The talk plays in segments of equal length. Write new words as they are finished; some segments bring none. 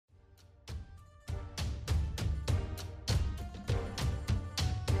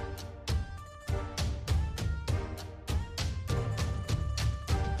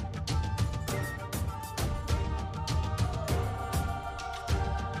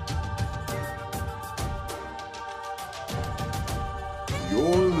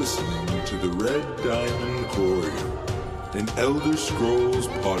You're listening to the Red Diamond Courier, an Elder Scrolls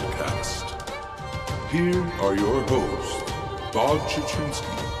podcast. Here are your hosts, Bob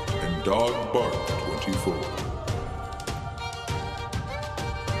Chichinski and Dog Bark 24.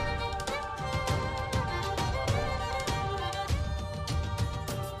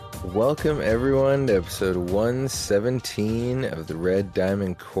 Welcome everyone to episode 117 of the Red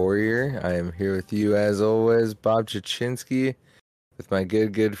Diamond Courier. I am here with you as always, Bob Chichinski, with my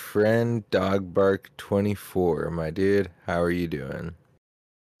good friend Dog Bark 24. My dude, how are you doing?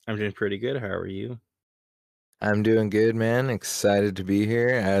 I'm doing pretty good. How are you? I'm doing good, man. Excited to be here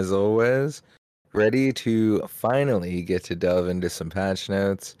as always. Ready to finally get to delve into some patch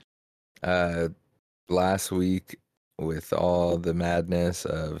notes. Last week, with all the madness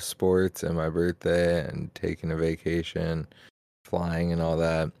of sports and my birthday and taking a vacation, flying and all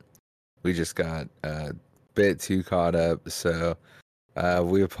that, we just got a bit too caught up. So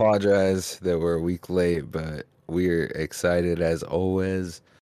we apologize that we're a week late, but we're excited as always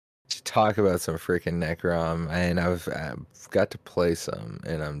to talk about some freaking Necrom. And I've got to play some,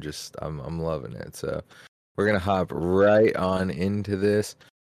 and I'm loving it. So we're gonna hop right on into this.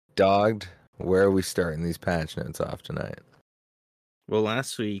 Dogged, where are we starting these patch notes off tonight? Well,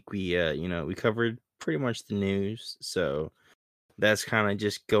 last week we we covered pretty much the news, so that's kind of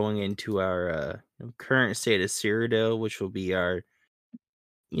just going into our current state of Cyrodiil, which will be our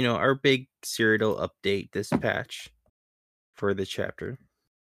our big Cyrodiil update this patch for the chapter.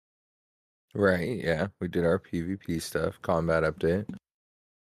 Right, yeah, we did our PvP stuff, combat update.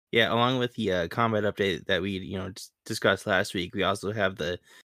 Yeah, along with the combat update that we discussed last week, we also have the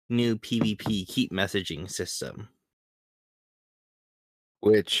new PvP keep messaging system,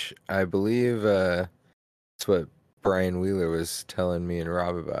 which I believe it's what Brian Wheeler was telling me and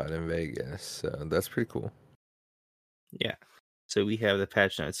Rob about in Vegas. So that's pretty cool. Yeah. So we have the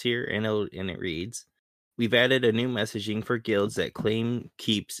patch notes here, and it reads, "We've added a new messaging for guilds that claim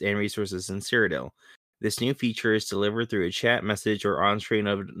keeps and resources in Cyrodiil. This new feature is delivered through a chat message or on-screen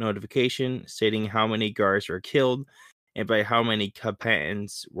notification stating how many guards were killed and by how many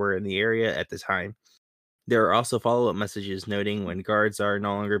combatants were in the area at the time. There are also follow-up messages noting when guards are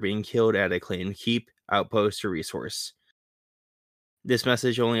no longer being killed at a claimed keep, outpost, or resource. This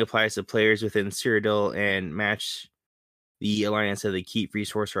message only applies to players within Cyrodiil and match the alliance of the keep,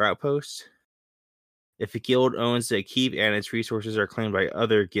 resource, or outpost. If a guild owns a keep and its resources are claimed by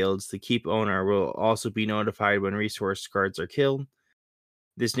other guilds, the keep owner will also be notified when resource guards are killed.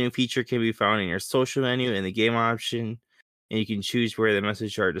 This new feature can be found in your social menu in the game option, and you can choose where the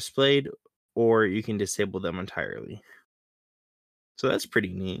messages are displayed, or you can disable them entirely." So that's pretty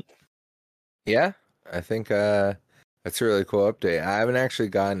neat. Yeah, I think that's a really cool update. I haven't actually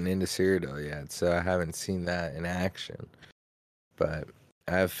gotten into Cyrodiil yet, so I haven't seen that in action. But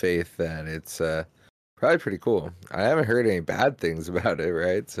I have faith that it's probably pretty cool. I haven't heard any bad things about it,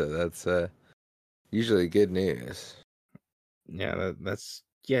 right? So that's usually good news. Yeah, that's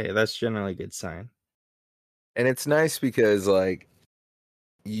generally a good sign. And it's nice because like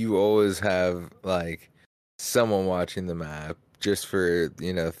you always have like someone watching the map just for,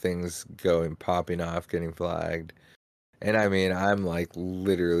 things popping off, getting flagged. And I mean, I'm like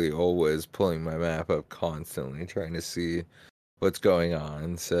literally always pulling my map up constantly trying to see what's going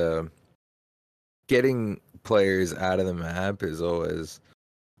on. So getting players out of the map is always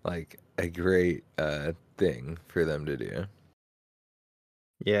like a great thing for them to do.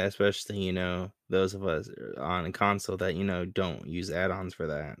 Yeah, especially, those of us on a console that, don't use add-ons for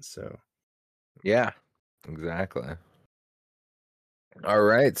that. So Yeah, exactly. All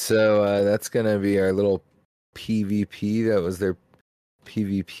right, so that's gonna be our little PvP. That was their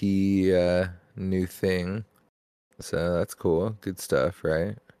PvP new thing. So that's cool. Good stuff,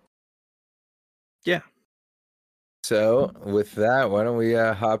 right? yeah. So with that, why don't we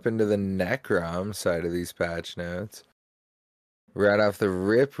hop into the Necrom side of these patch notes? Right off the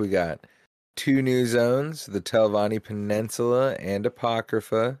rip, we got 2 new zones, the Telvanni Peninsula and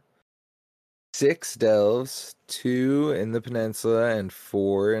Apocrypha. 6 delves, 2 in the Peninsula and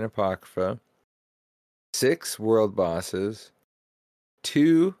 4 in Apocrypha. 6 world bosses,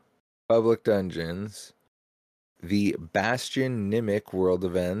 2 public dungeons, the Bastion Nimic world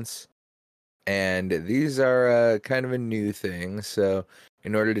events, and these are kind of a new thing. So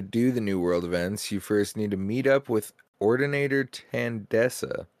in order to do the new world events, you first need to meet up with Ordinator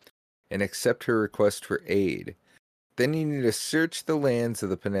Tandessa and accept her request for aid. Then you need to search the lands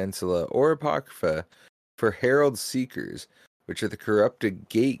of the Peninsula or Apocrypha for Herald Seekers, which are the corrupted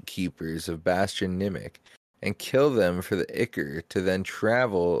gatekeepers of Bastion Nimic, and kill them for the Ichor to then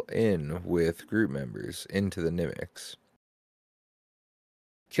travel in with group members into the Nimics.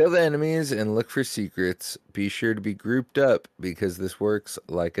 Kill the enemies and look for secrets. Be sure to be grouped up because this works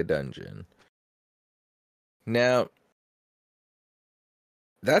like a dungeon. Now,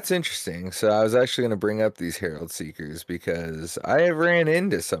 that's interesting. So I was actually going to bring up these Herald Seekers because I have ran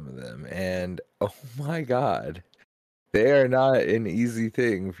into some of them, and oh my god, they are not an easy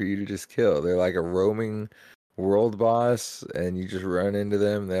thing for you to just kill. They're like a roaming world boss, and you just run into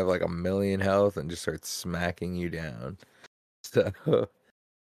them. They have like 1,000,000 health and just start smacking you down. So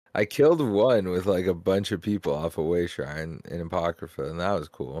I killed one with like a bunch of people off a way shrine in Apocrypha, and that was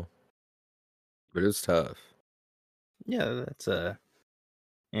cool. But it was tough. Yeah, that's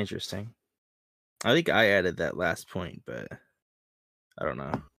interesting. I think I added that last point, but I don't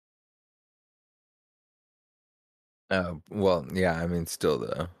know. Oh, well, yeah, I mean, still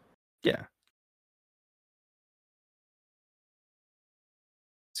though. Yeah.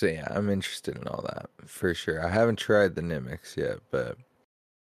 So yeah, I'm interested in all that for sure. I haven't tried the Nimics yet, but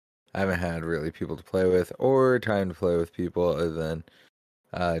I haven't had really people to play with or time to play with people other than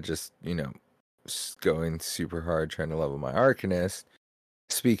just, going super hard trying to level my Arcanist.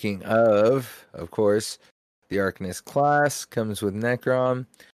 Speaking of course, the Arcanist class comes with Necrom.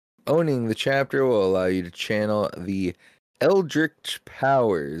 Owning the chapter will allow you to channel the eldritch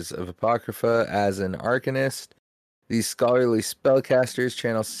powers of Apocrypha as an Arcanist. These scholarly spellcasters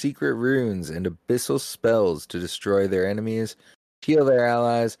channel secret runes and abyssal spells to destroy their enemies, heal their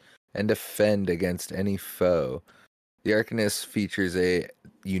allies, and defend against any foe. The Arcanist features a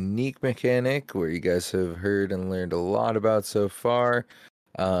unique mechanic where you guys have heard and learned a lot about so far.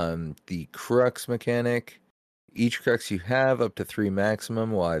 The Crux mechanic. Each Crux you have, up to 3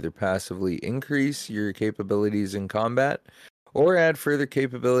 maximum, will either passively increase your capabilities in combat or add further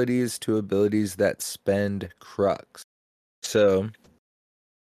capabilities to abilities that spend Crux. So,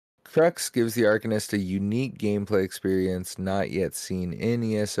 Crux gives the Arcanist a unique gameplay experience not yet seen in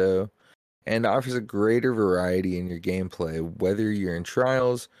ESO, and offers a greater variety in your gameplay, whether you're in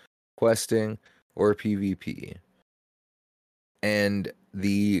trials, questing, or PvP. And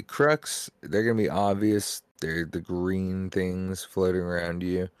the Crux, they're going to be obvious. They're the green things floating around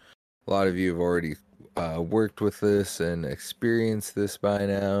you. A lot of you have already worked with this and experienced this by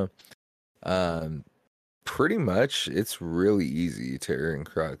now. Pretty much, it's really easy to earn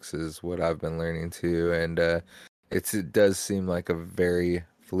Crux, is what I've been learning too. And it does seem like a very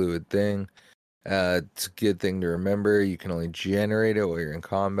fluid thing. It's a good thing to remember. You can only generate it while you're in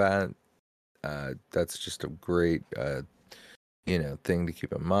combat. That's just a great, thing to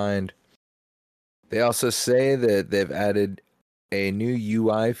keep in mind. They also say that they've added a new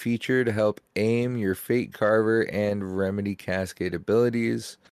UI feature to help aim your Fate Carver and Remedy Cascade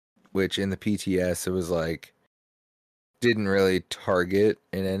abilities, which in the PTS, it was like, didn't really target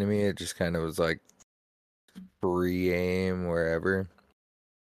an enemy. It just kind of was like free aim wherever.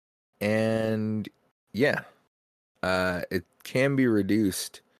 And yeah, it can be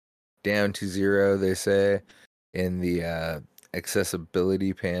reduced down to 0, they say, in the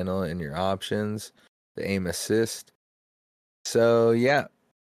accessibility panel in your options, the aim assist. So yeah,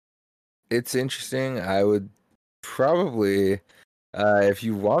 it's interesting. I would probably, if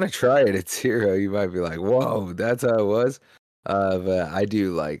you want to try it at 0, you might be like, whoa, that's how it was. But I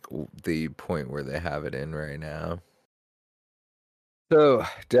do like the point where they have it in right now. So,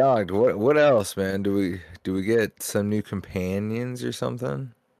 Dog, what else, man? Do we get some new companions or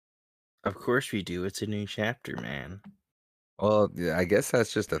something? Of course we do. It's a new chapter, man. Well, yeah, I guess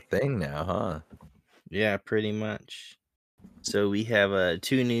that's just a thing now, huh? Yeah, pretty much. So we have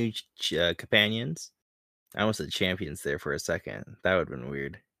 2 new companions. I almost said champions there for a second. That would have been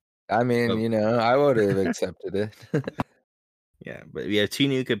weird. I mean, Oh. I would have accepted it. Yeah, but we have 2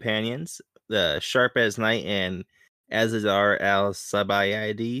 new companions, the Sharp as Night and Azazar al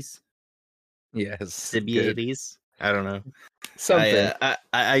Sabayades. Yes, good. Sibiades. I don't know. Something.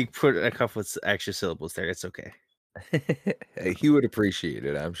 I put a couple of extra syllables there. It's okay. He would appreciate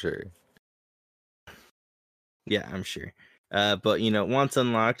it, I'm sure. Yeah, I'm sure. But once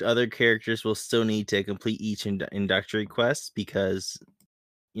unlocked, other characters will still need to complete each introductory quest because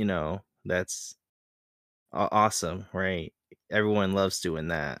that's awesome, right? Everyone loves doing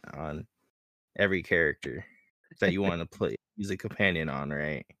that on every character that you want to play use a companion on,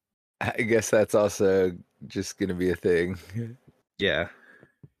 right? I guess that's also just gonna be a thing. Yeah.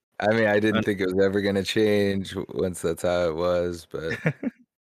 I mean, I didn't think it was ever gonna change once that's how it was, but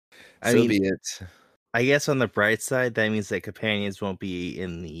I so mean, be it. I guess on the bright side, that means that companions won't be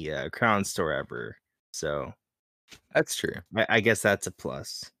in the Crown store ever. So That's true. I guess that's a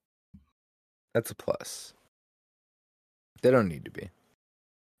plus. That's a plus. They don't need to be.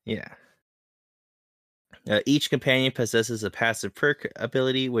 Yeah. Each companion possesses a passive perk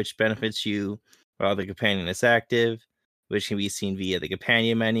ability, which benefits you while the companion is active, which can be seen via the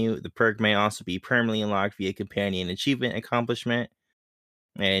companion menu. The perk may also be permanently unlocked via companion achievement accomplishment.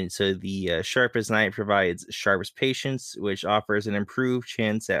 And so the Sharpest Knight provides Sharpest Patience, which offers an improved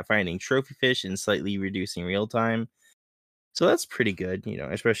chance at finding trophy fish and slightly reducing real time. So that's pretty good,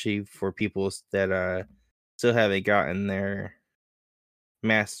 especially for people that still haven't gotten their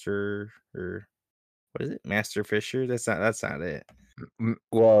master, or what is it? Master Fisher? That's not it.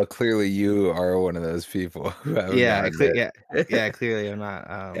 Well, clearly you are one of those people who haven't Yeah, gotten it. yeah, clearly I'm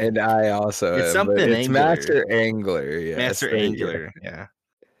not. And I also It's am, but something it's angular. Master Angler, yes. Master Angler, yeah.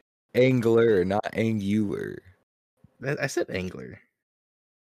 Angler, not angular. I said angler.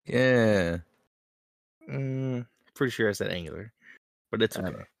 Yeah. Pretty sure I said angular, but it's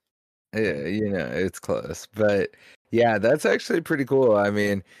okay. Yeah, it's close. But yeah, that's actually pretty cool. I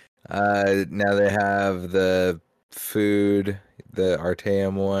mean, now they have the food, the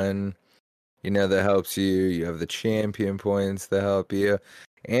Arteum one, that helps you. You have the champion points that help you,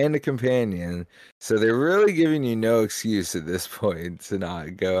 and a companion. So they're really giving you no excuse at this point to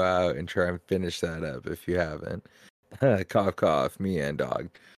not go out and try and finish that up if you haven't. Cough, cough, me and dog.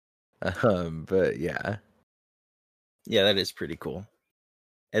 But yeah. Yeah, that is pretty cool.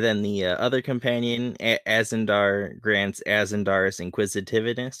 And then the other companion, Azendar, grants Azendar's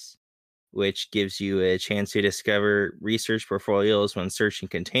Inquisitiveness, which gives you a chance to discover research portfolios when searching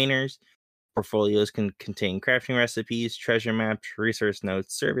containers. Portfolios can contain crafting recipes, treasure maps, resource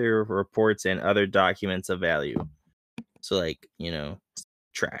notes, survey reports, and other documents of value. So, like,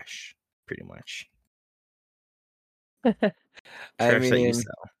 trash, pretty much. I Trash that you mean,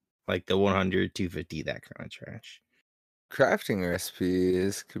 sell. Like the 100, 250, that kind of trash. crafting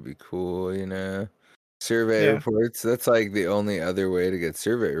recipes could be cool, Survey Yeah. reports, that's like the only other way to get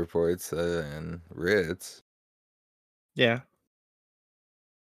survey reports other than writs. Yeah.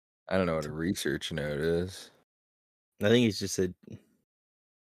 I don't know what a research note is. I think it's just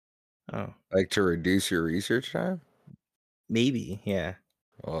oh, Like to reduce your research time? maybe. Yeah.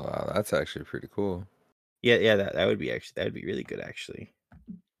 Well, wow, that's actually pretty cool. Yeah, that would be really good, actually.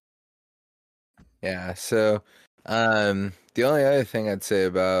 Yeah, so the only other thing I'd say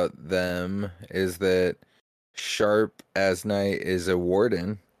about them is that Sharp as Knight is a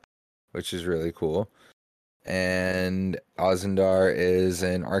warden, which is really cool. And Ozendar is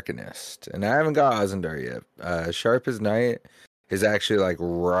an arcanist. And I haven't got Ozendar yet. Sharp as Knight is actually like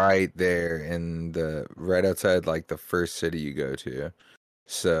right there right outside like the first city you go to.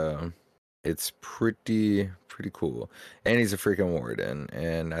 So it's pretty cool. And he's a freaking warden.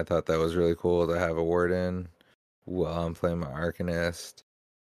 And I thought that was really cool to have a warden while I'm playing my arcanist.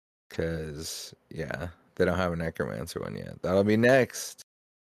 Cause yeah, they don't have a necromancer one yet. That'll be next.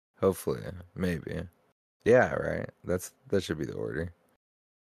 Hopefully. Maybe. Yeah, right. That should be the order.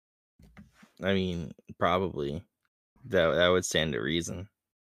 I mean, probably. That would stand to reason.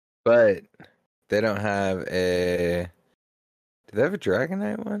 But they don't have a. Do they have a Dragon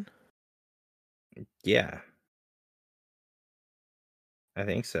Knight one? Yeah. I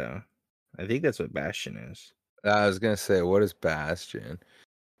think so. I think that's what Bastion is. I was gonna say, what is Bastion?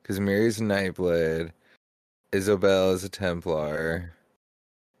 Because Miri's a Nightblade, Isobel is a Templar,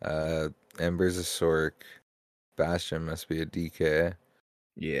 Ember's a Sork, Bastion must be a DK.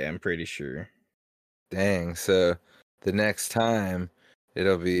 Yeah, I'm pretty sure. Dang, so the next time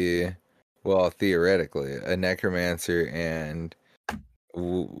it'll be, well, theoretically, a Necromancer and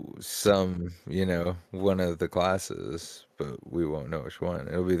some, one of the classes, but we won't know which one.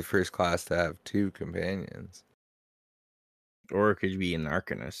 It'll be the first class to have two companions. Or it could be an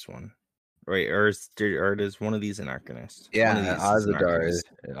Arcanist one. Right, or does one of these an Arcanist? One of Yeah, these is an Arcanist.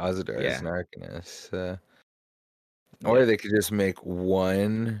 Ozadar is Yeah. an Arcanist. Yeah. Or they could just make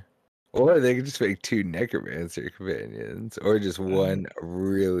one, or they could just make two Necromancer companions, or just one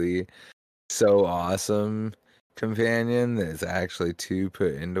really so awesome companion that's actually two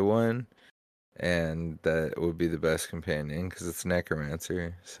put into one. And that would be the best companion because it's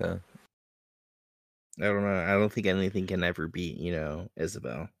Necromancer. So I don't know. I don't think anything can ever beat,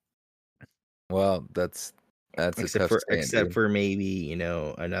 Isabel. well, that's a tough standard. Except for maybe,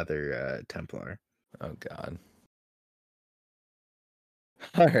 another Templar. Oh God.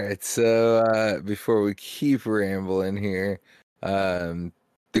 All right, so before we keep rambling here, the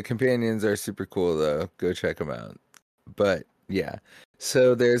companions are super cool though. Go check them out. But yeah,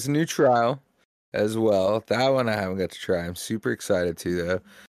 so there's a new trial as well. That one I haven't got to try. I'm super excited to though.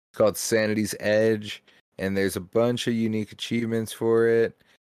 It's called Sanity's Edge, and there's a bunch of unique achievements for it.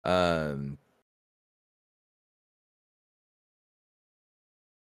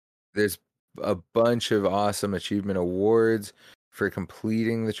 There's a bunch of awesome achievement awards for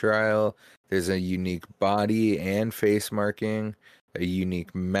completing the trial. There's a unique body and face marking, a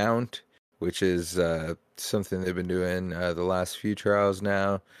unique mount, which is something they've been doing the last few trials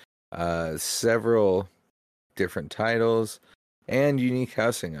now. Several different titles and unique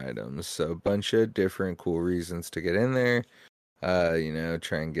housing items. So a bunch of different cool reasons to get in there.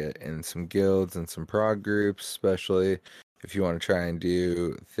 Try and get in some guilds and some prog groups, especially if you want to try and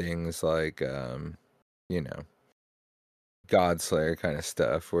do things like, Godslayer kind of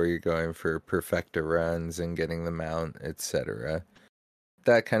stuff, where you're going for perfecta runs and getting the mount, etc.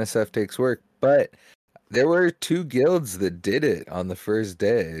 That kind of stuff takes work, but there were 2 guilds that did it on the first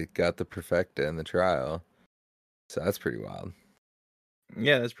day, got the perfecta in the trial. So that's pretty wild.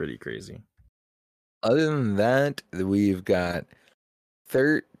 Yeah, that's pretty crazy. Other than that, we've got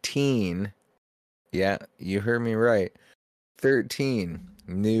 13. Yeah, you heard me right. 13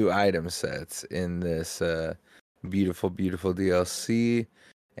 new item sets in this beautiful, beautiful DLC.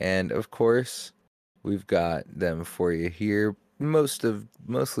 And of course, we've got them for you here.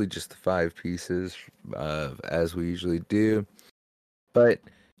 Mostly just the 5 pieces, as we usually do. But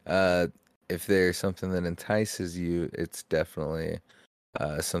if there's something that entices you, it's definitely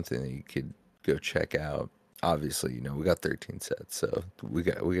something that you could go check out. Obviously, we got 13 sets, so we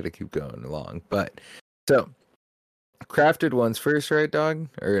got to keep going along. But so crafted ones first, right, dog?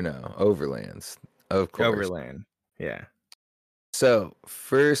 Or no, overlands, of course. Overland, yeah. So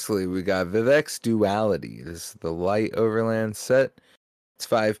firstly, we got Vivek's Duality. This is the light overland set. It's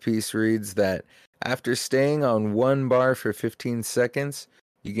 5-piece reads that after staying on 1 bar for 15 seconds,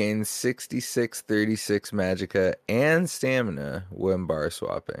 you gain 66, 36 magicka and stamina when bar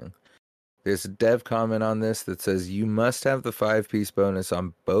swapping. There's a dev comment on this that says you must have the 5-piece bonus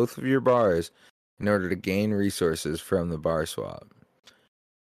on both of your bars in order to gain resources from the bar swap.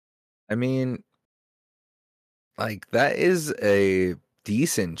 I mean, like, that is a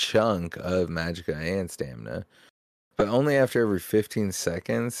decent chunk of magicka and stamina, but only after every 15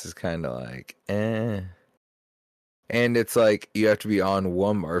 seconds is kind of like, eh. And it's like you have to be on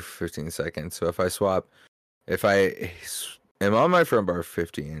 1 bar for 15 seconds. So if I am on my front bar for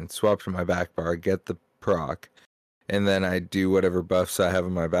 15, swap to my back bar, get the proc, and then I do whatever buffs I have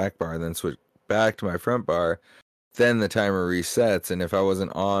on my back bar, then switch back to my front bar, then the timer resets. And if I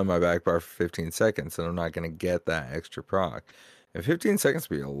wasn't on my back bar for 15 seconds, then I'm not going to get that extra proc. And 15 seconds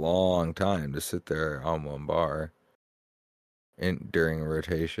would be a long time to sit there on 1 bar during a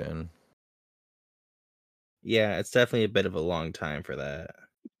rotation. Yeah, it's definitely a bit of a long time for that.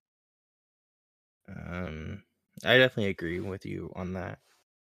 I definitely agree with you on that.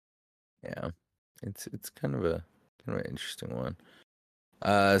 Yeah, it's kind of an interesting one.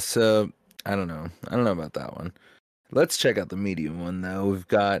 So I don't know about that one. Let's check out the medium one though. We've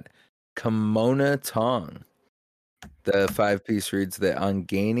got Kimona Tong. The 5-piece reads that on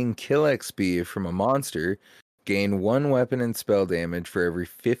gaining kill XP from a monster, gain 1 weapon and spell damage for every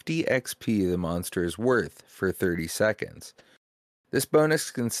 50 XP the monster is worth for 30 seconds. This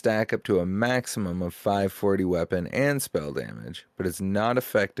bonus can stack up to a maximum of 540 weapon and spell damage, but is not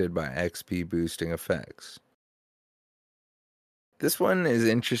affected by XP boosting effects. This one is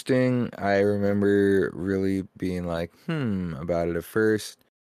interesting. I remember really being like, about it at first.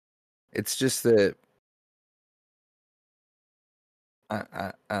 It's just that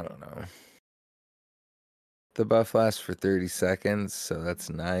I don't know. The buff lasts for 30 seconds, so that's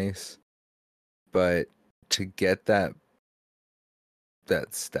nice. But to get that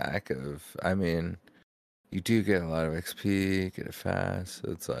stack of, I mean, you do get a lot of XP, get it fast,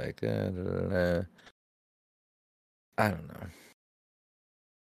 so it's like, I don't know,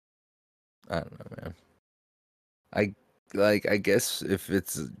 man. I guess if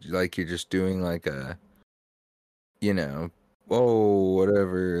it's like you're just doing like a,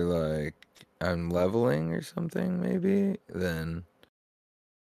 whatever, like I'm leveling or something, maybe, then.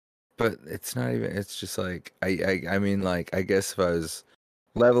 But it's not even, it's just like, I mean, like, I guess if I was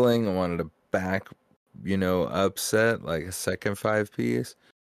leveling and wanted to back, upset, like a second 5-piece,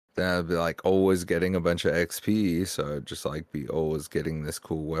 then I'd be like always getting a bunch of XP, so I'd just like be always getting this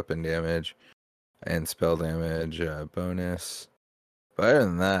cool weapon damage and spell damage bonus. But other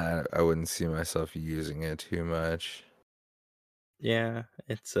than that, I wouldn't see myself using it too much. Yeah,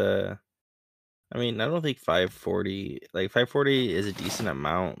 it's I mean, I don't think 540 is a decent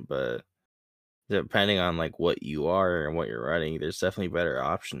amount, but depending on like what you are and what you're running, there's definitely better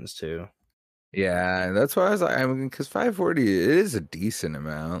options too. Yeah, and that's why I was like, I mean, because 540 it is a decent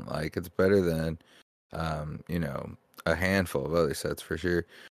amount. Like, it's better than, a handful of other sets for sure.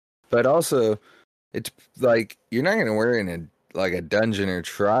 But also, it's like you're not gonna wear it in like a dungeon or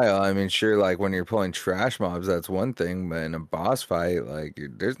trial, I mean, sure, like when you're pulling trash mobs, that's one thing, but in a boss fight, like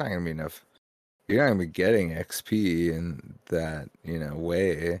there's not gonna be enough. You're not gonna be getting XP in that,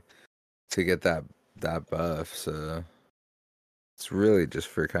 way to get that buff. So it's really just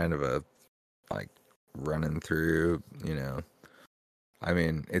for kind of a like running through, I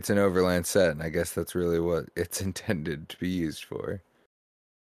mean, it's an overland set, and I guess that's really what it's intended to be used for.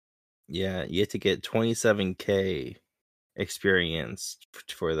 Yeah, you have to get 27k experience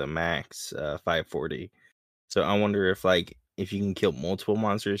for the max 540. So I wonder if you can kill multiple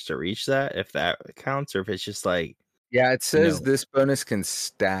monsters to reach that, if that counts, or if it's just like, Yeah, it you says know, this bonus can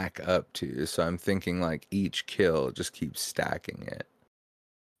stack up to, so I'm thinking like each kill just keeps stacking it.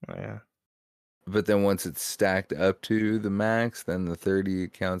 yeah. But then once it's stacked up to the max, then the 30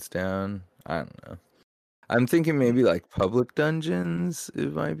 counts down. I don't know. I'm thinking maybe like public dungeons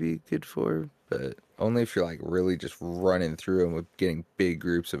it might be good for, but only if you're like really just running through them with getting big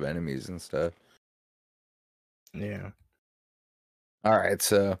groups of enemies and stuff. Yeah. All right,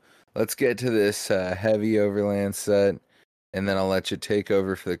 so let's get to this heavy overland set, and then I'll let you take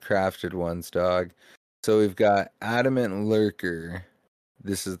over for the crafted ones, dog. So we've got Adamant Lurker.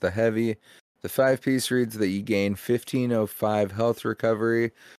 This is the heavy. The 5-piece reads that you gain 1505 health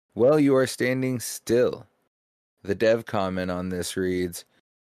recovery while you are standing still. The dev comment on this reads,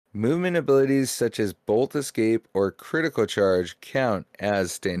 movement abilities such as bolt escape or critical charge count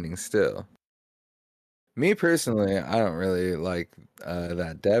as standing still. Me personally, I don't really like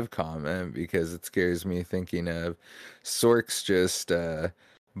that dev comment because it scares me thinking of Sorks just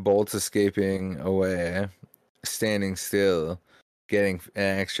bolt escaping away, standing still, getting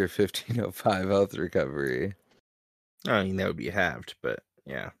an extra 1505 health recovery. I mean, that would be halved, but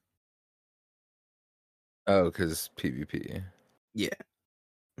yeah. Oh, because PvP. Yeah.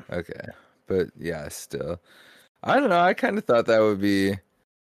 Okay. But yeah, still. I don't know. I kind of thought that would be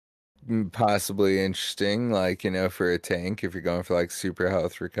possibly interesting, like, for a tank, if you're going for like super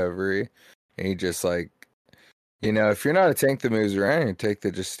health recovery. And you just like, if you're not a tank that moves around, you're a tank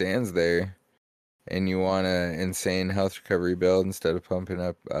that just stands there and you want an insane health recovery build instead of pumping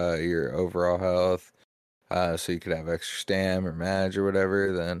up your overall health, so you could have extra stam or mage or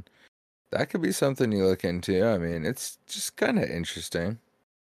whatever, then that could be something you look into. I mean, it's just kind of interesting.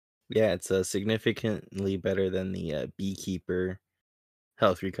 Yeah, it's significantly better than the beekeeper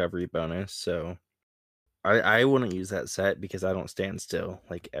health recovery bonus. So I wouldn't use that set because I don't stand still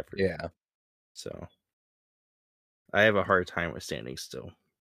like ever. Yeah, So I have a hard time with standing still.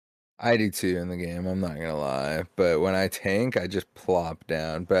 I do too in the game, I'm not gonna lie. But when I tank, I just plop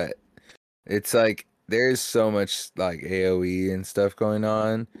down. But it's like there's so much like AoE and stuff going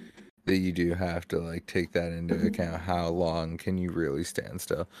on that you do have to like take that into account. How long can you really stand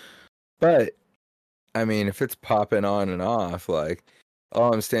still? But I mean, if it's popping on and off, like,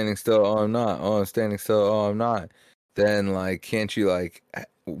 oh, I'm standing still, oh, I'm not, oh, I'm standing still, oh, I'm not, then like, can't you like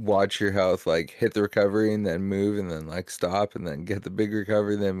watch your health, like hit the recovery and then move and then like stop and then get the big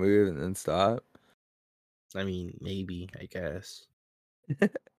recovery, then move and then stop? I mean, maybe, I guess.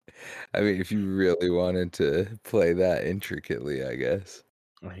 I mean, if you really wanted to play that intricately, I guess.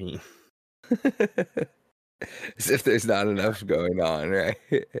 I mean, As if there's not enough going on, right?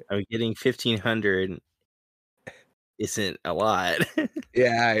 getting 1500 isn't a lot.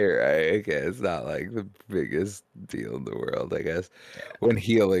 Yeah, you're right. Okay, it's not like the biggest deal in the world, I guess. Yeah. When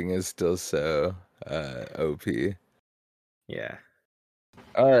healing is still so OP. Yeah.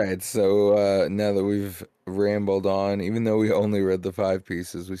 All right, so now that we've rambled on, even though we only read the 5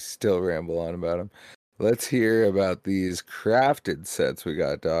 pieces, we still ramble on about them. Let's hear about these crafted sets we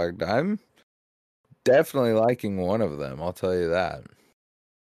got, dog. I'm definitely liking one of them, I'll tell you that.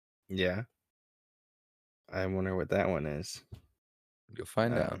 Yeah. I wonder what that one is. You'll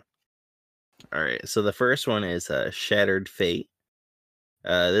find out. All right. So the first one is Shattered Fate.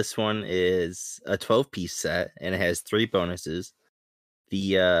 This one is a 12-piece set and it has 3 bonuses.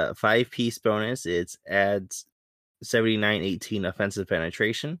 The 5-piece bonus adds 7918 offensive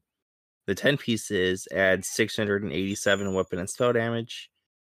penetration. The 10 pieces adds 687 weapon and spell damage.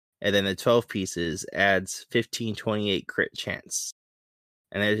 And then the 12 pieces adds 1528 crit chance.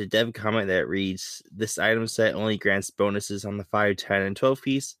 And there's a dev comment that reads, this item set only grants bonuses on the 5, 10, and 12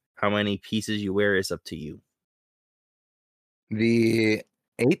 piece. How many pieces you wear is up to you. The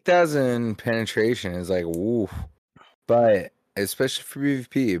 8,000 penetration is like, woo. But, especially for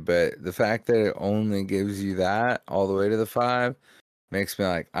PvP, but the fact that it only gives you that all the way to the 5 makes me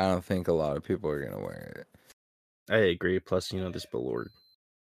like, I don't think a lot of people are going to wear it. I agree. Plus, there's Belord.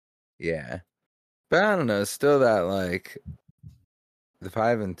 Yeah. But I don't know, still that like, the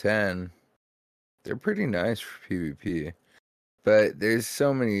 5 and 10, they're pretty nice for PvP. But there's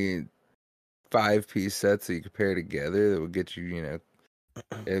so many 5-piece sets that you could pair together that would get you,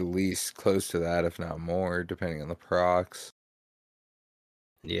 at least close to that, if not more, depending on the procs.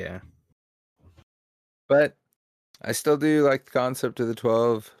 Yeah. But I still do like the concept of the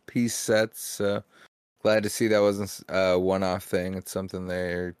 12-piece sets, so glad to see that wasn't a one-off thing. It's something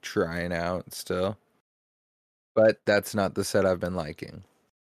they're trying out still. But that's not the set I've been liking.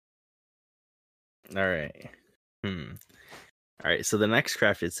 All right. All right. So the next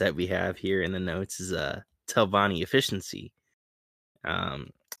crafted set we have here in the notes is Telvanni Efficiency.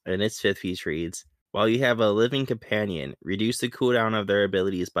 And its fifth piece reads: while you have a living companion, reduce the cooldown of their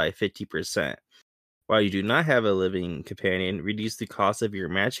abilities by 50%. While you do not have a living companion, reduce the cost of your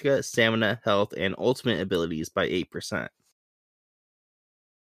magicka, stamina, health, and ultimate abilities by 8%.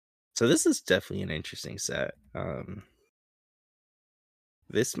 So this is definitely an interesting set.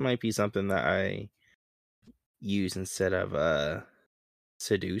 This might be something that I use instead of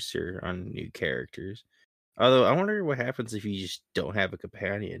Seducer on new characters. Although I wonder what happens if you just don't have a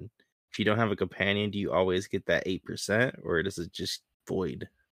companion. If you don't have a companion, do you always get that 8%, or does it just void?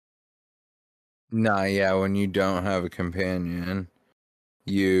 Nah, yeah, when you don't have a companion,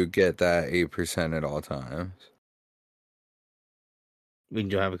 you get that 8% at all times. When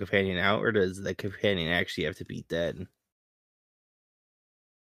you don't have a companion out, or does the companion actually have to be dead?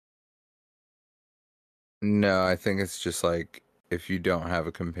 No, I think it's just like if you don't have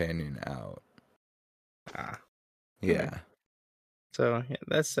a companion out. Ah, Yeah. okay. So yeah,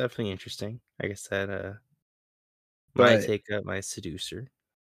 that's definitely interesting. I guess that might But take up my seducer.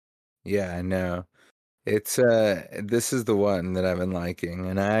 yeah, I know. It's this is the one that I've been liking,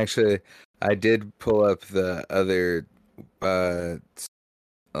 and I did pull up the other uh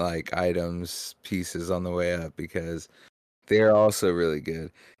like items pieces on the way up because they're also really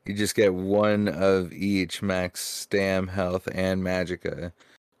good. You just get one of each max stam, health, and magicka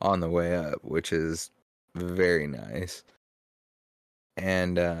on the way up, which is very nice.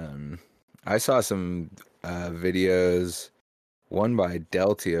 And I saw some videos, one by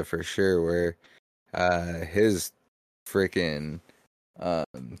Deltia for sure, where his freaking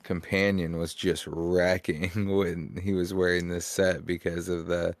companion was just wrecking when he was wearing this set because of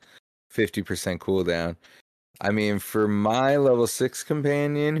the 50% cooldown. I mean, for my level 6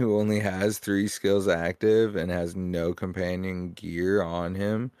 companion who only has 3 skills active and has no companion gear on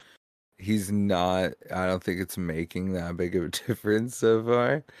him, he's not, I don't think it's making that big of a difference so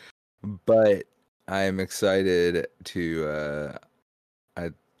far. But I'm excited to,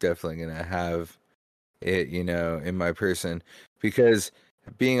 I'm definitely going to have it, in my person, because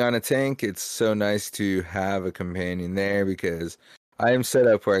being on a tank, it's so nice to have a companion there because I am set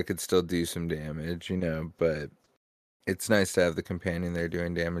up where I could still do some damage, but it's nice to have the companion there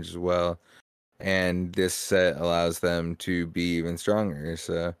doing damage as well. And this set allows them to be even stronger.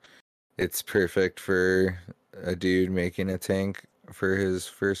 So it's perfect for a dude making a tank for his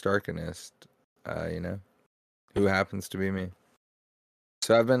first Arcanist, who happens to be me.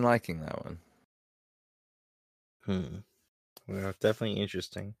 So I've been liking that one. Well, definitely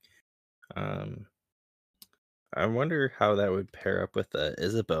interesting. I wonder how that would pair up with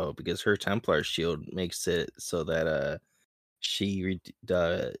Isabel, because her Templar shield makes it so that she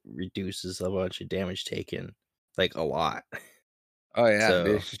reduces a bunch of damage taken, like a lot. Oh yeah,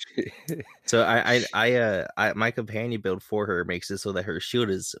 So dude. I my companion build for her makes it so that her shield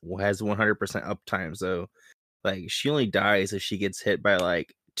has 100% uptime. So like she only dies if she gets hit by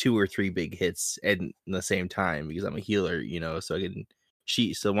like 2 or 3 big hits at the same time, because I'm a healer, so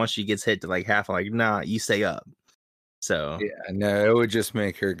so once she gets hit to like half, I'm like, nah, you stay up. So Yeah, no, it would just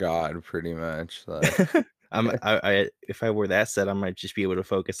make her god pretty much. Like, if I were that set, I might just be able to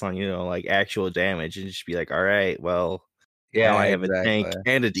focus on, like actual damage and just be like, all right, well, now yeah, I have a tank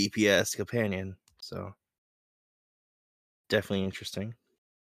exactly. and a DPS companion. So definitely interesting.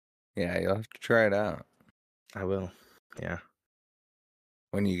 Yeah, you'll have to try it out. I will. Yeah.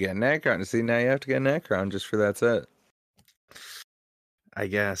 When you get Necron, see, now you have to get Necron just for that set. I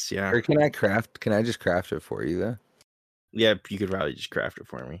guess, yeah. Or can I just craft it for you though? Yeah, you could probably just craft it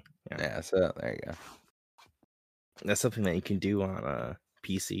for me. Yeah. Yeah, so there you go. That's something that you can do on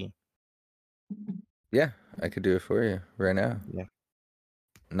PC. Yeah, I could do it for you right now. Yeah.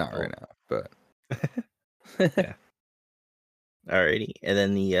 Not Cool. right now, but Yeah. Alrighty. And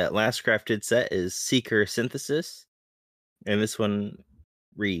then the last crafted set is Seeker Synthesis. And this one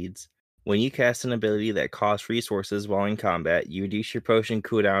reads: when you cast an ability that costs resources while in combat, you reduce your potion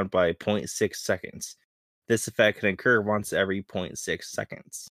cooldown by 0.6 seconds. This effect can occur once every 0.6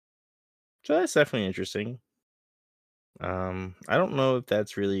 seconds. So that's definitely interesting. I don't know if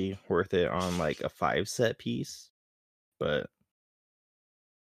that's really worth it on like a 5 set piece, but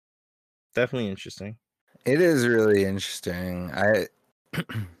Definitely interesting. It is really interesting.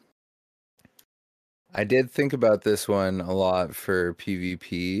 I did think about this one a lot for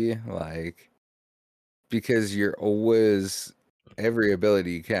PvP, like, because you're always, every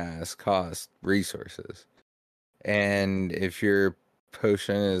ability you cast costs resources. And if your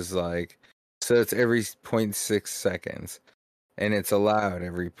potion is like, so it's every 0.6 seconds, and it's allowed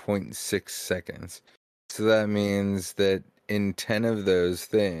every 0.6 seconds. So that means that in 10 of those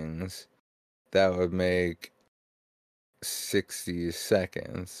things, that would make 60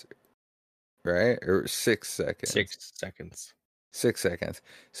 seconds, right? Or 6 seconds. 6 seconds. 6 seconds.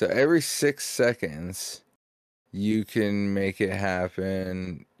 So every 6 seconds, you can make it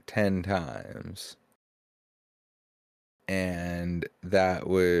happen 10 times. And that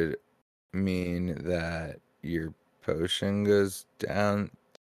would mean that your potion goes down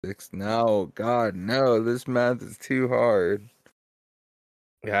 6. No, God, no, this math is too hard.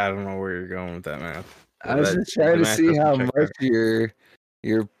 Yeah, I don't know where you're going with that math. I was just The trying to math see doesn't how check much out.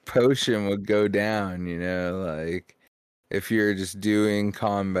 your potion would go down, like if you're just doing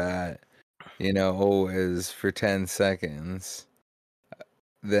combat, always for 10 seconds,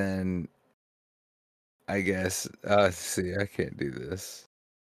 then I guess, see, I can't do this.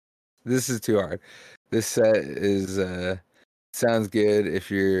 This is too hard. This set is, sounds good if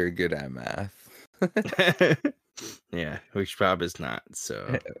you're good at math. Yeah, which Bob is not.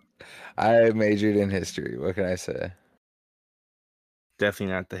 So I majored in history. What can I say?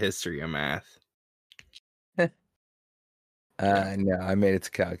 definitely not the history of math. No, I made it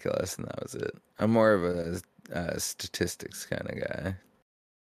to calculus and that was it. I'm more of a statistics kind of guy,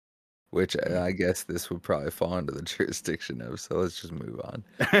 which I guess this would probably fall under the jurisdiction of. So let's just move on.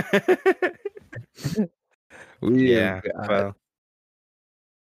 We have Yeah. got. Well,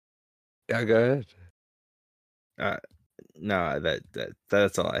 Yeah, go ahead. no,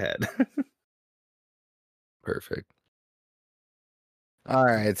 that's all I had. Perfect. All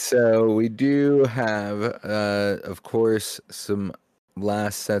right, so we do have, of course, some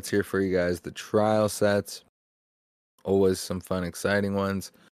last sets here for you guys. The trial sets, always some fun, exciting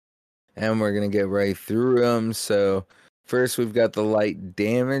ones, and we're gonna get right through them. So first, we've got the light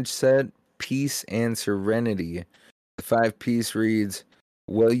damage set, Peace and Serenity. The 5-piece reads: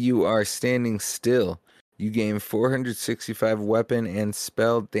 while you are standing still, you gain 465 weapon and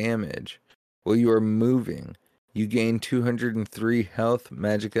spell damage. While you are moving, you gain 203 health,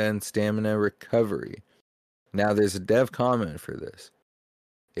 magicka, and stamina recovery. Now, there's a dev comment for this.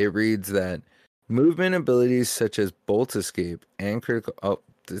 It reads that movement abilities such as bolt escape and critical. Oh,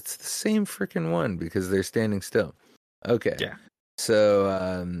 it's the same freaking one because they're standing still. Okay. Yeah.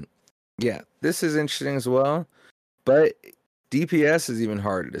 So, yeah, this is interesting as well. But DPS is even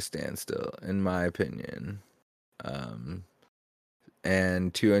harder to stand still, in my opinion.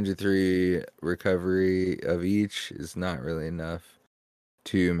 And 203 recovery of each is not really enough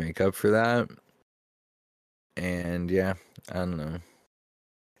to make up for that. And yeah, I don't know.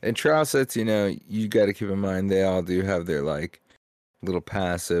 And trial sets, you got to keep in mind they all do have their like little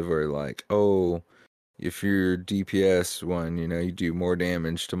passive or like, oh, if you're DPS one, you do more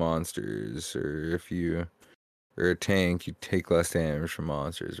damage to monsters, or if you are a tank, you take less damage from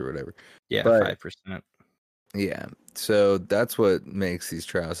monsters or whatever. Yeah, But 5%. yeah, so that's what makes these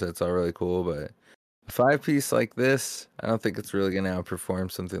trial sets all really cool. But a 5-piece like this, I don't think it's really going to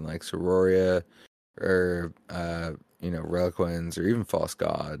outperform something like Sororia or, Reliquins or even False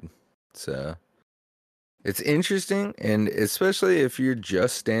God. So it's interesting, and especially if you're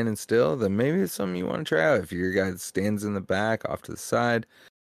just standing still, then maybe it's something you want to try out. If your guy stands in the back, off to the side,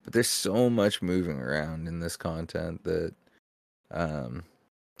 but there's so much moving around in this content that,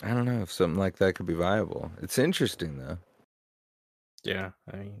 I don't know if something like that could be viable. It's interesting though. Yeah,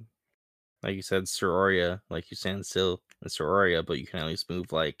 I mean, like you said, Sororia, like you stand still in Sororia, but you can at least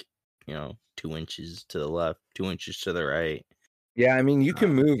move like, 2 inches to the left, 2 inches to the right. Yeah, I mean, you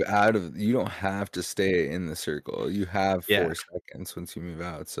can move out of. You don't have to stay in the circle. You have Yeah. 4 seconds once you move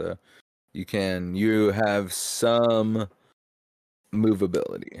out, so you can. You have some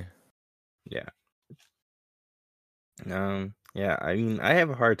movability. Yeah. Yeah, I mean, I have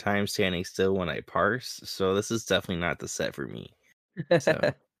a hard time standing still when I parse, so this is definitely not the set for me.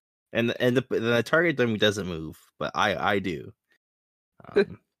 So, and the target dummy doesn't move, but I do.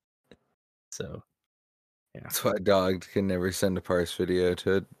 So yeah. That's why Dog can never send a parse video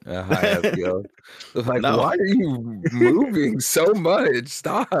to a high up guild. They're like, No. why are you moving so much?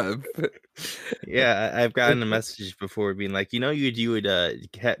 Stop. Yeah, I've gotten a message before being like, you would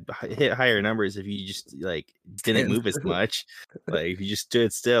hit higher numbers if you just like didn't move as much. Like if you just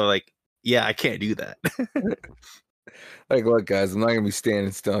stood still, like, yeah, I can't do that. Like, look, guys, I'm not gonna be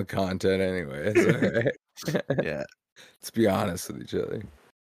standing still in content anyways. All right. Yeah. Let's be honest with each other.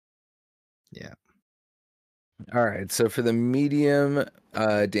 Yeah. All right, so for the medium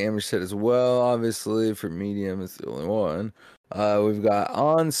damage set as well, obviously for medium it's the only one. We've got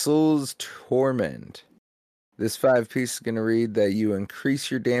On Soul's Torment. This 5-piece is going to read that you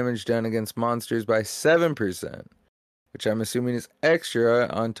increase your damage done against monsters by 7%, which I'm assuming is extra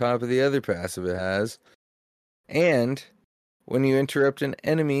on top of the other passive it has. And when you interrupt an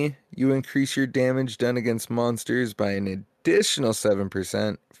enemy, you increase your damage done against monsters by an additional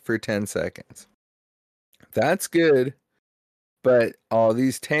 7% for 10 seconds. That's good, but all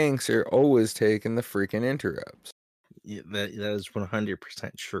these tanks are always taking the freaking interrupts. Yeah, that is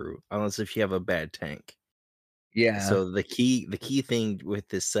 100% true. Unless if you have a bad tank. Yeah. So the key thing with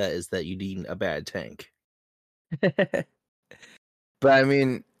this set is that you need a bad tank. But I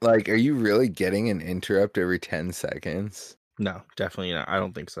mean, like, are you really getting an interrupt every 10 seconds? No, definitely not. I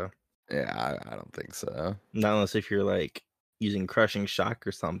don't think so. Yeah, I don't think so. Not unless if you're like using crushing shock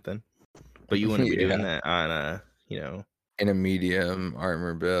or something. But you wouldn't be doing that on a, in a medium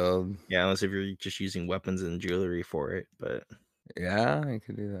armor build. Yeah, unless if you're just using weapons and jewelry for it. But yeah, I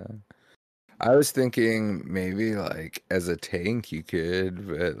could do that. I was thinking maybe like as a tank you could,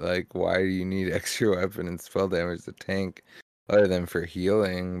 but like why do you need extra weapon and spell damage as a tank other than for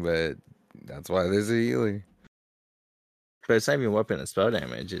healing? But that's why there's a healer. But it's not even weapon and spell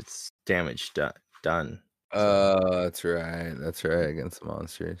damage, it's damage done. Oh, that's right. That's right, against the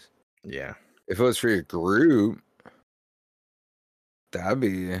monsters. Yeah. If it was for your group, that'd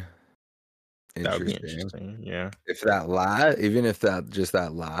be interesting. That would be interesting, yeah. If that even if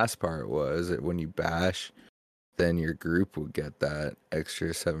that last part was it when you bash, then your group would get that extra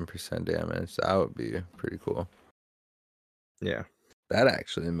 7% damage. That would be pretty cool. Yeah. That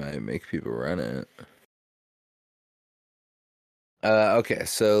actually might make people run it. Okay,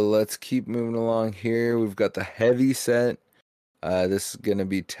 so let's keep moving along here. We've got the heavy set. This is going to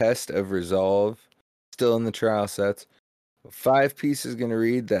be Test of Resolve. Still in the trial sets. 5-piece is going to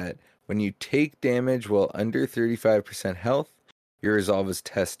read that when you take damage while under 35% health, your resolve is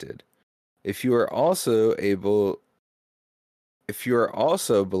tested. If you are also below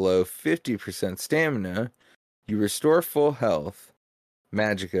 50% stamina, you restore full health,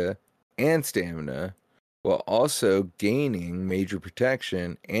 magicka, and stamina, while also gaining major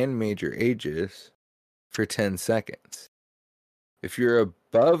protection and major aegis for 10 seconds. If you're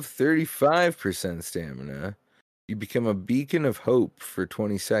above 35% stamina, you become a beacon of hope for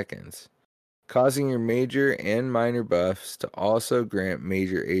 20 seconds, causing your major and minor buffs to also grant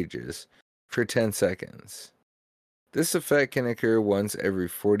major aegis for 10 seconds. This effect can occur once every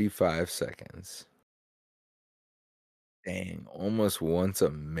 45 seconds. Dang, almost once a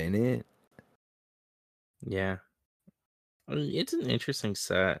minute? Yeah. It's an interesting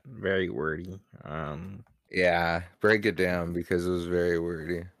set. Very wordy. Yeah, break it down because it was very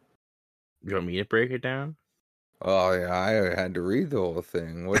wordy. You want me to break it down? Oh yeah, I had to read the whole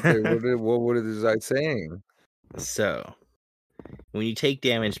thing. What is I saying? So, when you take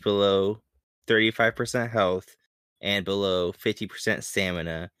damage below 35% health and below 50%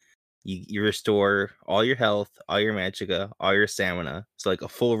 stamina, you restore all your health, all your magicka, all your stamina. So like a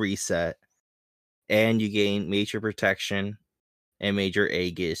full reset. And you gain major protection and major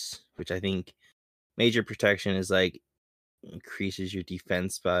aegis, which I think major protection is like increases your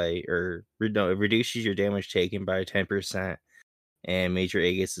defense by it reduces your damage taken by 10%, and major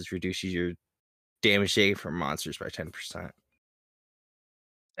aegis reduces your damage taken from monsters by 10%.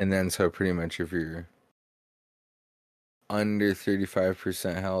 And then so pretty much if you're under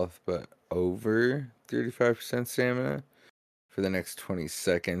 35% health but over 35% stamina for the next 20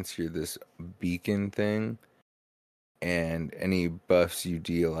 seconds, you're this beacon thing. And any buffs you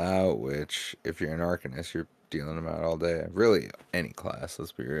deal out, which if you're an Arcanist, you're dealing them out all day. Really, any class,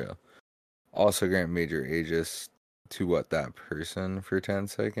 let's be real. Also grant major aegis to that person for 10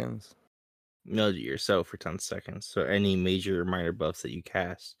 seconds? No, to yourself for 10 seconds. So any major or minor buffs that you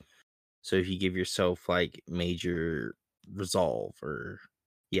cast. So if you give yourself like major resolve or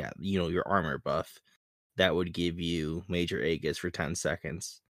your armor buff, that would give you major aegis for 10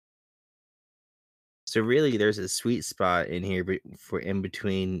 seconds. So really, there's a sweet spot in here for in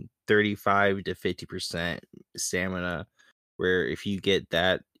between 35 to 50% stamina, where if you get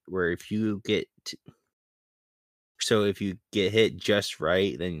if you get hit just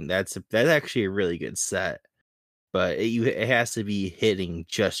right, then that's actually a really good set. But it has to be hitting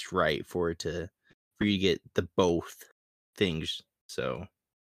just right for you to get the both things. So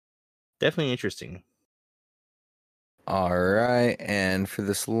definitely interesting. All right, and for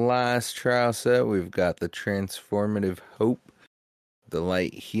this last trial set, we've got the Transformative Hope, the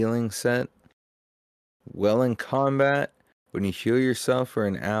Light Healing set. Well, in combat, when you heal yourself or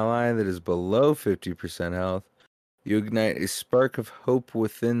an ally that is below 50% health, you ignite a spark of hope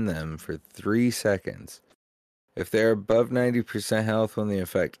within them for 3 seconds. If they're above 90% health when the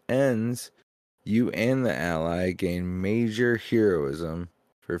effect ends, you and the ally gain major heroism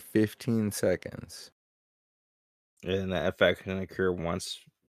for 15 seconds. And that effect can occur once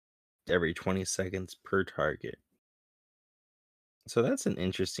every 20 seconds per target. So that's an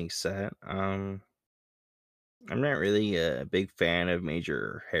interesting set. I'm not really a big fan of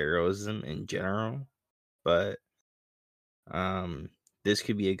major heroism in general, but um this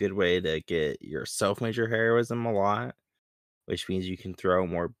could be a good way to get yourself major heroism a lot, which means you can throw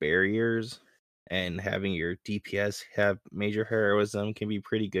more barriers, and having your DPS have major heroism can be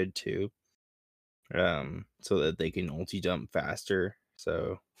pretty good too. So that they can ulti jump faster.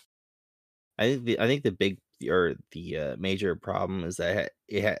 So I think the big or the major problem is that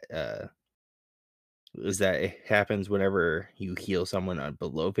it happens whenever you heal someone on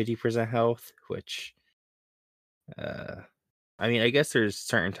below 50% health, which uh I mean, I guess there's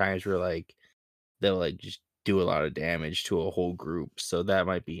certain times where like they'll like just do a lot of damage to a whole group, so that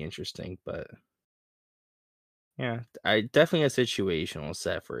might be interesting, but yeah, I definitely a situational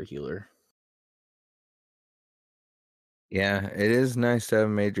set for a healer. Yeah, it is nice to have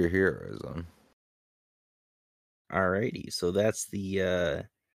major heroism. Alrighty, so that's the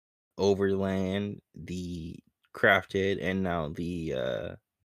overland, the crafted, and now the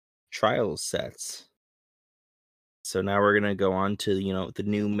trials sets. So now we're gonna go on to the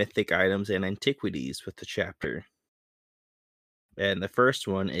new mythic items and antiquities with the chapter. And the first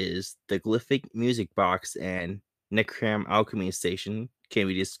one is the glyphic music box and Necrom alchemy station can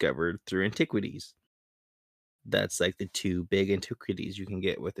be discovered through antiquities. That's like the two big antiquities you can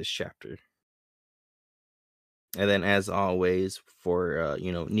get with this chapter. And then, as always, for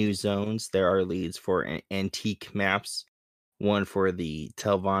new zones, there are leads for antique maps. One for the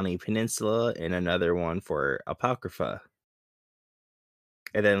Telvanni Peninsula and another one for Apocrypha.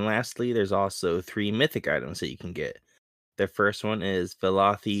 And then, lastly, there's also 3 mythic items that you can get. The first one is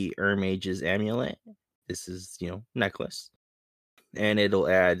Velothi Ermage's Amulet. This is necklace, and it'll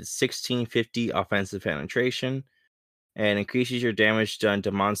add 1650 offensive penetration and increases your damage done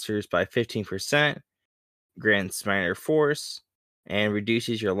to monsters by 15%. Grants minor force, and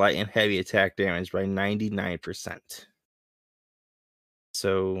reduces your light and heavy attack damage by 99%.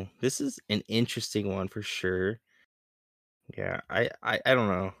 So this is an interesting one for sure. Yeah, I don't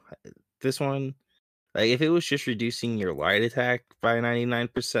know. This one, like if it was just reducing your light attack by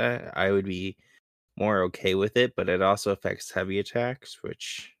 99%, I would be more okay with it, but it also affects heavy attacks,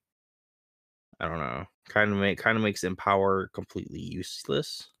 which I don't know. Kind of makes Empower completely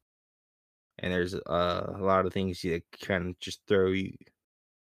useless. And there's a lot of things that kind of just throw you,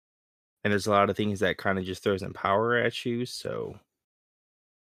 and there's a lot of things that kind of just throws Empower at you. So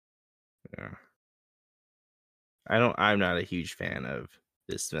yeah, I'm not a huge fan of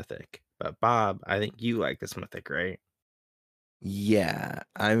this mythic. But Bob, I think you like this mythic, right? Yeah,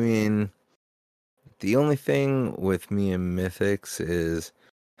 I mean, the only thing with me and mythics is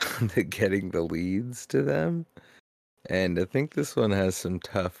getting the leads to them. And I think this one has some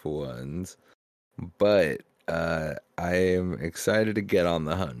tough ones. But I am excited to get on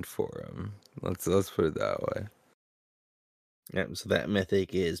the hunt for them. Let's put it that way. Yep. So that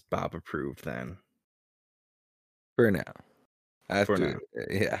mythic is Bob approved then. For now. For now,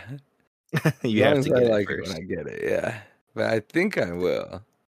 yeah. you As long have as to I get it like it when first. I get it, yeah. But I think I will.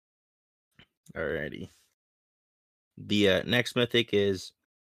 Alrighty. The next mythic is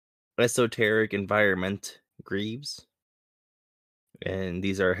Esoteric Environment Greaves, and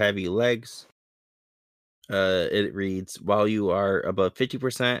these are heavy legs. It reads, while you are above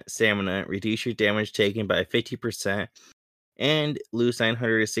 50% stamina, reduce your damage taken by 50% and lose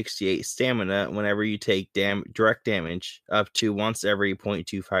 968 stamina whenever you take direct damage up to once every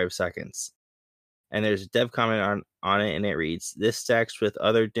 0.25 seconds. And there's a dev comment on it, and it reads, this stacks with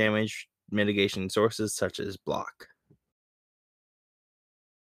other damage mitigation sources such as block.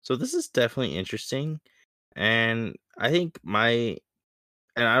 So this is definitely interesting. And I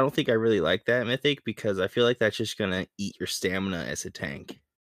don't think I really like that mythic because I feel like that's just gonna eat your stamina as a tank.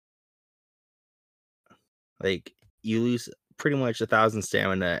 Like you lose pretty much 1,000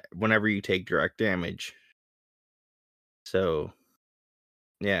 stamina whenever you take direct damage. So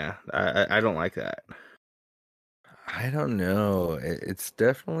yeah, I don't like that. I don't know. It's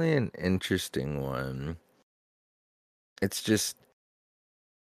definitely an interesting one. It's just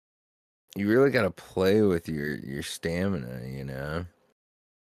you really got to play with your stamina, you know.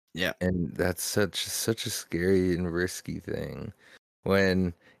 Yeah. And that's such a scary and risky thing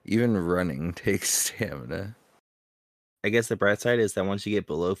when even running takes stamina. I guess the bright side is that once you get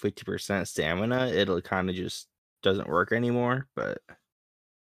below 50% stamina, it'll kind of just doesn't work anymore. But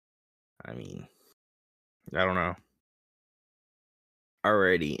I mean, I don't know.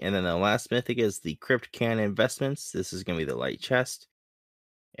 Alrighty, and then the last mythic is the Crypt Can Investments. This is going to be the light chest.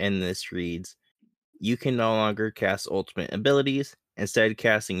 And this reads, you can no longer cast ultimate abilities. Instead,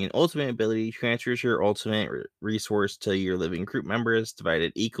 casting an ultimate ability transfers your ultimate resource to your living group members,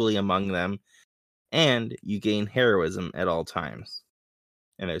 divided equally among them, and you gain heroism at all times.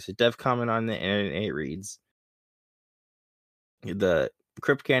 And there's a dev comment on it, and it reads, the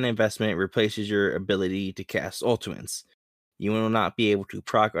Crypt Can investment replaces your ability to cast ultimates. You will not be able to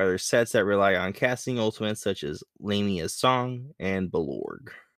proc other sets that rely on casting ultimates, such as Lamia's Song and Belorg.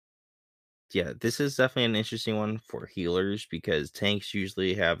 Yeah, this is definitely an interesting one for healers because tanks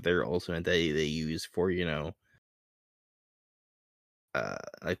usually have their ultimate that they use for, like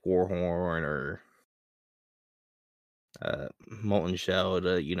Warhorn or Molten Shell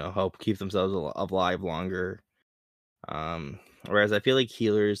to, help keep themselves alive longer. Whereas I feel like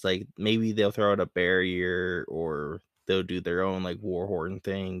healers, like maybe they'll throw out a barrier or they'll do their own like Warhorn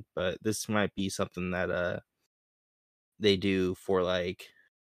thing, but this might be something that they do for like,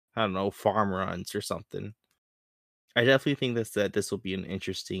 I don't know, farm runs or something. I definitely think that this will be an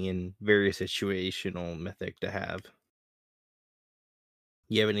interesting and very situational mythic to have.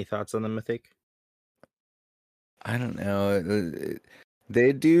 You have any thoughts on the mythic? I don't know.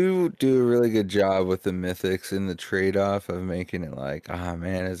 They do a really good job with the mythics in the trade-off of making it like, ah,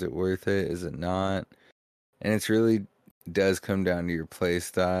 man, is it worth it? Is it not? And it's really does come down to your play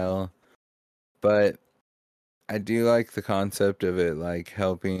style. But I do like the concept of it, like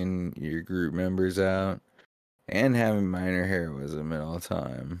helping your group members out and having minor heroism at all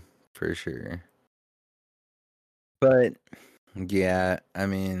time, for sure. But yeah, I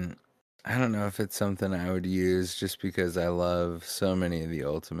mean, I don't know if it's something I would use just because I love so many of the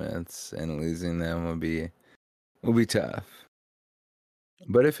ultimates and losing them will be tough.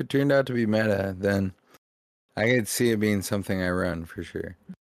 But if it turned out to be meta, then I could see it being something I run for sure.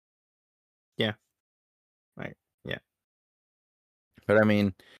 Yeah. Right. Yeah. But I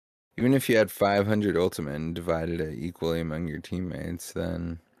mean, even if you had 500 ultimate and divided it equally among your teammates,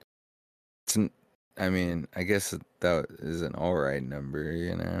 then I mean, I guess that is an alright number,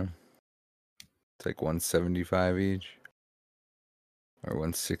 you know? It's like 175 each. Or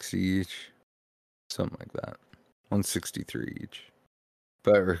 160 each. Something like that. 163 each.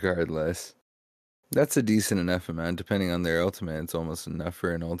 But regardless, that's a decent enough amount. Depending on their ultimate, it's almost enough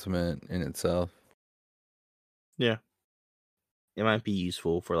for an ultimate in itself. Yeah. It might be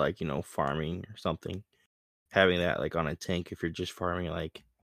useful for like, farming or something. Having that like on a tank if you're just farming like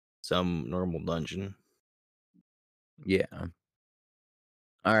some normal dungeon. Yeah.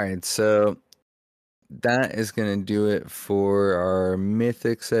 Alright, so that is going to do it for our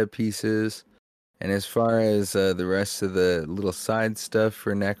mythic set pieces. And as far as the rest of the little side stuff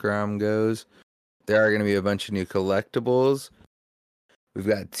for Necrom goes, there are going to be a bunch of new collectibles. We've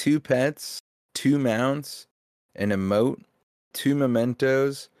got 2 pets, 2 mounts, an emote, 2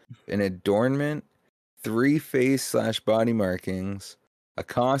 mementos, an adornment, 3 face/body markings, a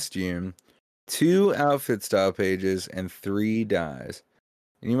costume, 2 outfit style pages, and 3 dies.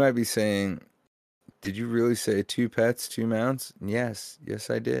 And you might be saying, did you really say 2 pets, 2 mounts? Yes,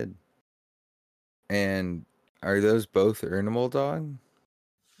 I did. And are those both earnable, dog?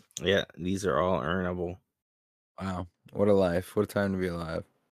 Yeah, these are all earnable. Wow, what a life. What a time to be alive.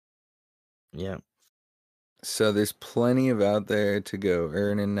 Yeah. So there's plenty of out there to go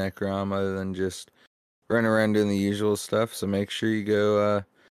earn in Necrom other than just running around doing the usual stuff. So make sure you go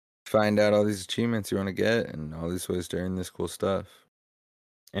find out all these achievements you want to get and all these ways to earn this cool stuff.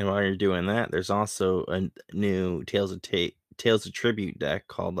 And while you're doing that, there's also a new Tales of Tribute deck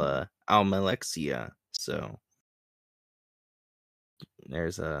called Almalexia. So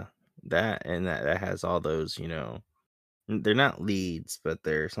there's that, and that has all those, they're not leads, but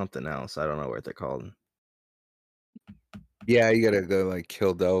they're something else. I don't know what they're called. Yeah, you gotta go like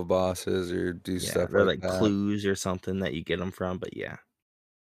kill delve bosses or do Yeah, stuff they're like like that. clues or something that you get them from, but yeah.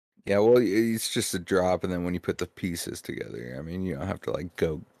 Yeah, well, it's just a drop, and then when you put the pieces together, I mean, you don't have to like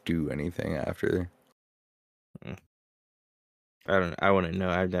go do anything after. I wouldn't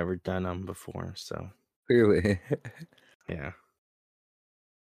know. I've never done them before, so Clearly. yeah.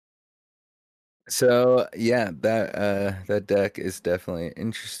 So yeah, that deck is definitely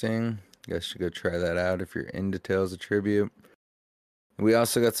interesting. You guys should go try that out if you're into Tales of Tribute. We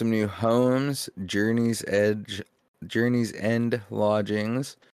also got some new homes, Journey's End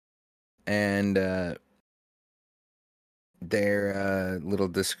lodgings, and their little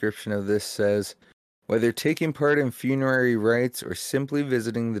description of this says, whether taking part in funerary rites or simply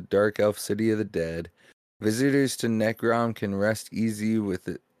visiting the dark elf city of the dead, visitors to Necrom can rest easy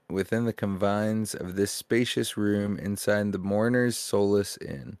within the confines of this spacious room inside the mourner's solace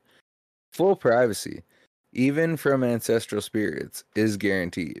inn. Full privacy, even from ancestral spirits, is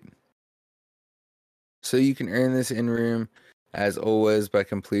guaranteed. So you can earn this inn room, as always, by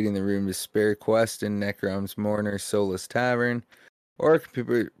completing the Room to Spare quest in Necrom's Mourner's Solace Tavern, or it can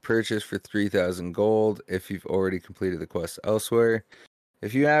be purchased for 3,000 gold if you've already completed the quest elsewhere.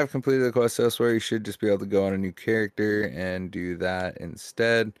 If you have completed the quest elsewhere, you should just be able to go on a new character and do that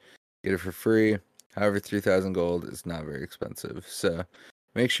instead. Get it for free. However, 3,000 gold is not very expensive. So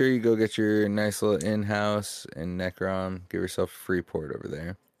make sure you go get your nice little in-house in Necrom. Give yourself a free port over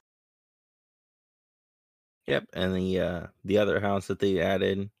there. Yep, and the other house that they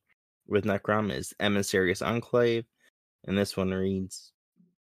added with Necrom is Emissarius Enclave, and this one reads,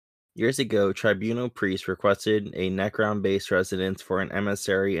 years ago, Tribunal priests requested a Necrom-based residence for an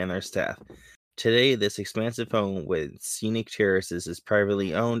emissary and their staff. Today, this expansive home with scenic terraces is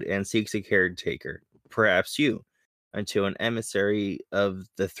privately owned and seeks a caretaker, perhaps you, until an emissary of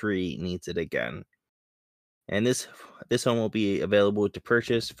the three needs it again. And this home will be available to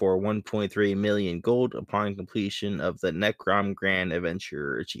purchase for 1.3 million gold upon completion of the Necrom Grand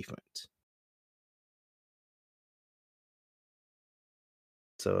Adventure achievement.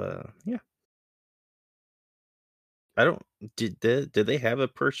 So, yeah. I don't did they have a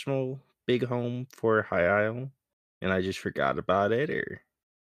personal big home for High Isle, and I just forgot about it, or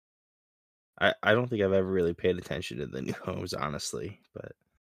I don't think I've ever really paid attention to the new homes, honestly. But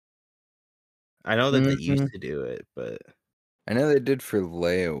I know that they used to do it, but I know they did for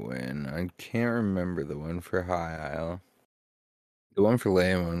Leowin. I can't remember the one for High Isle. The one for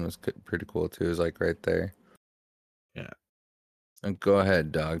Leowin was pretty cool too. It was like right there. yeah. Go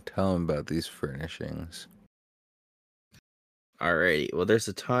ahead, dog. Tell them about these furnishings. Alrighty. Well, there's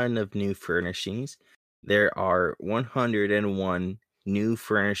a ton of new furnishings. There are 101 new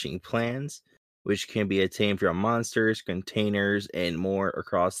furnishing plans, which can be attained from monsters, containers, and more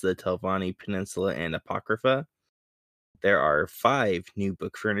across the Telvanni Peninsula and Apocrypha. There are 5 new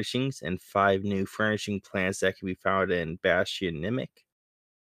book furnishings and 5 new furnishing plans that can be found in Bastion Nimic.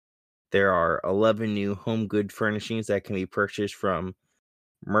 There are 11 new home good furnishings that can be purchased from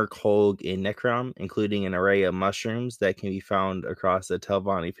Merkholg in Necrom, including an array of mushrooms that can be found across the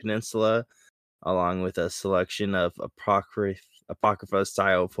Telvanni Peninsula, along with a selection of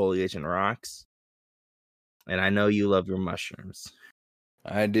Apocrypha-style foliage and rocks. And I know you love your mushrooms.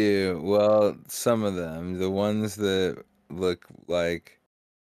 I do. Well, some of them. The ones that look like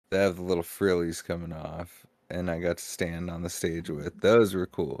they have the little frillies coming off, and I got to stand on the stage with. Those were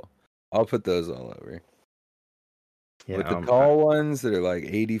cool. I'll put those all over. Yeah, With the tall ones that are like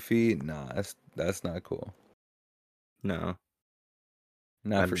 80 feet, nah, that's not cool. No.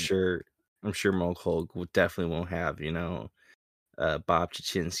 Not I'm sure Merkholg definitely won't have, Bob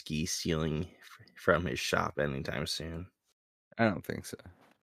Chichinski stealing from his shop anytime soon. I don't think so.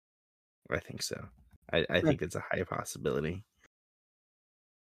 I think so. I think it's a high possibility.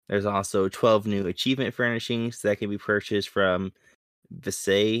 There's also 12 new achievement furnishings that can be purchased from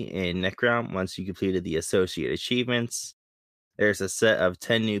Visay in Necrom once you completed the associate achievements. There's a set of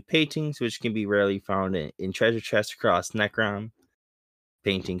 10 new paintings, which can be rarely found in treasure chests across Necrom.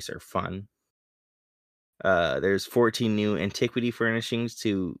 Paintings are fun. There's 14 new antiquity furnishings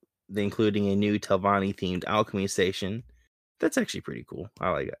including a new Telvanni-themed alchemy station. That's actually pretty cool. I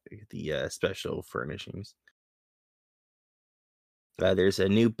like the special furnishings. There's a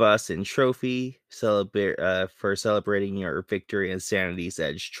new bus and trophy for celebrating your victory in Sanity's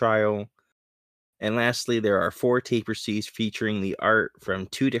Edge trial. And lastly, there are 4 tapestries featuring the art from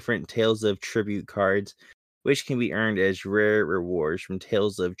 2 different Tales of Tribute cards, which can be earned as rare rewards from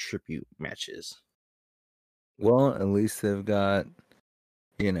Tales of Tribute matches. Well, at least they've got,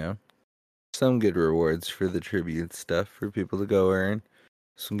 some good rewards for the tribute stuff for people to go earn.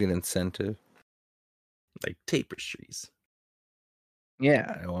 Some good incentive. Like tapestries.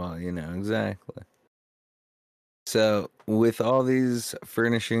 Yeah, well, exactly. So, with all these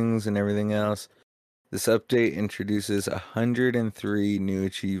furnishings and everything else, this update introduces 103 new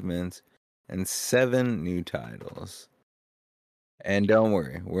achievements and 7 new titles. And don't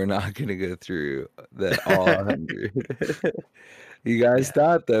worry, we're not going to go through all 100. You guys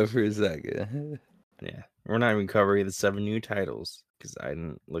thought, though, for a second. Yeah, we're not even covering the 7 new titles because I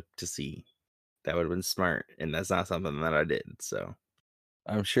didn't look to see. That would have been smart, and that's not something that I did, so.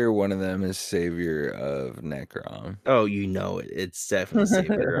 I'm sure one of them is Savior of Necrom. Oh, you know it. It's definitely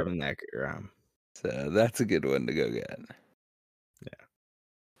Savior of Necrom. So that's a good one to go get. Yeah.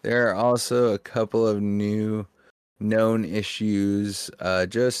 There are also a couple of new known issues,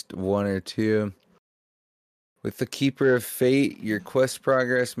 just one or two. With the Keeper of Fate, your quest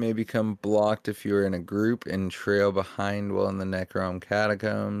progress may become blocked if you are in a group and trail behind while in the Necrom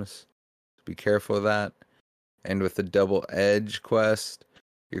catacombs. Be careful of that. And with the Double Edge quest,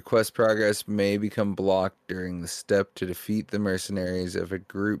 your quest progress may become blocked during the step to defeat the mercenaries if a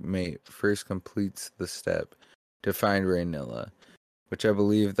group mate first completes the step to find Rhaenyra, which I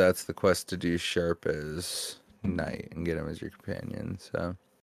believe that's the quest to do Sharp as Knight and get him as your companion. So,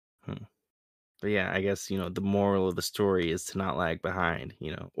 But yeah, I guess, the moral of the story is to not lag behind,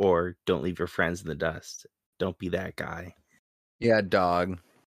 or don't leave your friends in the dust. Don't be that guy. yeah, dog.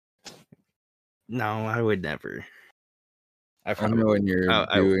 No, I would never. I I know when you're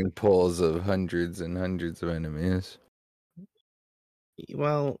I doing pulls of hundreds and hundreds of enemies.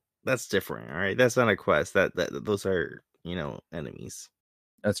 well, that's different, all right? That's not a quest. That those are, enemies.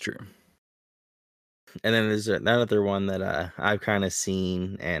 That's true. And then there's another one that I've kind of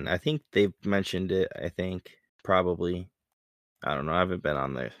seen, and I think they've mentioned it. I think probably, I don't know. I haven't been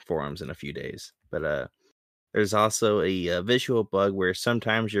on the forums in a few days, but there's also a visual bug where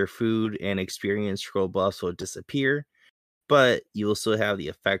sometimes your food and experience scroll buffs will disappear, but you will still have the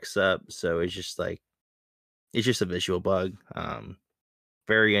effects up. So it's just a visual bug.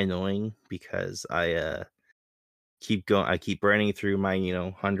 Very annoying because I keep running through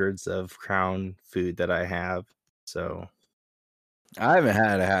my, hundreds of crown food that I have. So I haven't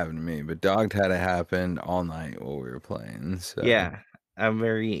had it happen to me, but Dog had it happen all night while we were playing. So yeah, I'm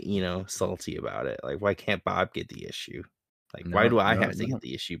very, salty about it. Like, why can't Bob get the issue? Like, why no, do I no, have to no. get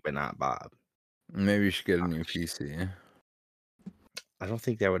the issue but not Bob? Maybe you should get a new PC. I don't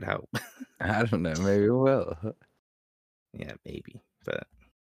think that would help. I don't know. Maybe it will. Yeah, maybe. But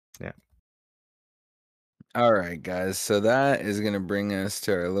yeah. All right, guys. So that is going to bring us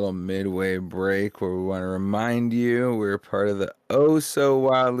to our little midway break where we want to remind you we're part of the oh so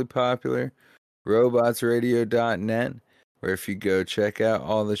wildly popular robotsradio.net, where if you go check out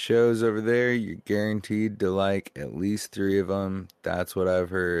all the shows over there, you're guaranteed to like at least 3 of them. That's what I've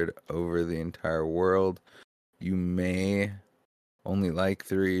heard over the entire world. You may only like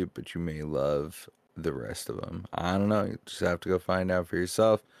 3, but you may love the rest of them. I don't know. You just have to go find out for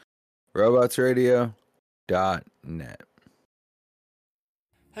yourself. robotsradio.net.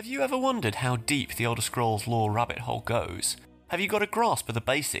 Have you ever wondered how deep the Elder Scrolls lore rabbit hole goes? Have you got a grasp of the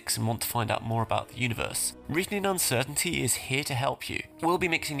basics and want to find out more about the universe? Written in Uncertainty is here to help you. We'll be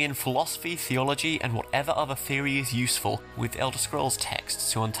mixing in philosophy, theology, and whatever other theory is useful with Elder Scrolls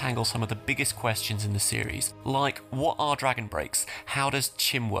texts to untangle some of the biggest questions in the series, like what are dragon breaks, how does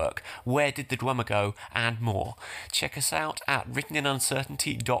Chim work, where did the Dwemer go, and more. Check us out at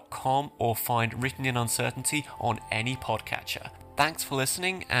writteninuncertainty.com or find Written in Uncertainty on any podcatcher. Thanks for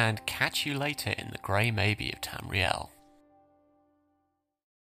listening, and catch you later in the Grey Maybe of Tamriel.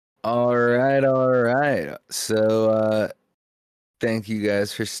 All right. So, thank you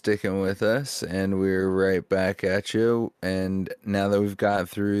guys for sticking with us, and we're right back at you. And now that we've got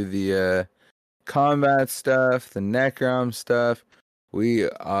through the combat stuff, the Necrom stuff, we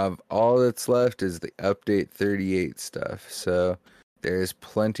have all that's left is the update 38 stuff. So there's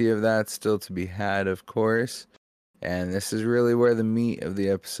plenty of that still to be had, of course. And this is really where the meat of the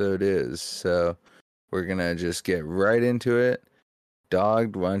episode is. So we're gonna just get right into it.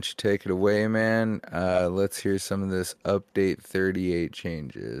 Dog, why don't you take it away, man? Let's hear some of this update 38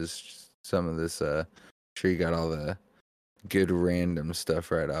 changes. Some of this, sure you got all the good random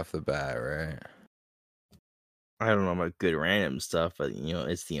stuff right off the bat, right? I don't know about good random stuff, but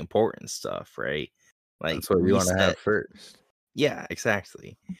it's the important stuff, right? Like That's what you want to have reset. first. Yeah,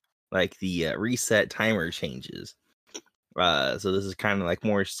 exactly. Like the reset timer changes. So this is kind of like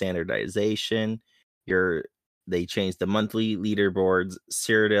more standardization. They changed the monthly leaderboards,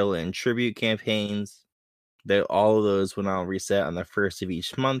 Cyrodiil, and tribute campaigns. All of those will now reset on the first of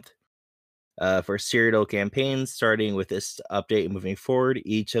each month. For Cyrodiil campaigns, starting with this update and moving forward,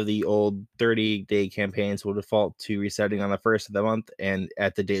 each of the old 30-day campaigns will default to resetting on the first of the month and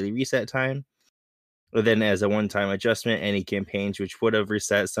at the daily reset time. But then, as a one-time adjustment, any campaigns which would have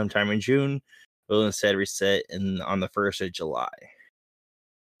reset sometime in June will instead reset on the 1st of July.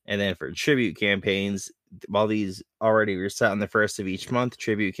 And then for tribute campaigns, while these already reset on the 1st of each month,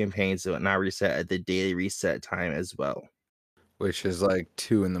 tribute campaigns will now reset at the daily reset time as well. Which is like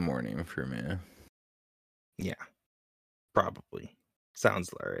 2 a.m. for me. Yeah, probably. Sounds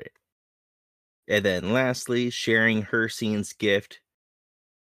all right. And then lastly, sharing Hersine's gift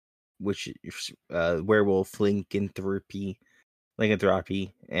which werewolf lycanthropy,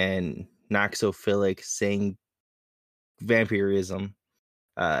 and noxophilic saying vampirism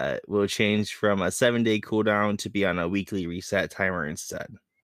will change from a 7-day cooldown to be on a weekly reset timer instead.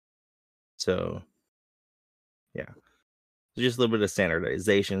 So, yeah, just a little bit of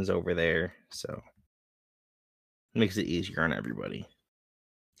standardizations over there. So, makes it easier on everybody.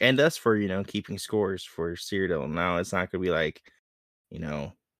 And thus for, keeping scores for Cyrodiil. Now it's not going to be like,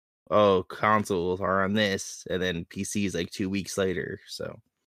 oh, consoles are on this, and then PCs like 2 weeks later. So,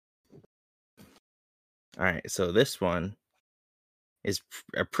 all right. So this one is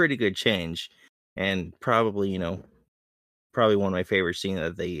a pretty good change, and probably, probably one of my favorite scenes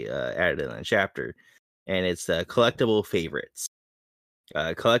that they added in the chapter. And it's collectible favorites.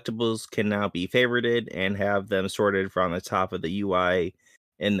 Collectibles can now be favorited and have them sorted from the top of the UI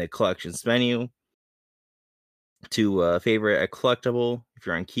in the collections menu. To favorite a collectible, if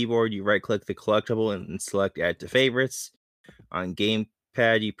you're on keyboard, you right click the collectible and select add to favorites. On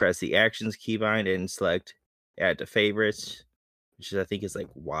gamepad, you press the actions keybind and select add to favorites, which I think is like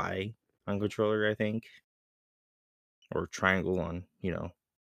Y on controller, I think, or triangle on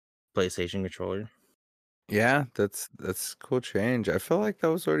PlayStation controller. Yeah, that's cool change. I felt like that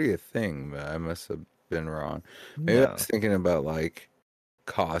was already a thing, but I must have been wrong. Maybe I No, was thinking about like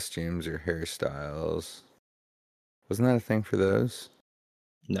costumes or hairstyles. Wasn't that a thing for those?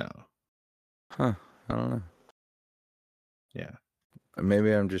 no, Huh. I don't know. yeah.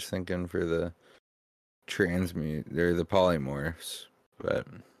 Maybe I'm just thinking for the transmute or the polymorphs, but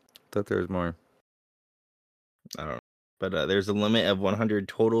I thought there was more. I don't know. But there's a limit of 100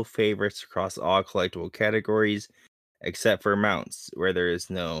 total favorites across all collectible categories, except for mounts, where there is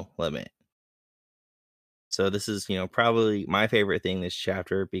no limit. So this is, probably my favorite thing this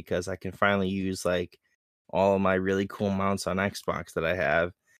chapter, because I can finally use like all of my really cool mounts on Xbox that I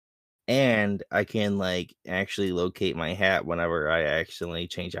have, and I can like actually locate my hat whenever I accidentally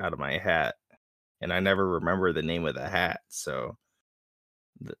change out of my hat, and I never remember the name of the hat. So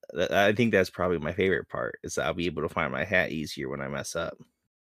I think that's probably my favorite part, is that I'll be able to find my hat easier when I mess up.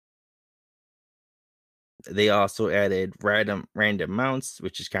 They also added random mounts,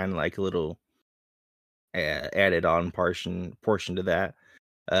 which is kind of like a little added on portion to that.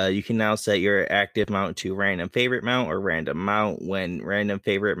 You can now set your active mount to random favorite mount or random mount. When random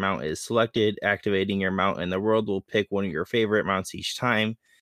favorite mount is selected, activating your mount in the world will pick one of your favorite mounts each time.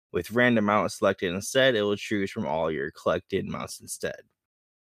 With random mount selected instead, it will choose from all your collected mounts instead.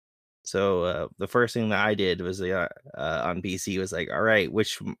 So the first thing that I did was on PC was like, all right,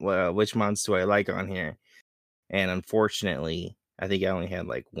 which mounts do I like on here? And unfortunately, I think I only had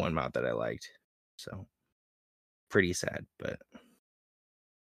like one mount that I liked. So pretty sad, but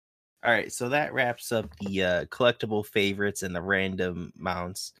all right. So that wraps up the collectible favorites and the random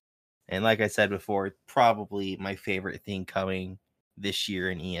mounts. And like I said before, probably my favorite thing coming this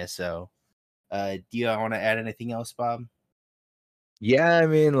year in ESO. Do you want to add anything else, Bob? Yeah, I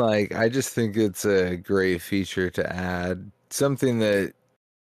mean, like, I just think it's a great feature to add. Something that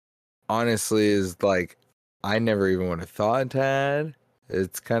honestly is like, I never even would have thought to add.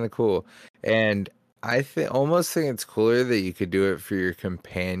 It's kind of cool. And I almost think it's cooler that you could do it for your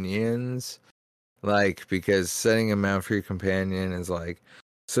companions. Like, because setting them out for your companion is like,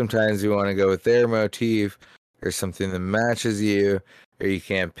 sometimes you want to go with their motif or something that matches you, or you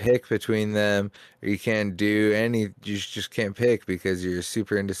can't pick between them, or you can't do you just can't pick because you're a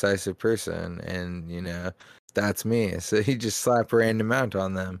super indecisive person, and that's me. So you just slap a random mount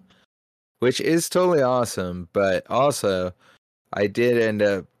on them, which is totally awesome. But also, I did end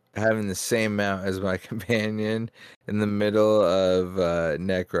up having the same mount as my companion in the middle of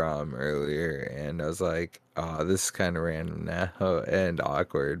Necrom earlier, and I was like, oh, this is kind of random now and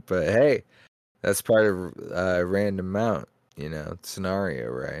awkward. But hey, that's part of random mount,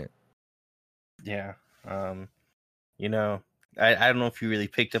 scenario, right? Yeah. I don't know if you really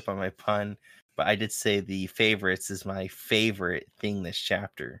picked up on my pun, but I did say the favorites is my favorite thing this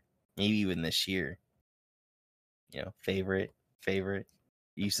chapter, maybe even this year. Favorite.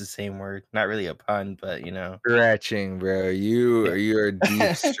 Use the same word. Not really a pun, but Stretching, bro. Yeah. You're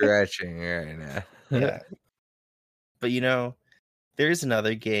deep stretching right now. Yeah. But there's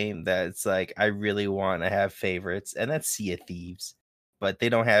another game that's like I really want to have favorites, and that's Sea of Thieves. But they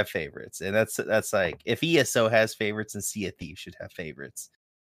don't have favorites. And that's like, if ESO has favorites, and Sea of Thieves should have favorites.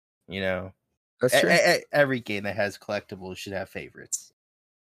 That's true. Every game that has collectibles should have favorites.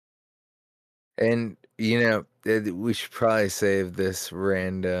 And we should probably save this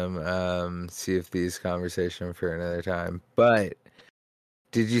random Sea of Thieves conversation for another time. But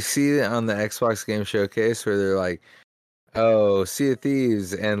did you see on the Xbox Game Showcase where they're like, Oh, Sea of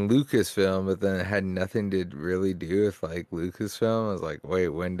Thieves and Lucasfilm, but then it had nothing to really do with like Lucasfilm. I was like, wait,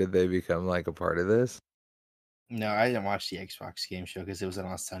 when did they become like a part of this? No, I didn't watch the Xbox game show because it was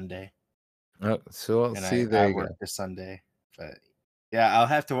on Sunday, Oh, so and see, I there you worked go. this Sunday. But yeah, I'll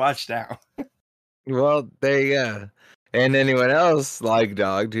have to watch now. Well, there you go. And anyone else like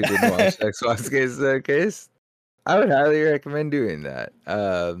Dog who didn't watch Xbox Games Showcase, I would highly recommend doing that.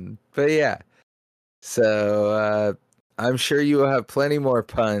 But yeah, so I'm sure you will have plenty more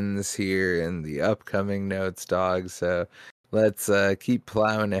puns here in the upcoming notes, Dog. So let's keep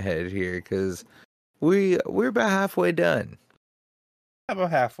plowing ahead here because we're about halfway done.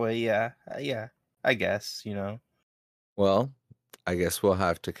 About halfway, yeah, yeah. I guess Well, I guess we'll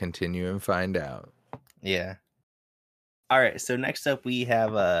have to continue and find out. Yeah. All right. So next up, we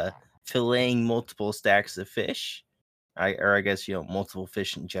have filleting multiple stacks of fish. I guess multiple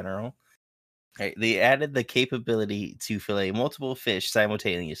fish in general. Right. They added the capability to fillet multiple fish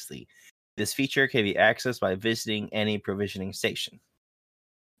simultaneously. This feature can be accessed by visiting any provisioning station.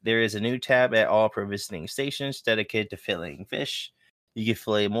 There is a new tab at all provisioning stations dedicated to filleting fish. You can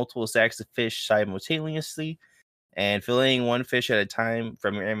fillet multiple stacks of fish simultaneously, and filleting one fish at a time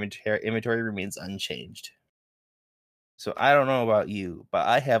from your inventory remains unchanged. So I don't know about you, but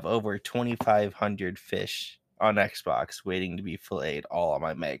I have over 2,500 fish on Xbox waiting to be filleted all on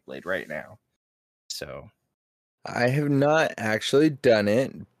my mag blade right now. So I have not actually done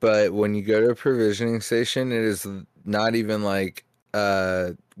it, but when you go to a provisioning station, it is not even like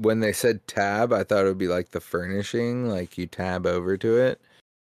when they said tab, I thought it would be like the furnishing, like you tab over to it.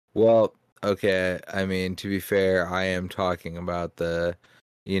 Well, okay, I mean, to be fair, I am talking about the,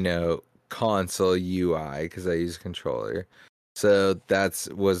 console UI because I use a controller. So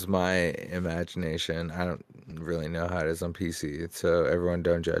was my imagination. I don't really know how it is on PC, so everyone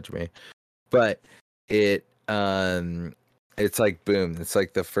don't judge me. But it's like boom, it's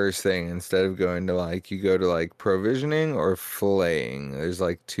like the first thing instead of going to like you go to like provisioning or filleting. There's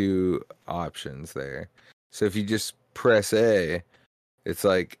like two options there. So if you just press A, it's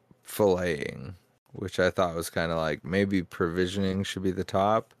like filleting, which I thought was kind of like maybe provisioning should be the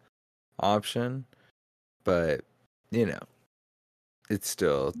top option, but it's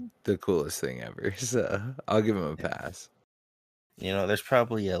still the coolest thing ever. So I'll give him a pass. there's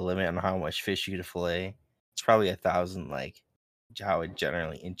probably a limit on how much fish you can fillet. It's probably 1,000, like how it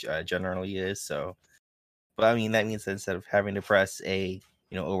generally is. So, but I mean that means that instead of having to press A,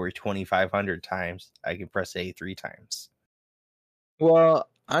 over 2,500 times, I can press A 3 times. Well,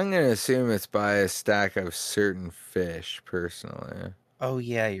 I'm gonna assume it's by a stack of certain fish, personally. Oh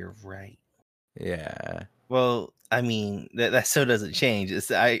yeah, you're right. Yeah. Well, I mean that still doesn't change.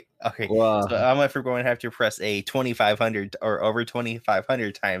 Okay. Well, So I'm ever going to have to press A 2,500 or over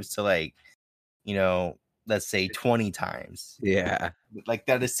 2,500 times to let's say 20 times. yeah. Like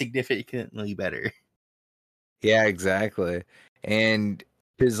that is significantly better. Yeah, exactly. And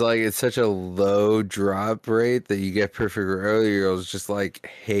because like it's such a low drop rate that you get perfect row, you're just like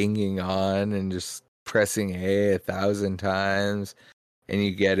hanging on and just pressing A 1,000 times, and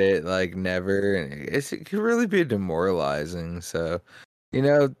you get it like never, and it can really be demoralizing. So,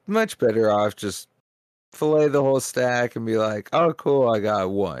 much better off just fillet the whole stack and be like, oh, cool, I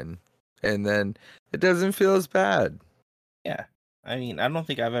got one, and then it doesn't feel as bad. Yeah. I mean, I don't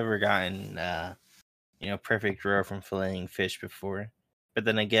think I've ever gotten perfect row from filleting fish before. But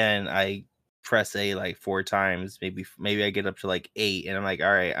then again, I press A like 4 times, maybe I get up to like 8 and I'm like,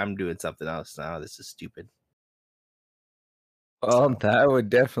 all right, I'm doing something else now. This is stupid. Well, that would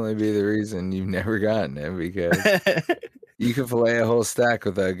definitely be the reason you've never gotten it, because you can fillet a whole stack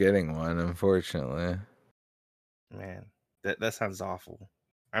without getting one, unfortunately. Man, that sounds awful.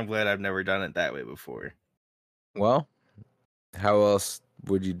 I'm glad I've never done it that way before. Well, how else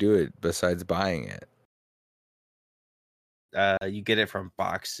would you do it besides buying it? You get it from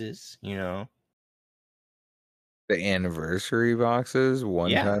boxes, The anniversary boxes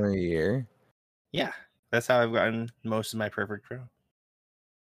one Yeah. time a year? Yeah, that's how I've gotten most of my perfect row.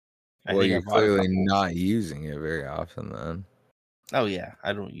 Well, you're clearly not using it very often then. Oh yeah,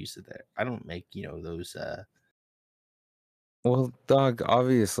 I don't use it there. I don't make those. Well, dog,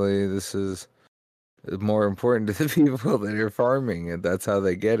 obviously this is more important to the people that are farming it. That's how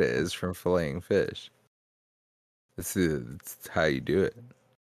they get it, is from filleting fish. It's how you do it.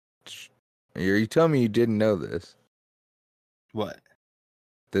 You tell me you didn't know this. What?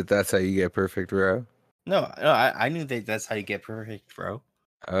 That's how you get perfect row? No, I knew that's how you get perfect row.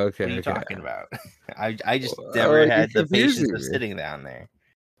 Okay. What are you talking about? I just Well, never had the confusing patience of me. sitting down there.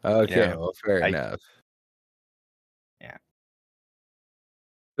 Okay, well, fair enough. Yeah.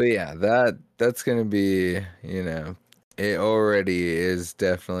 But yeah, that's gonna be, It already is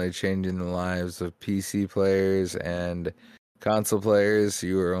definitely changing the lives of PC players and console players.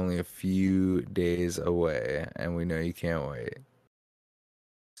 You are only a few days away, and we know you can't wait.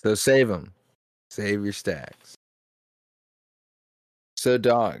 So save them. Save your stacks. So,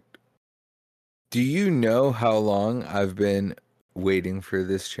 dog, do you know how long I've been waiting for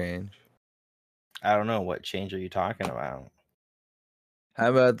this change? I don't know, what change are you talking about? How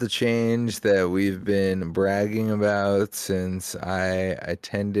about the change that we've been bragging about since I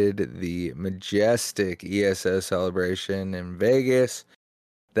attended the majestic ESO celebration in Vegas?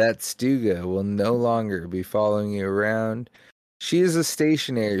 That Stuga will no longer be following you around. She is a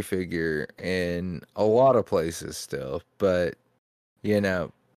stationary figure in a lot of places still, but, you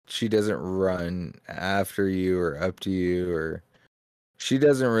know, she doesn't run after you or up to you, or she's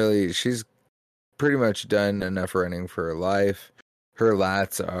pretty much done enough running for her life. Her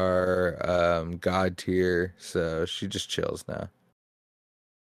lats are god tier, so she just chills now.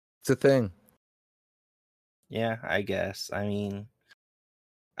 It's a thing. Yeah, I guess. I mean,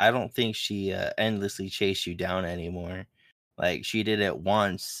 I don't think she endlessly chased you down anymore. Like, she did it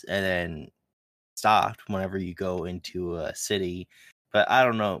once and then stopped whenever you go into a city. But I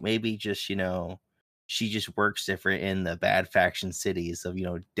don't know, maybe just, she just works different in the bad faction cities of,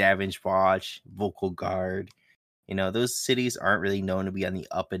 Davinge Watch, Vocal Guard. Those cities aren't really known to be on the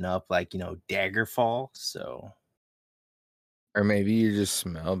up and up like, Daggerfall. So Or maybe you just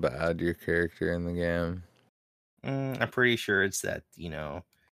smell bad, your character in the game. I'm pretty sure it's that, the I don't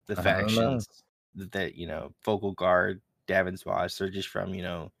know. factions that, Vocal Guard, Davin's Watch, they're just from,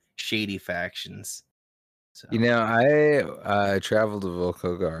 shady factions. So I travel to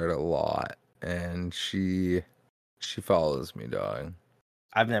Volkogard a lot, and she follows me, dog.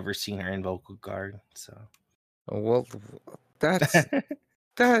 I've never seen her in Vocal Guard, so Well, that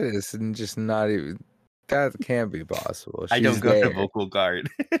is just not even, that can't be possible. I don't She's go to there. Vocal Guard.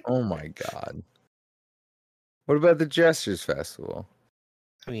 Oh my god. What about the Jesters Festival?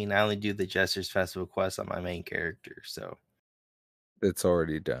 I mean, I only do the Jester's Festival quest on my main character, so It's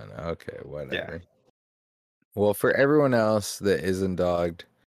already done. Okay, yeah. whatever. Well, for everyone else that isn't dogged,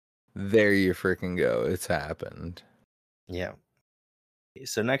 there you freaking go. It's happened. Yeah.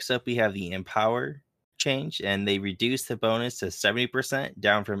 So next up, we have the Empower change, and they reduced the bonus to 70%,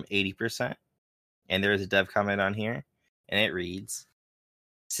 down from 80%. And there is a dev comment on here, and it reads: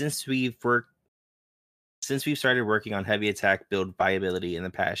 Since we've started working on heavy attack build viability in the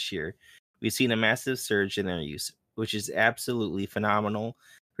past year, we've seen a massive surge in their use, which is absolutely phenomenal.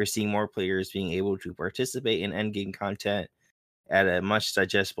 We're seeing more players being able to participate in endgame content at a much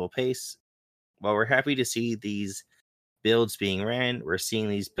digestible pace. While we're happy to see these builds being ran, we're seeing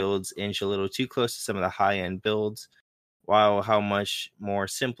these builds inch a little too close to some of the high-end builds, while how much more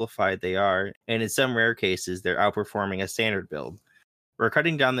simplified they are, and in some rare cases, they're outperforming a standard build. We're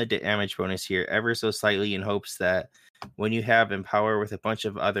cutting down the damage bonus here ever so slightly in hopes that when you have Empower with a bunch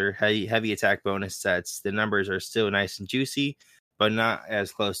of other heavy attack bonus sets, the numbers are still nice and juicy, but not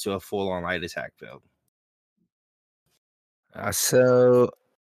as close to a full-on light attack build. So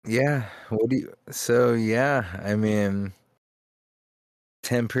yeah, I mean,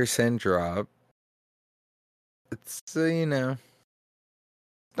 10% drop. It's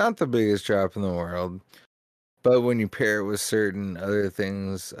not the biggest drop in the world, but when you pair it with certain other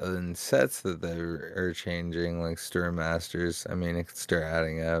things other than sets that they are changing, like Stir Masters, I mean, it could start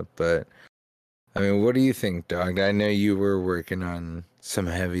adding up. But I mean, what do you think, dog? I know you were working on some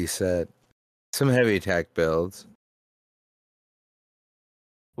heavy attack builds.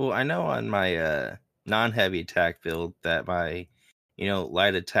 Well, I know on my non-heavy attack build that my,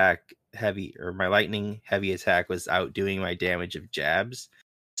 light attack heavy, or my lightning heavy attack was outdoing my damage of jabs.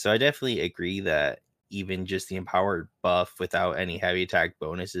 So I definitely agree that even just the empowered buff without any heavy attack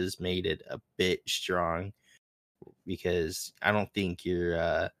bonuses made it a bit strong, because I don't think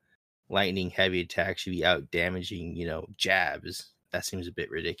your lightning heavy attack should be out damaging, jabs. That seems a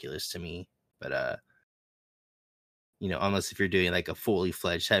bit ridiculous to me. But unless if you're doing like a fully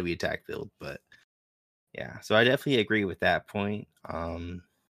fledged heavy attack build. But yeah, so I definitely agree with that point.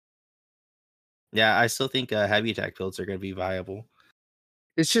 Yeah, I still think heavy attack builds are going to be viable.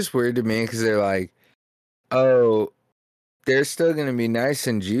 It's just weird to me because they're like, oh, they're still going to be nice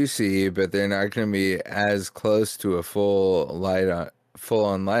and juicy, but they're not going to be as close to a full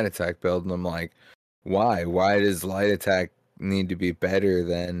on light attack build. And I'm like, why? Why does light attack need to be better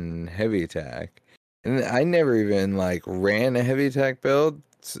than heavy attack? And I never even like ran a heavy attack build,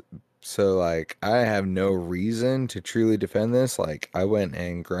 so like I have no reason to truly defend this. Like I went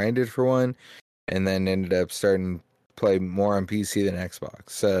and grinded for one, and then ended up starting to play more on PC than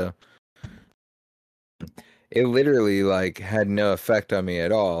Xbox. So it literally like had no effect on me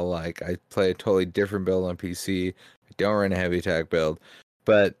at all. Like I play a totally different build on PC. I don't run a heavy attack build,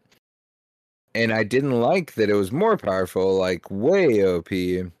 but and I didn't like that it was more powerful, like way OP,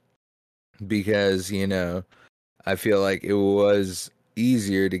 because I feel like it was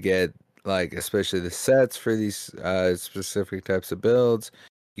easier to get, like, especially the sets for these specific types of builds.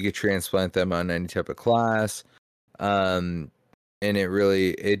 You could transplant them on any type of class. Um, and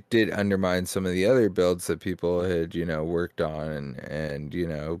it did undermine some of the other builds that people had, worked on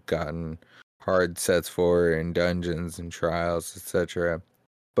and gotten hard sets for in dungeons and trials, etc.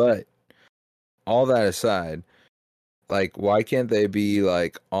 But all that aside, like, why can't they be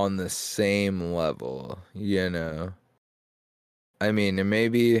like on the same level, I mean, and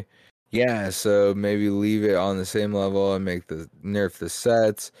maybe, yeah, so maybe leave it on the same level and nerf the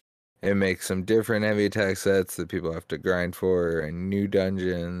sets and make some different heavy attack sets that people have to grind for, and new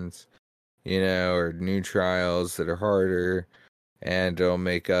dungeons, or new trials that are harder, and it'll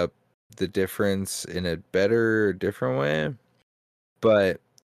make up the difference in a better, different way. But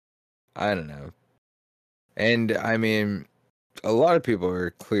I don't know. And I mean, a lot of people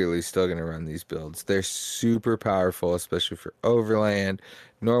are clearly still going to run these builds. They're super powerful, especially for overland,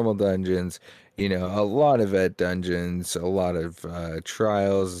 normal dungeons, a lot of vet dungeons, a lot of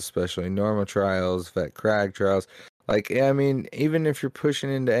trials, especially normal trials, vet crag trials. Like, I mean, even if you're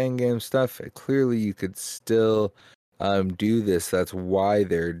pushing into endgame stuff, clearly you could still do this. That's why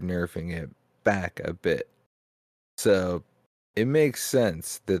they're nerfing it back a bit. So it makes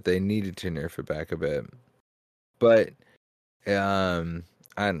sense that they needed to nerf it back a bit. But I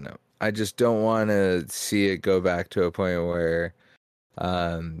don't know. I just don't want to see it go back to a point where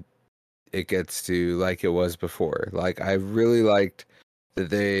it gets to like it was before. Like, I really liked that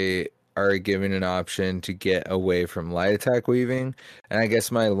they are giving an option to get away from light attack weaving, and I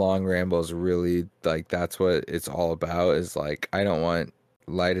guess my long ramble is really like that's what it's all about, is like I don't want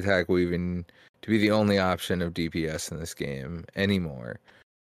light attack weaving to be the only option of DPS in this game anymore.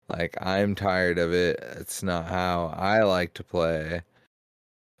 Like, I'm tired of it. It's not how I like to play.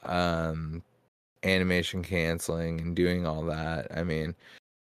 Animation canceling and doing all that. I mean,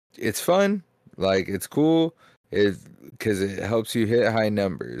 it's fun. Like, it's cool. Because it helps you hit high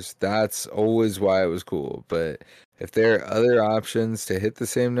numbers. That's always why it was cool. But if there are other options to hit the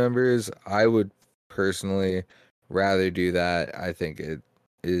same numbers, I would personally rather do that. I think it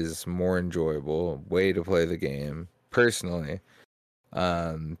is more enjoyable way to play the game personally.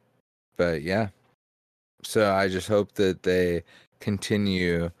 But yeah, so I just hope that they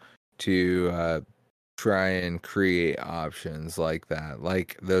continue to try and create options like that,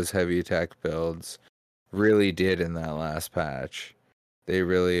 like those heavy attack builds really did in that last patch. They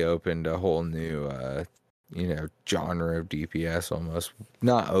really opened a whole new, genre of DPS almost.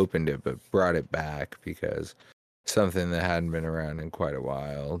 Not opened it, but brought it back, because something that hadn't been around in quite a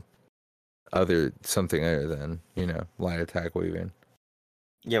while. Something other than, light attack weaving.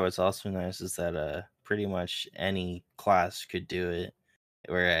 Yeah, what's also nice is that pretty much any class could do it.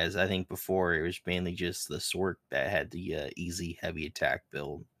 Whereas I think before it was mainly just the sword that had the easy heavy attack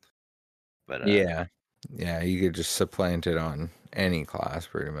build. But Yeah, you could just supplant it on any class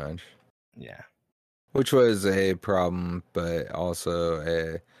pretty much. Yeah, which was a problem, but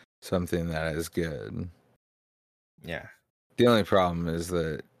also something that is good. Yeah. The only problem is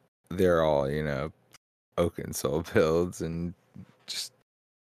that they're all, Oaken Soul builds and just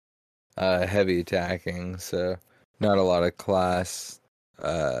heavy attacking, so not a lot of class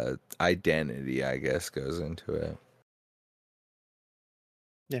identity, I guess, goes into it.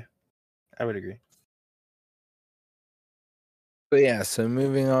 Yeah, I would agree. But yeah, so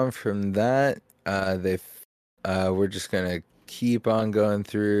moving on from that, we're just gonna keep on going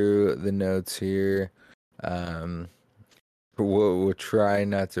through the notes here. We'll try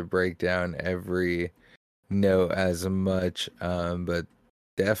not to break down every note as much, but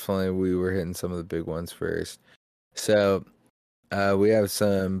definitely we were hitting some of the big ones first. So we have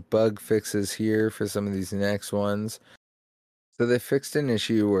some bug fixes here for some of these next ones. So they fixed an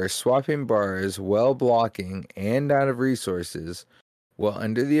issue where swapping bars while blocking and out of resources while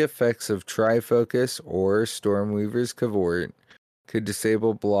under the effects of Trifocus or Stormweaver's Cavort could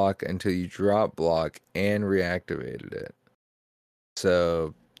disable block until you drop block and reactivated it.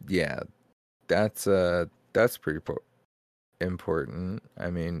 So yeah, that's pretty important. I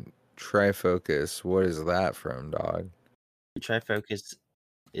mean, Trifocus, what is that from, dog? Trifocus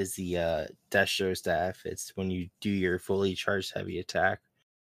is the Destro staff. It's when you do your fully charged heavy attack.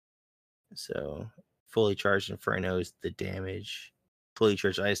 So fully charged Inferno is the damage. Fully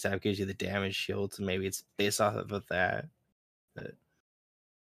charged Ice Staff gives you the damage shield, so maybe it's based off of that. But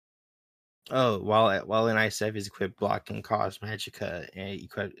Oh, while in ice type is equipped, block can cause magicka and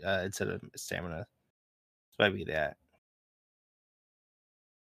equip instead of stamina. So might be that.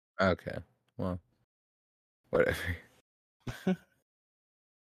 Okay, well, whatever.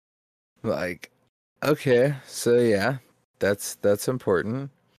 Like, okay, so yeah, that's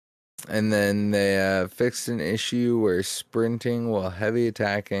important. And then they fixed an issue where sprinting while heavy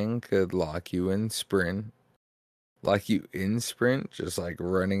attacking could lock you in sprint. Lock you in sprint, just like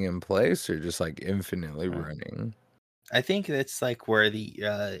running in place, or just like infinitely running? I think that's like where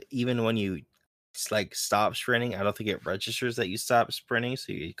the even when you like stop sprinting, I don't think it registers that you stop sprinting,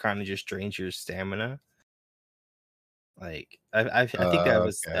 so you kind of just drains your stamina. Like I think that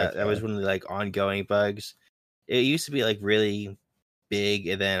was Okay, that was okay. one of the like ongoing bugs. It used to be like really big,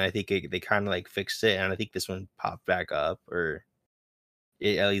 and then I think they kind of like fixed it, and I think this one popped back up, or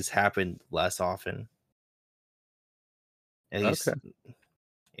it at least happened less often. At Okay. least,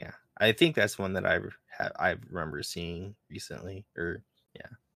 yeah. I think that's one that I remember seeing recently, or yeah.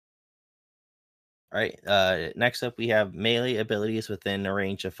 All right. Next up, we have melee abilities within a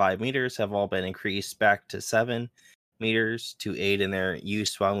range of 5 meters have all been increased back to 7 meters to aid in their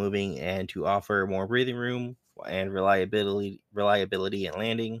use while moving and to offer more breathing room and reliability and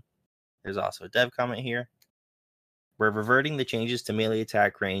landing. There's also a dev comment here. We're reverting the changes to melee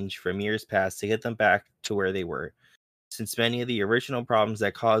attack range from years past to get them back to where they were. Since many of the original problems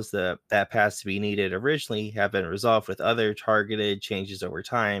that caused that pass to be needed originally have been resolved with other targeted changes over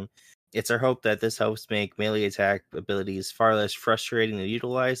time, it's our hope that this helps make melee attack abilities far less frustrating to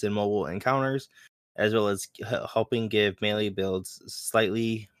utilize in mobile encounters, as well as helping give melee builds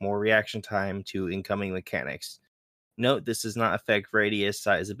slightly more reaction time to incoming mechanics. Note this does not affect radius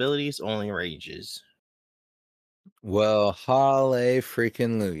size abilities, only ranges. Well, hale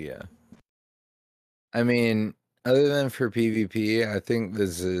freaking Luya. I mean, other than for PvP, I think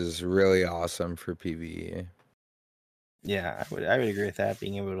this is really awesome for PvE. Yeah, I would agree with that.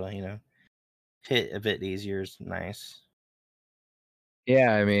 Being able to hit a bit easier is nice.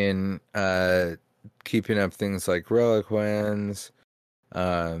 Yeah, I mean, keeping up things like relic wins,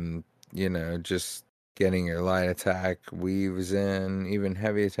 just getting your light attack weaves in, even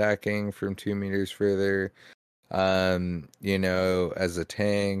heavy attacking from 2 meters further, as a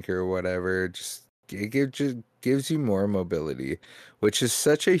tank or whatever, just gives you more mobility, which is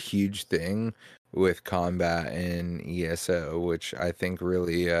such a huge thing with combat in ESO, which I think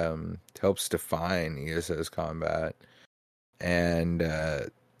really helps define ESO's combat. And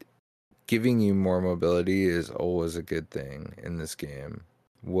giving you more mobility is always a good thing in this game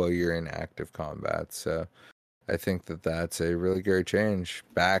while you're in active combat. So I think that that's a really great change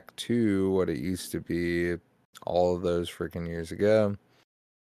back to what it used to be all of those freaking years ago.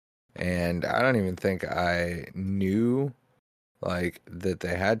 And I don't even think I knew like that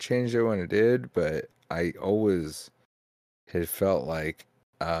they had changed it when it did, but I always had felt like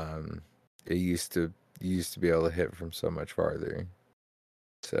it used to be able to hit from so much farther.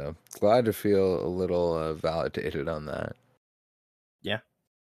 So glad to feel a little validated on that. Yeah.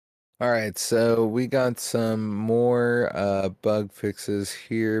 All right, so we got some more bug fixes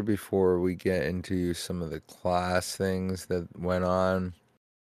here before we get into some of the class things that went on.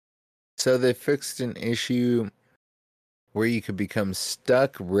 So they fixed an issue where you could become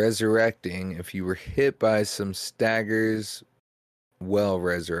stuck resurrecting if you were hit by some staggers while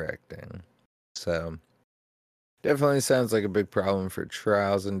resurrecting. So definitely sounds like a big problem for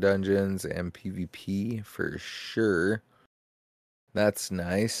trials and dungeons and PvP for sure. That's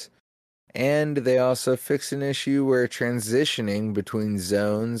nice. And they also fixed an issue where transitioning between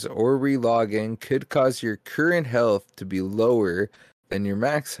zones or relogging could cause your current health to be lower than your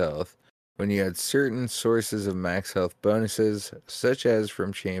max health when you had certain sources of max health bonuses, such as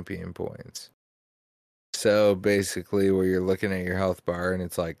from champion points. So basically, where you're looking at your health bar and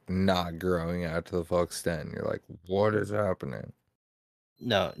it's like not growing out to the full extent, you're like, what is happening?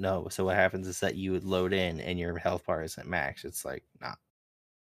 No. So what happens is that you would load in and your health bar isn't max. It's like, nah,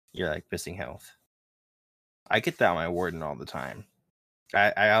 you're like missing health. I get that on my warden all the time.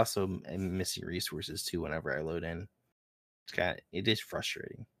 I also am missing resources too whenever I load in. It is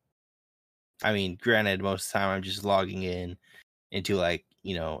frustrating. I mean, granted, most of the time I'm just logging in into like,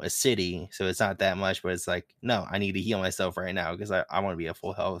 a city, so it's not that much, but it's like, no, I need to heal myself right now because I want to be at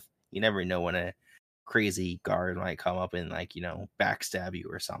full health. You never know when a crazy guard might come up and like, backstab you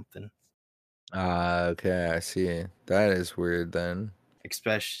or something. Okay, I see. That is weird then.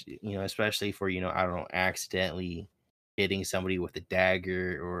 Especially for, I don't know, accidentally hitting somebody with a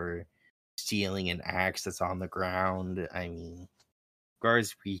dagger or stealing an axe that's on the ground. I mean,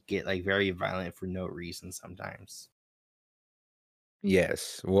 guards we get like very violent for no reason sometimes.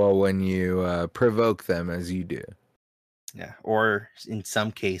 Yes. Well, when you provoke them as you do. Yeah. Or in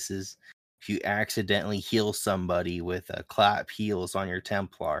some cases, if you accidentally heal somebody with a clap heals on your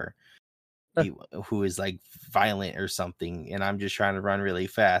Templar, who is like violent or something, and I'm just trying to run really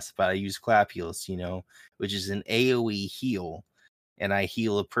fast, but I use clap heals, which is an AoE heal, and I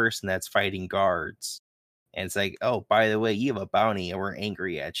heal a person that's fighting guards. And it's like, oh, by the way, you have a bounty and we're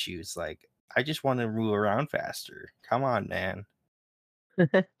angry at you. It's like, I just want to move around faster. Come on, man.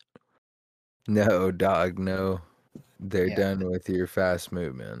 No, dog, no. They're Yeah. done with your fast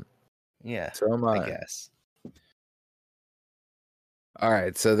movement. Yeah. So am I I. guess. All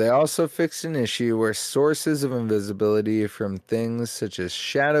right, so they also fixed an issue where sources of invisibility from things such as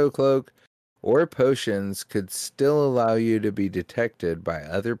Shadow Cloak or potions could still allow you to be detected by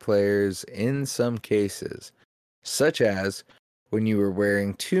other players in some cases, such as when you were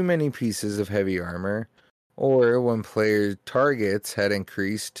wearing too many pieces of heavy armor or when player targets had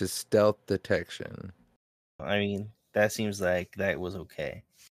increased to stealth detection. I mean, that seems like that was okay.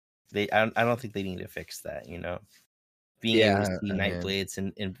 I don't think they need to fix that, Being able to Yeah, see I mean, Nightblades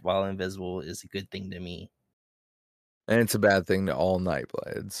and while invisible is a good thing to me. and it's a bad thing to all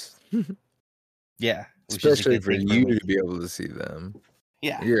Nightblades, Yeah, which is a especially good for thing for you me. to be able to see them.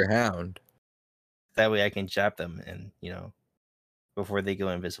 Yeah, You're a hound. that way I can jab them and before they go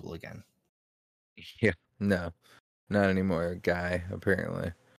invisible again. Yeah, no, not anymore, guy,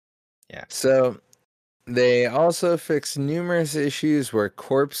 apparently. Yeah. So they also fixed numerous issues where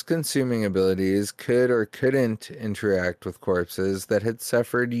corpse consuming abilities could or couldn't interact with corpses that had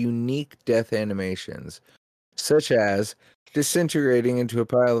suffered unique death animations, such as disintegrating into a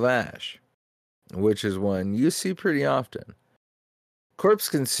pile of ash, which is one you see pretty often. Corpse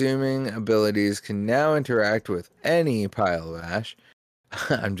consuming abilities can now interact with any pile of ash.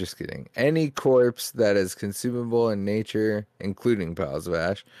 I'm just kidding. Any corpse that is consumable in nature, including piles of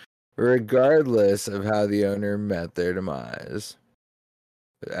ash, regardless of how the owner met their demise.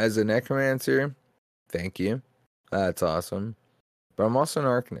 As a necromancer, thank you. That's awesome. But I'm also an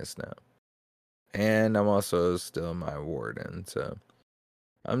arcanist now. And I'm also still my warden, so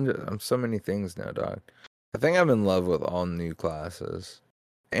I'm so many things now, dog. I think I'm in love with all new classes.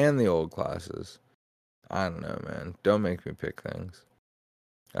 And the old classes. I don't know, man. Don't make me pick things.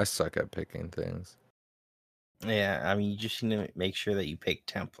 I suck at picking things. Yeah, I mean, you just need to make sure that you pick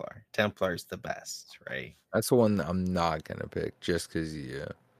Templar. Templar's the best, right? That's the one that I'm not gonna pick just because you.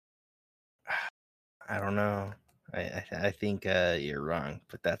 I don't know. I think you're wrong,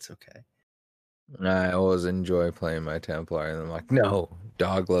 but that's okay. I always enjoy playing my Templar, and I'm like, no,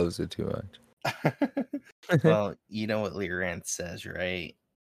 dog loves it too much. Well, you know what Lyranth says, right?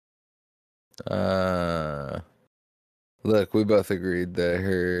 Look, we both agreed that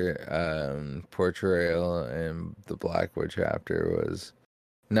her portrayal in the Blackwood chapter was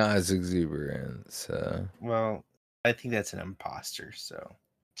not as exuberant. So Well, I think that's an imposter, so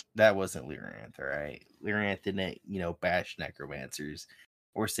that wasn't Lyranth, all right? Lyranth didn't, bash necromancers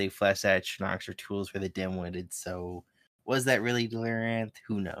or say flesh edge Schnox or tools for the dim-witted, so was that really Lyranth?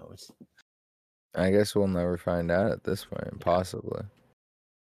 Who knows? I guess we'll never find out at this point, possibly.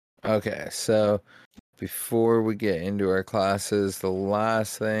 Okay, so before we get into our classes, the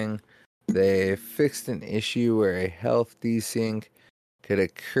last thing, they fixed an issue where a health desync could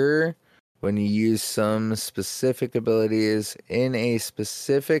occur when you use some specific abilities in a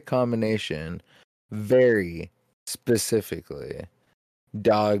specific combination very specifically.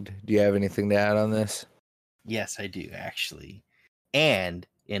 Dogged, do you have anything to add on this? Yes, I do, actually. And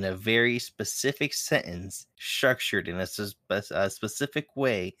in a very specific sentence, structured in a specific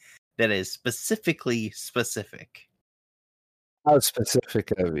way that is specifically specific. How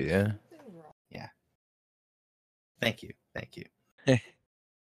specific of you? Yeah. Thank you. Thank you.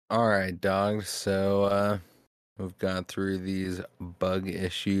 All right, dog. So we've gone through these bug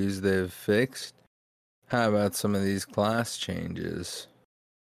issues they've fixed. How about some of these class changes?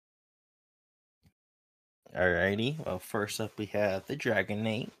 Alrighty. Well, first up we have the Dragon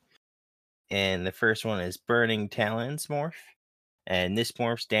Knight. And the first one is Burning Talons morph. And this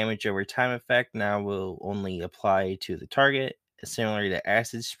morph's damage over time effect now will only apply to the target, similar to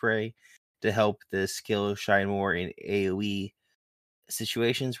Acid Spray, to help the skill shine more in AoE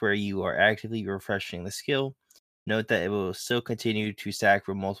situations where you are actively refreshing the skill. Note that it will still continue to stack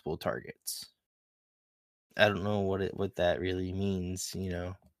for multiple targets. I don't know what that really means,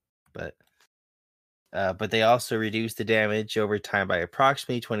 but they also reduce the damage over time by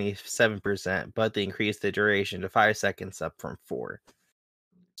approximately 27%, but they increase the duration to 5 seconds up from 4.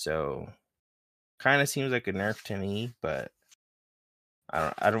 So kind of seems like a nerf to me, but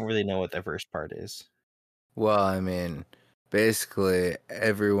I don't really know what the first part is. Well, I mean, basically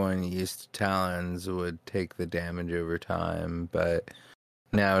everyone used to Talons would take the damage over time, but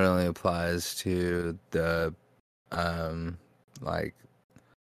now it only applies to the like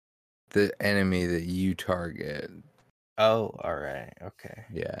the enemy that you target. Oh, all right, okay.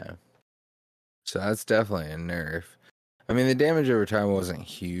 Yeah. So that's definitely a nerf. I mean, the damage over time wasn't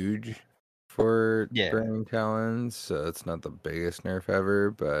huge for Yeah. Burning Talons, so it's not the biggest nerf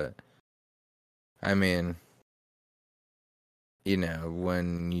ever, but I mean, you know,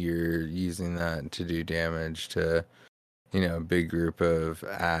 when you're using that to do damage to, you know, a big group of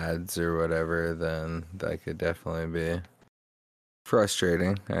ads or whatever, then that could definitely be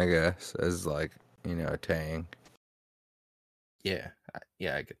frustrating, I guess, as like, you know, a tank. Yeah,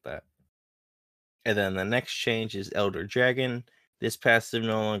 I get that. And then the next change is Elder Dragon. This passive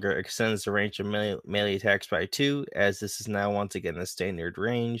no longer extends the range of melee attacks by 2, as this is now once again the standard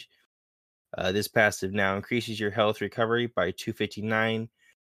range. This passive now increases your health recovery by 259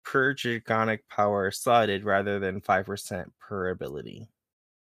 per draconic power slotted rather than 5% per ability.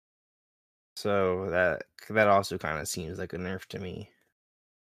 So that also kind of seems like a nerf to me.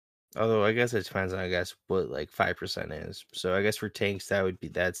 Although I guess it depends on what like 5% is. So I guess for tanks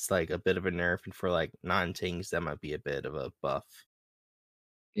that's like a bit of a nerf, and for like non-tanks that might be a bit of a buff.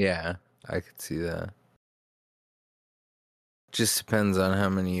 Yeah, I could see that. Just depends on how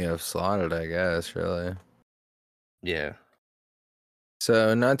many you have slotted, I guess, really. Yeah.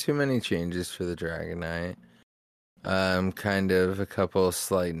 So not too many changes for the Dragon Knight. Kind of a couple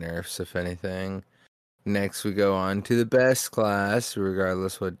slight nerfs, if anything. Next, we go on to the best class,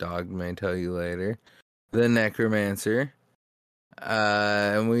 regardless what Dog may tell you later. The Necromancer.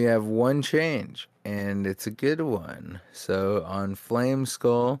 And we have one change, and it's a good one. So on Flame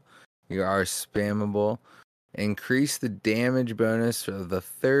Skull, you are spammable. Increase the damage bonus for the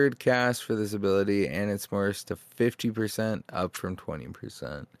third cast for this ability and its morphs to 50%, up from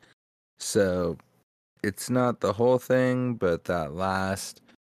 20%. So it's not the whole thing, but that last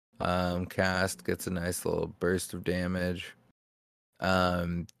cast gets a nice little burst of damage.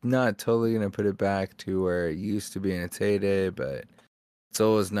 Not totally gonna put it back to where it used to be in its heyday, but it's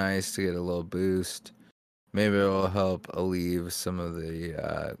always nice to get a little boost. Maybe it will help alleviate some of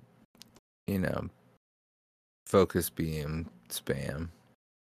the you know, focus beam spam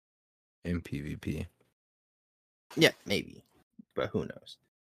in PvP. Yeah, maybe. But who knows?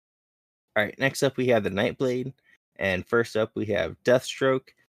 Alright, next up we have the Nightblade. And first up we have Deathstroke.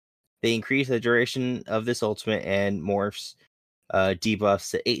 They increase the duration of this ultimate and morphs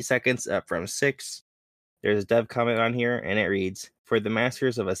debuffs to 8 seconds, up from 6. There's a dev comment on here, and it reads, "For the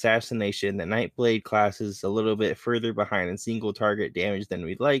Masters of Assassination, the Nightblade class is a little bit further behind in single target damage than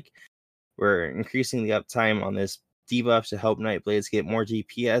we'd like. We're increasing the uptime on this debuff to help Nightblades get more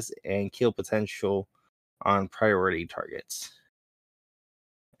DPS and kill potential on priority targets."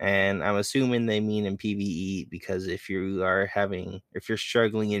 And I'm assuming they mean in PvE, because if you're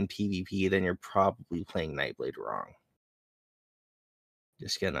struggling in PvP, then you're probably playing Nightblade wrong.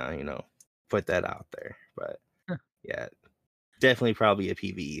 Just gonna, put that out there. But yeah, definitely probably a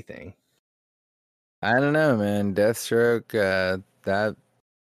PvE thing. I don't know, man. Deathstroke, that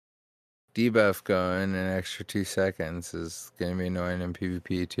debuff going an extra 2 seconds is gonna be annoying in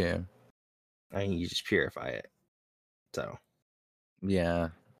PvP too. I mean, you just purify it. So, Yeah,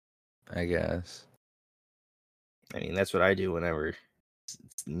 I guess. I mean, that's what I do whenever,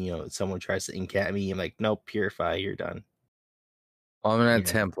 someone tries to ink at me. I'm like, nope, purify, you're done. Well, I'm a Yeah.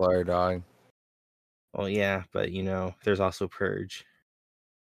 Templar, dog. Well, yeah, but, there's also Purge.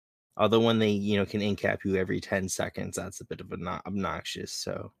 Although when they, can incap you every 10 seconds, that's a bit of obnoxious.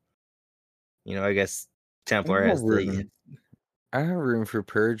 So, I guess Templar has the... I have room for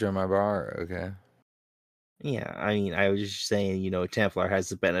Purge on my bar, okay. Yeah, I mean, I was just saying, Templar has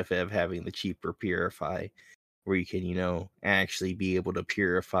the benefit of having the cheaper Purify, where you can, actually be able to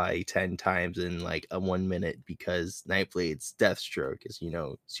purify 10 times in like a 1 minute, because Nightblade's Deathstroke is,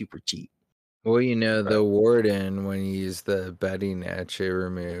 super cheap. Well, the Warden, when you use the betting etch, it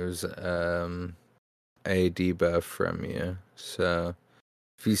removes a debuff from you. So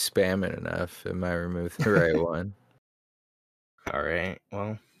if you spam it enough, it might remove the right one. All right,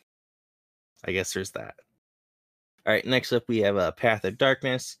 well, I guess there's that. All right, next up we have a Path of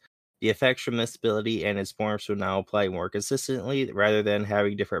Darkness. The effects from this ability and its morphs will now apply more consistently, rather than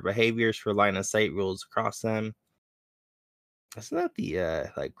having different behaviors for line of sight rules across them. Isn't that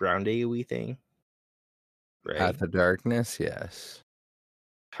the like ground AoE thing? Right? Path of Darkness, yes.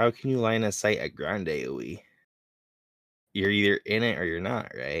 How can you line of sight at ground AoE? You're either in it or you're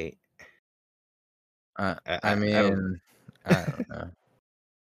not, right? I mean, I don't know.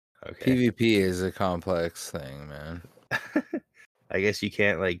 Okay. PvP is a complex thing, man. I guess you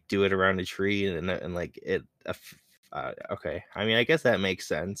can't like do it around a tree and like it. Okay, I mean, I guess that makes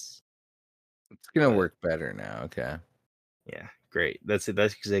sense. It's gonna But work better now. Okay. yeah, great. That's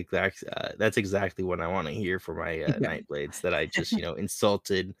exactly what I want to hear for my Yeah. night blades that I just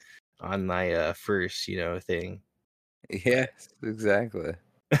insulted on my first thing. Yes, exactly.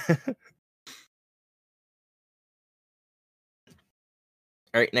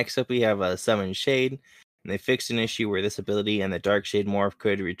 All right, next up we have a Summon Shade, and they fixed an issue where this ability and the Dark Shade morph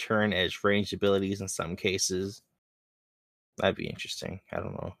could return as ranged abilities in some cases. That'd be interesting. I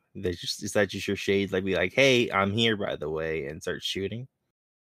don't know. Is that just your shade? Like be like, hey, I'm here by the way, and start shooting.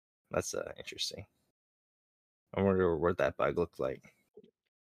 That's interesting. I wonder what that bug looked like.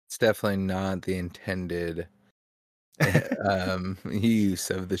 It's definitely not the intended use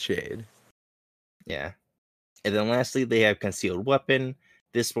of the shade. Yeah. And then lastly, they have Concealed Weapon.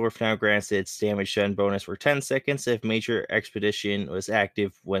 This morph now grants its damage done bonus for 10 seconds if Major Expedition was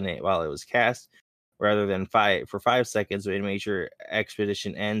active while it was cast, rather than 5 seconds when Major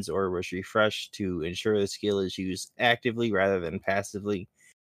Expedition ends or was refreshed to ensure the skill is used actively rather than passively.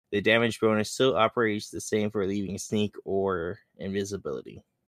 The damage bonus still operates the same for leaving Sneak or Invisibility.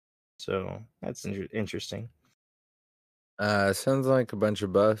 So that's interesting. Sounds like a bunch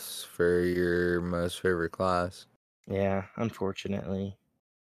of buffs for your most favorite class. Yeah, unfortunately.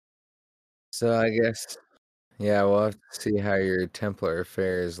 So I guess, yeah, we'll have to see how your Templar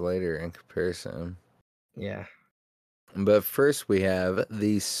fares later in comparison. Yeah. But first we have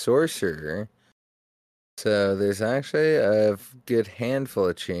the Sorcerer. So there's actually a good handful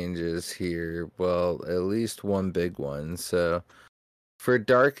of changes here. Well, at least one big one. So for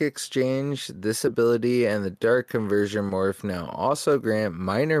Dark Exchange, this ability and the Dark Conversion morph now also grant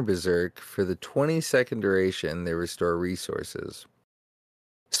Minor Berserk for the 20-second duration they restore resources.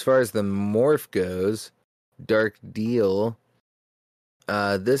 As far as the morph goes, Dark Deal,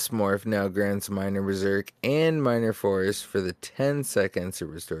 this morph now grants Minor Berserk and Minor Force for the 10 seconds it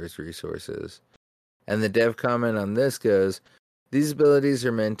restores resources. And the dev comment on this goes, these abilities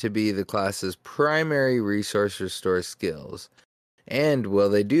are meant to be the class's primary resource restore skills. And while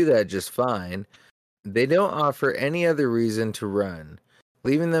they do that just fine, they don't offer any other reason to run,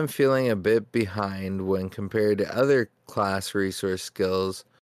 leaving them feeling a bit behind when compared to other class resource skills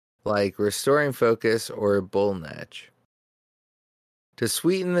like restoring focus or bull netch. To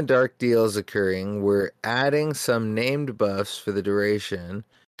sweeten the dark deals occurring, we're adding some named buffs for the duration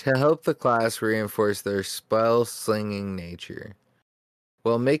to help the class reinforce their spell slinging nature,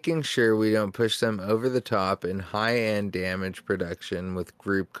 while making sure we don't push them over the top in high-end damage production with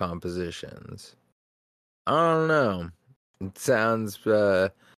group compositions. I don't know. It sounds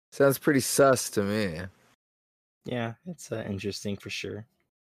pretty sus to me. Yeah, it's interesting for sure.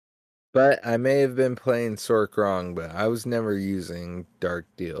 But I may have been playing Sork wrong, but I was never using Dark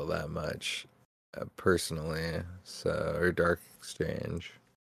Deal that much personally, or Dark Exchange.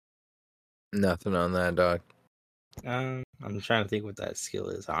 Nothing on that, Doc. I'm trying to think what that skill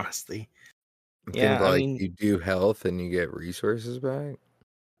is, honestly. I think Yeah, I like mean, you do health and you get resources back.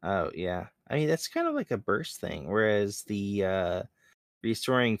 oh yeah. I mean, that's kind of like a burst thing, whereas the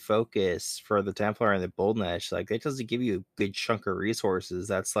restoring focus for the Templar and the Bold Nesh, like that doesn't give you a good chunk of resources.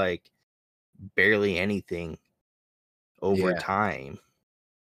 That's like barely anything over Yeah, time.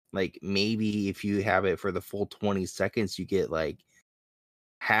 Like maybe if you have it for the full 20 seconds, you get like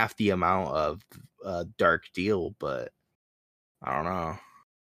half the amount of Dark Deal, but I don't know.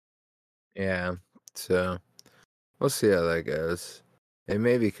 yeah. So we'll see how that goes. It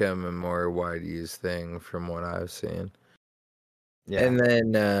may become a more wide used thing from what I've seen. Yeah. And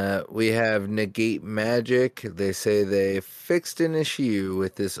then we have Negate Magic. They say they fixed an issue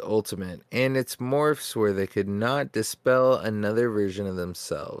with this ultimate and its morphs where they could not dispel another version of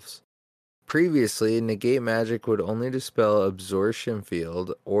themselves. Previously, Negate Magic would only dispel Absorption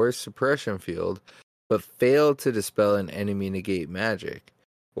Field or Suppression Field, but failed to dispel an enemy Negate Magic,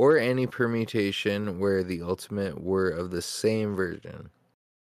 or any permutation where the ultimate were of the same version.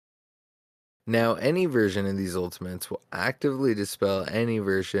 Now, any version of these ultimates will actively dispel any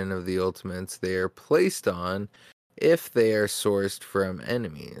version of the ultimates they are placed on if they are sourced from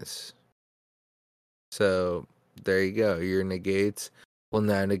enemies. So, there you go. Your negates will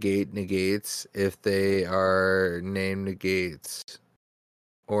now negate negates if they are named negates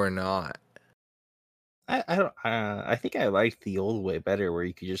or not. I don't I think I liked the old way better where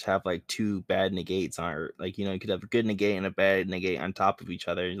you could just have like two bad negates on, or like you could have a good negate and a bad negate on top of each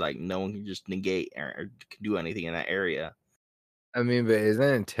other, like no one can just negate or can do anything in that area. I mean, but isn't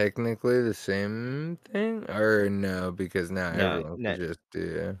it technically the same thing? Or no, because now No, everyone no, can just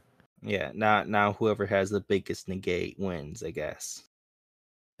do. Yeah, now whoever has the biggest negate wins, I guess.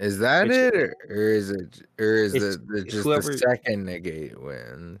 Is that Which it, or is it's it just the whoever. second negate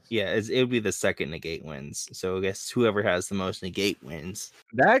wins? Yeah, it would be the second negate wins. So I guess whoever has the most negate wins.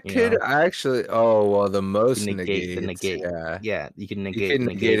 That You could know, actually. Oh well, the you can most negate the negates. negate. Yeah, Yeah, you can you negate can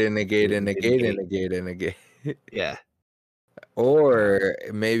the negate negate. and negate and Negate, negate and negate. negate and negate. Yeah. Or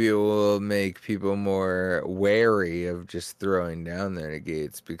maybe it will make people more wary of just throwing down their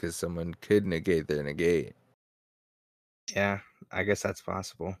negates because someone could negate their negate. Yeah, I guess that's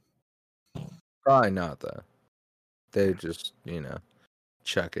possible. Probably not though. They just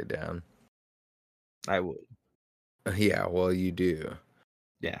chuck it down. I would. Yeah, well you do.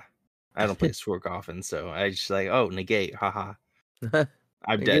 Yeah. I don't play Spork often, so I just like, oh, negate, haha.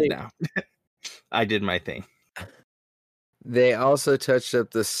 I'm dead Negate. now. I did my thing. They also touched up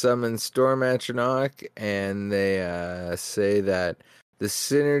the summon Storm Atronach, and they say that the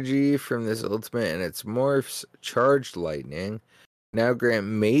synergy from this ultimate and its morphs, Charged Lightning, now grant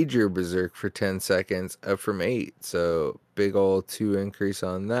Major Berserk for 10 seconds, up from 8. So big ol' 2 increase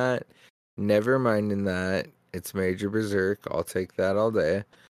on that. Never minding that. It's Major Berserk. I'll take that all day.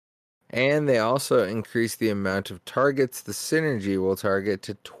 And they also increase the amount of targets the synergy will target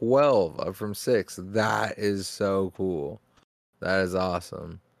to 12, up from 6. That is so cool. That is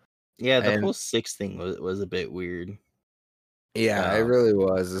awesome. Yeah, the And whole 6 thing was a bit weird. yeah, it really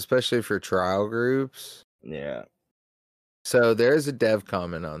was, especially for trial groups. Yeah. So there's a dev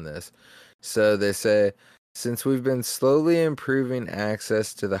comment on this. So they say, since we've been slowly improving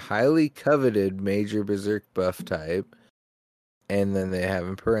access to the highly coveted Major Berserk buff type, and then they have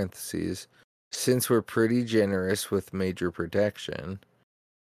in parentheses, since we're pretty generous with Major Protection,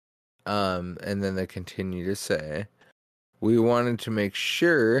 and then they continue to say, we wanted to make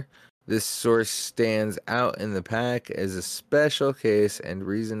sure this source stands out in the pack as a special case and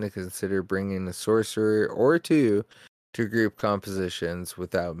reason to consider bringing a sorcerer or two to group compositions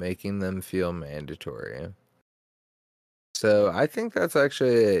without making them feel mandatory. So I think that's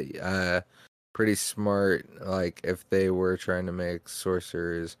actually pretty smart. Like, if they were trying to make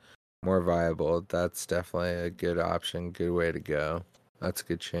sorcerers more viable, that's definitely a good option, good way to go. That's a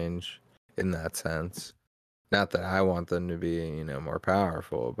good change in that sense. Not that I want them to be, more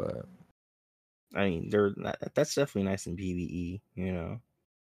powerful, but I mean, that's definitely nice in PvE,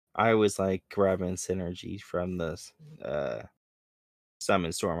 I always like grabbing synergy from the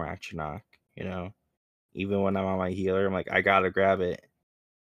summon Storm Atronach, Even when I'm on my healer, I'm like, I gotta grab it.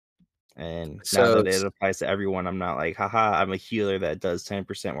 And now so that it applies to everyone, I'm not like, haha, I'm a healer that does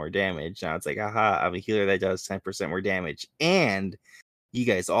 10% more damage. Now it's like, haha, I'm a healer that does 10% more damage. And you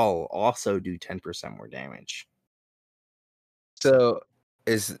guys all also do 10% more damage. so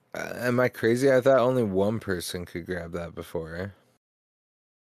is am I crazy? I thought only one person could grab that before.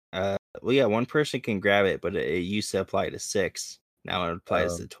 Well, yeah, one person can grab it, but it used to apply to 6. Now it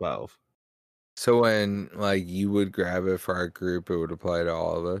applies to 12. So when you would grab it for our group, it would apply to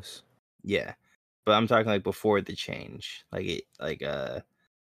all of us. Yeah. But I'm talking like before the change. I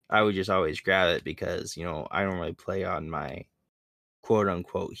would just always grab it because, I don't really play on my quote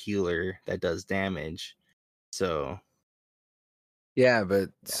unquote healer that does damage. So Yeah, but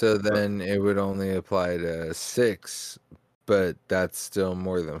yeah. so then it would only apply to 6, but that's still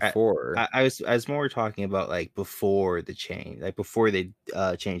more than 4. I was more talking about like before the change, like before they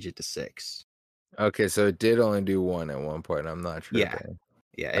changed it to 6. Okay, so it did only do 1 at one point. I'm not Yeah. tripping.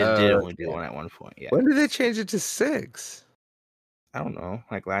 Yeah, it did only do 1 at one point. Yeah. When did they change it to 6? I don't know,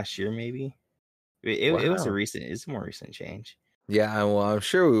 like last year maybe. It was Wow. it's a more recent change. Yeah, well, I'm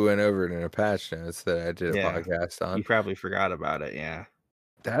sure we went over it in a patch notes that I did a Yeah. podcast on. You probably forgot about it, yeah.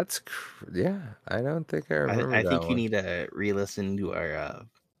 Yeah, I don't think I remember I that think you one. need to re-listen to our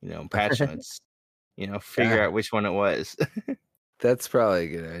patch notes. Figure Yeah, out which one it was. that's probably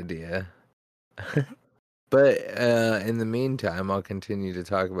a good idea. But in the meantime, I'll continue to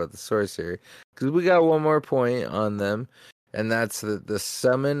talk about the sorcerer because we got one more point on them, and that's the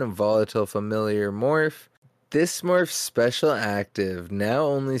summon volatile familiar morph. This morph's special active now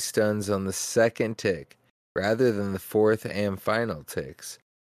only stuns on the second tick rather than the fourth and final ticks.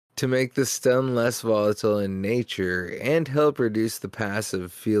 To make the stun less volatile in nature and help reduce the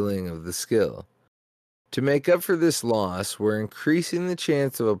passive feeling of the skill. To make up for this loss, we're increasing the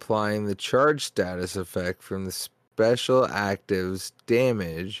chance of applying the charge status effect from the special active's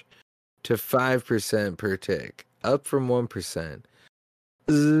damage to 5% per tick, up from 1%.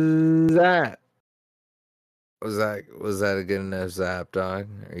 Zap! Was that a good enough zap, dog?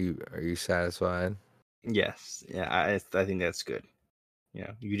 Are you satisfied? Yes. Yeah, I think that's good.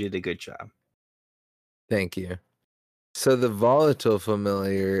 You did a good job. Thank you. So the volatile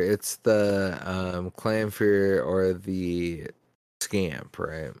familiar, it's the clanfear or the scamp,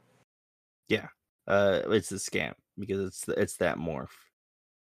 right? Yeah. It's the scamp because it's that morph. It's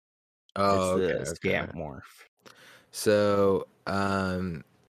Oh, the okay, okay. scamp morph. So,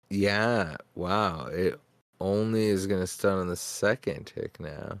 yeah, wow. It only is gonna stun on the second tick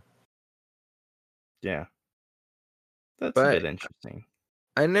now. Yeah. That's a bit But interesting.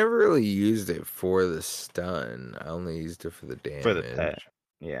 I never really used it for the stun. I only used it for the For the pet. damage.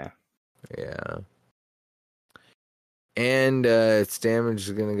 Yeah. Yeah. And its damage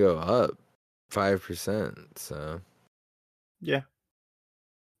is gonna go up 5%, so Yeah.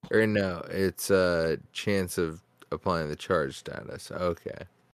 or no, it's a chance of applying the charge status. Okay.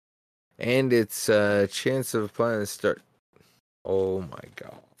 And it's a chance of applying the start. Oh my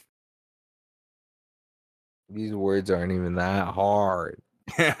god. These words aren't even that hard.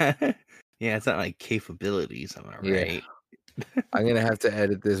 Yeah, it's not like capabilities, am I Yeah. right? I'm gonna have to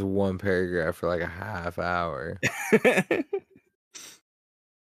edit this one paragraph for like a half hour.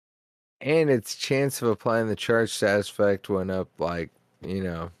 And its chance of applying the charge status effect went up like,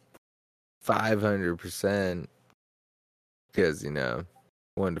 500%. Because, 1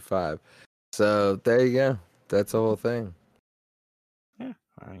 to 5. So there you go. That's the whole thing. Yeah,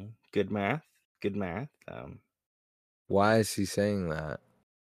 I mean, good math. Good math. Why is he saying that?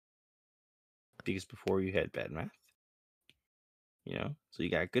 Because before you had bad math, so you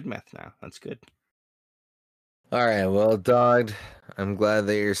got good math now. That's good. All right, well, dog, I'm glad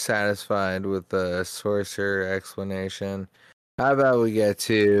that you're satisfied with the sorcerer explanation. How about we get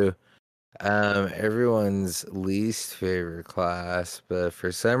to everyone's least favorite class, but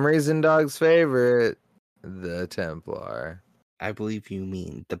for some reason, dog's favorite, the Templar. I believe you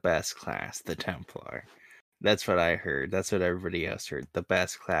mean the best class, the Templar. That's what I heard. That's what everybody else heard. The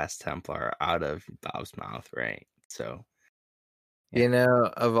best class Templar out of Bob's mouth, right? So, yeah.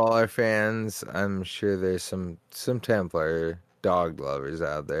 Of all our fans, I'm sure there's some Templar dog lovers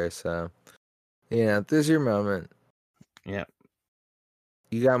out there. So, this is your moment. Yeah.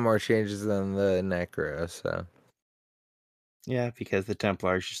 You got more changes than the Necro, so. Yeah, because the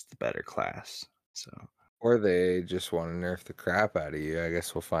Templar is just the better class. So, Or they just want to nerf the crap out of you. I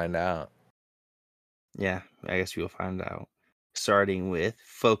guess we'll find out. yeah, I guess we'll find out. Starting with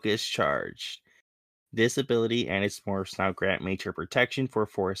Focus Charge. This ability and its morphs now grant major protection for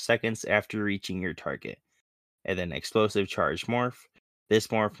 4 seconds after reaching your target. And then Explosive Charge Morph. This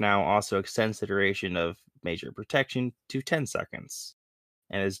morph now also extends the duration of major protection to 10 seconds.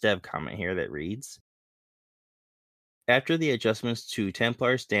 And there's dev comment here that reads, after the adjustments to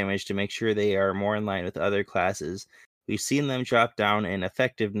Templar's damage to make sure they are more in line with other classes, we've seen them drop down in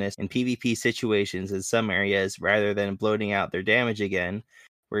effectiveness in PvP situations in some areas rather than bloating out their damage again.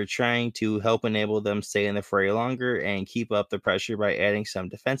 We're trying to help enable them stay in the fray longer and keep up the pressure by adding some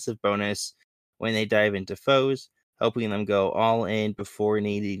defensive bonus when they dive into foes, helping them go all in before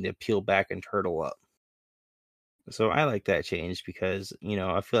needing to peel back and turtle up. So I like that change because,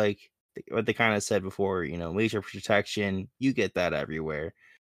 I feel like what they kind of said before, major protection, you get that everywhere.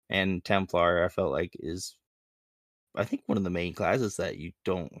 And Templar, I felt like is, I think, one of the main classes that you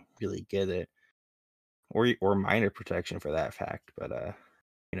don't really get it, or minor protection for that fact. But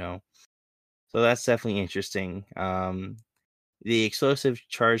you know, so that's definitely interesting. The explosive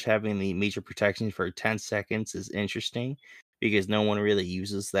charge having the major protection for 10 seconds is interesting because no one really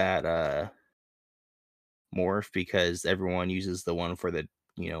uses that morph because everyone uses the one for the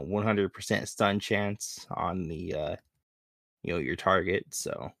 100% stun chance on the your target.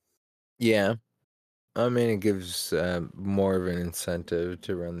 So Yeah. I mean, it gives more of an incentive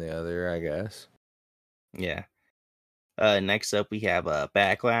to run the other, I guess. yeah. Next up we have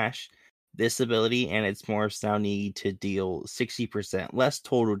backlash. This ability and its morphs now need to deal 60% less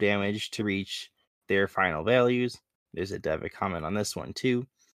total damage to reach their final values. There's a dev comment on this one too,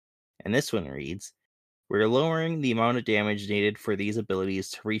 and this one reads, we're lowering the amount of damage needed for these abilities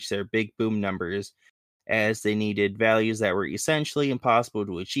to reach their big boom numbers, as they needed values that were essentially impossible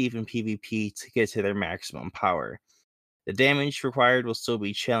to achieve in PvP to get to their maximum power. The damage required will still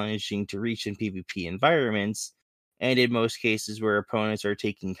be challenging to reach in PvP environments, and in most cases where opponents are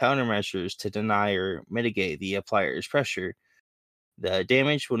taking countermeasures to deny or mitigate the applier's pressure, the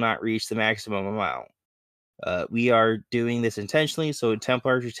damage will not reach the maximum amount. We are doing this intentionally so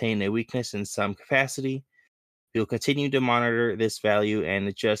Templars retain a weakness in some capacity. We'll continue to monitor this value and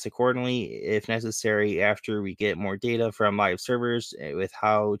adjust accordingly if necessary after we get more data from live servers with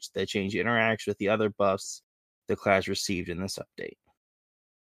how the change interacts with the other buffs the class received in this update.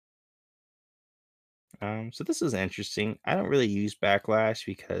 So this is interesting. I don't really use Backlash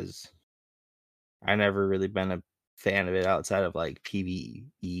because I never really been a fan of it outside of like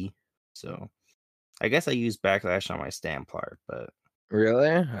PvE. So I guess I use Backlash on my Stamplar, but Really?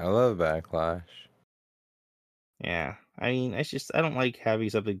 I love Backlash. yeah. I mean, I don't like having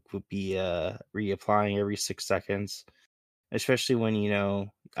something be reapplying every 6 seconds, especially when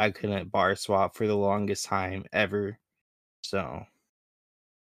I couldn't bar swap for the longest time ever. So now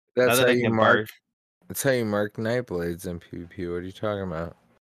That's that how I you can mark. That's how you mark Nightblades in PvP. What are you talking about?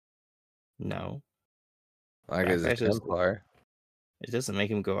 no Like as a Backlash is Templar. it doesn't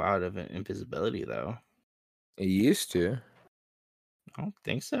make him go out of invisibility though. It used to. I don't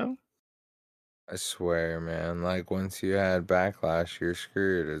think so. I swear, man. Like once you had Backlash, you're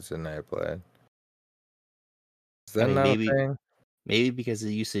screwed as a Nightblade. Is I that mean, not a thing? maybe because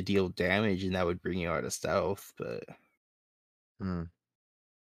it used to deal damage and that would bring you out of stealth, but Hmm.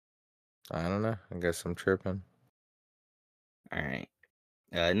 I don't know. I guess I'm tripping. all right.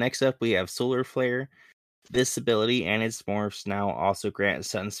 Next up, we have Solar Flare. This ability and its morphs now also grant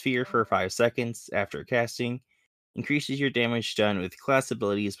Sun Sphere for 5 seconds after casting, increases your damage done with class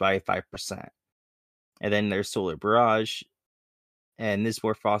abilities by 5%. And then there's Solar Barrage, and this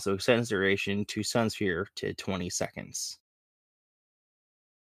morph also extends duration to Sun Sphere to 20 seconds.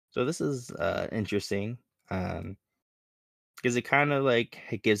 So this is interesting, because it kind of like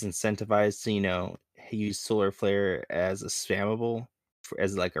it gives incentivized to use Solar Flare as a spammable,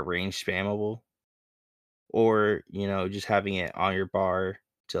 as like a range spammable, or just having it on your bar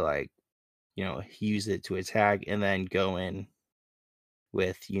to like use it to attack and then go in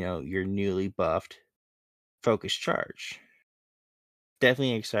with your newly buffed focus charge.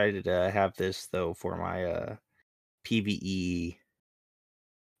 Definitely excited to have this though for my PvE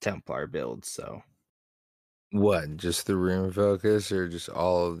Templar build. So What? Just the rune focus, or just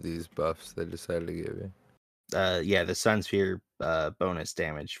all of these buffs they decided to give you? yeah, the Sun Sphere bonus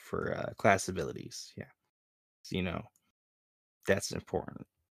damage for class abilities. Yeah, so, that's important.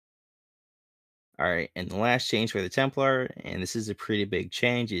 All right, and the last change for the Templar, and this is a pretty big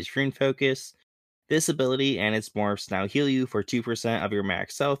change, is Rune Focus. This ability and its morphs now heal you for 2% of your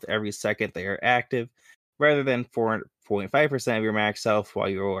max health every second they are active, rather than 4.5% of your max health while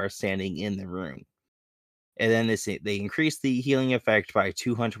you are standing in the rune. And then they increase the healing effect by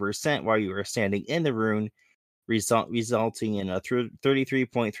 200% while you are standing in the rune, resulting in a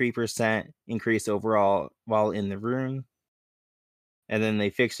 33.3% increase overall while in the rune. And then they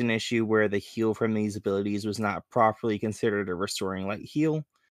fixed an issue where the heal from these abilities was not properly considered a restoring light heal.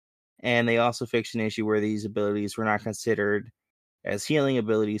 And they also fixed an issue where these abilities were not considered as healing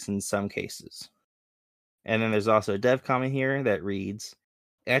abilities in some cases. And then there's also a dev comment here that reads,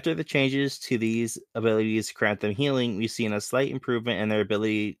 after the changes to these abilities grant them healing, we've seen a slight improvement in their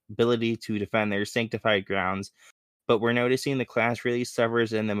ability to defend their sanctified grounds, but we're noticing the class really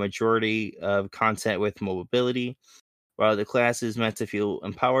suffers in the majority of content with mobility. While the class is meant to feel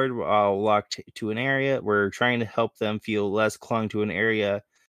empowered while locked to an area, we're trying to help them feel less clung to an area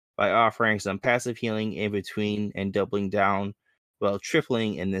by offering some passive healing in between and doubling down, well,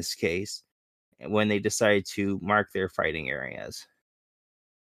 tripling in this case, when they decide to mark their fighting areas.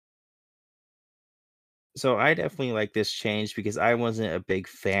 So I definitely like this change because I wasn't a big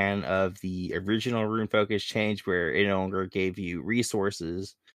fan of the original rune focus change where it no longer gave you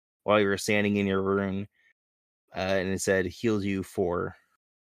resources while you were standing in your rune, and instead healed you for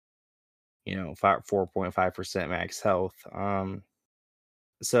 4.5% max health.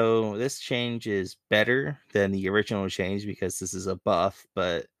 So this change is better than the original change because this is a buff,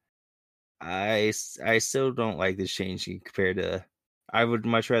 but I still don't like this change compared to. I would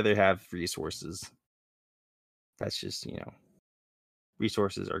much rather have resources. That's just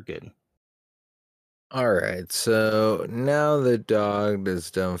resources are good. All right, so now the dog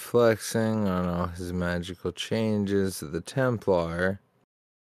is done flexing on all his magical changes to the Templar.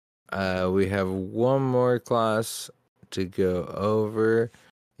 We have one more class to go over,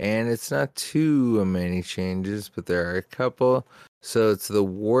 and it's not too many changes, but there are a couple. So it's the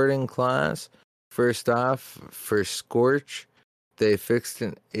Warden class. First off, for Scorch, they fixed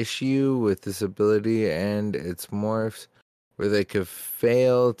an issue with this ability and its morphs where they could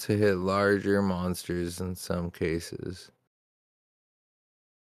fail to hit larger monsters in some cases.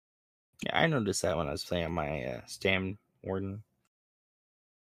 Yeah, I noticed that when I was playing my Stam Warden.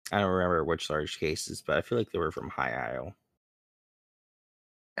 I don't remember which large cases, but I feel like they were from High Isle.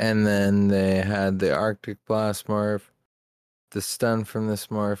 And then they had the Arctic Blast morph. The stun from this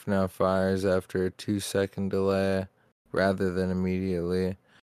morph now fires after a 2-second delay rather than immediately.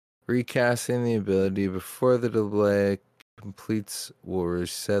 Recasting the ability before the delay completes will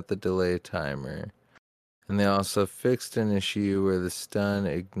reset the delay timer. And they also fixed an issue where the stun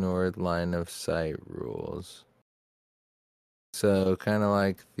ignored line of sight rules. So kind of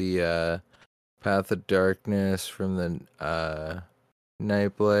like the Path of Darkness from the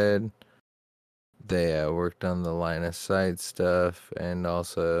Nightblade. They worked on the line of sight stuff and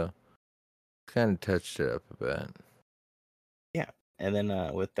also kind of touched it up a bit. Yeah. And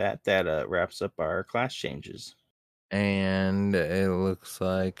then with that wraps up our class changes. And it looks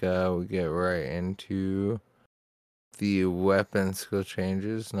like we get right into the weapon skill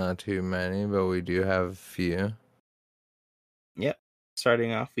changes. Not too many, but we do have a few. Yep.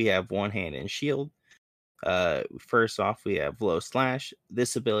 Starting off, we have one hand and shield. First off, we have low slash.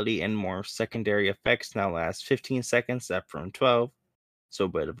 This ability and more secondary effects now last 15 seconds, up from 12. So a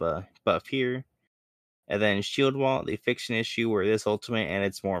bit of a buff here. And then Shield Wall, they fix an issue where this ultimate and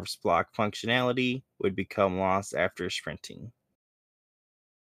its Morph's block functionality would become lost after sprinting.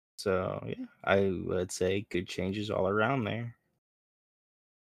 So, yeah, I would say good changes all around there.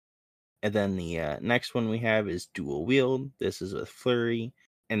 And then the next one we have is Dual Wield. This is with Flurry.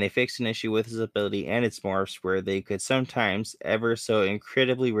 And they fixed an issue with his ability and its morphs where they could sometimes, ever so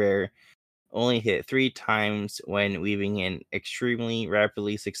incredibly rare, only hit 3 times when weaving in extremely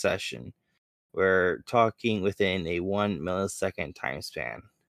rapidly succession. We're talking within a 1 millisecond time span.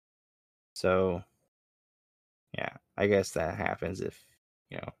 So, yeah, I guess that happens if,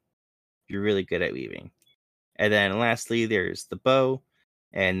 you're really good at weaving. And then lastly, there's the bow,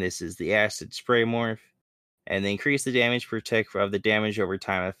 and this is the acid spray morph. And they increase the damage per tick of the damage over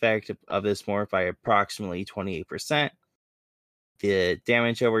time effect of this morph by approximately 28%. The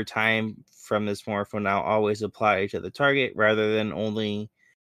damage over time from this morph will now always apply to the target rather than only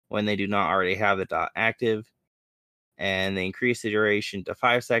when they do not already have the dot active. And they increase the duration to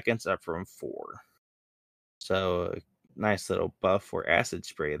 5 seconds, up from 4. So, nice little buff for acid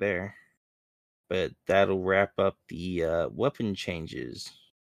spray there. But that'll wrap up the weapon changes.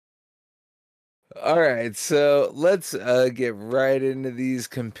 All right, so let's get right into these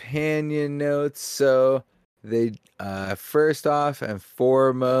companion notes. So they first off and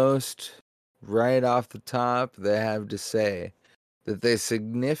foremost, right off the top, they have to say that they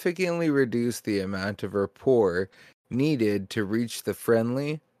significantly reduce the amount of rapport needed to reach the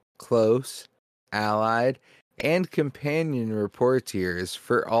friendly, close, allied, and companion rapport tiers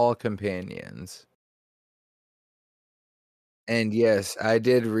for all companions. And yes, I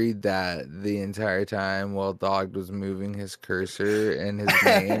did read that the entire time while Dog was moving his cursor and his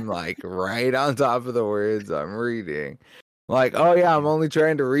name like right on top of the words I'm reading. Like, oh yeah, I'm only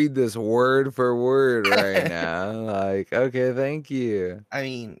trying to read this word for word right now. Like, okay, thank you. I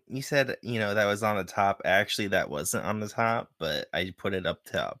mean, you said, that was on the top. Actually, that wasn't on the top, but I put it up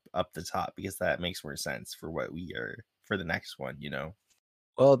the top because that makes more sense for what we are for the next one,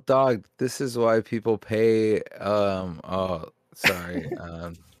 Well, Dog, this is why people pay sorry.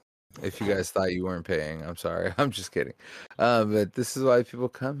 If you guys thought you weren't paying, I'm sorry. I'm just kidding. But this is why people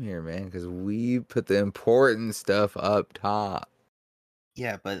come here, man, because we put the important stuff up top.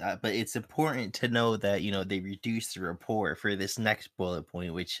 Yeah, but it's important to know that they reduce the rapport for this next bullet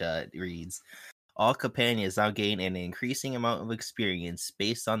point, which reads: all companions now gain an increasing amount of experience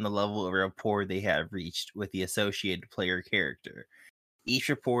based on the level of rapport they have reached with the associated player character. Each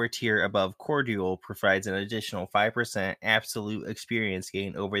rapport tier above Cordial provides an additional 5% absolute experience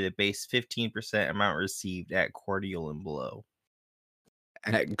gain over the base 15% amount received at Cordial and below.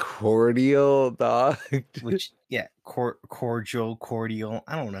 At Cordial, Dog? Which, yeah, cordial,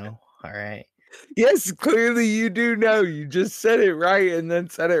 I don't know. All right. Yes, clearly you do know. You just said it right and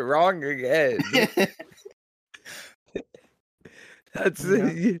then said it wrong again. That's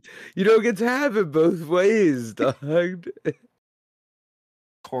you don't get to have it both ways, Dog.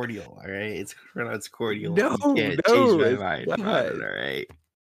 Cordial, all right? It's pronounced cordial. No, you can't no, change my it's mind not. about it, all right?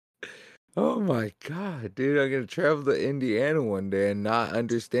 Oh my god, dude, I'm gonna travel to Indiana one day and not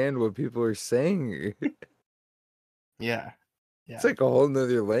understand what people are saying. Yeah. It's like a whole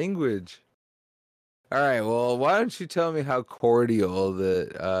nother language. All right, well, why don't you tell me how cordial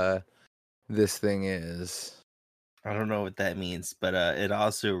this thing is? I don't know what that means, but it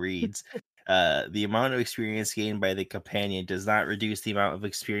also reads the amount of experience gained by the companion does not reduce the amount of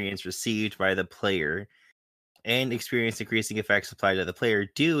experience received by the player, and experience increasing effects applied to the player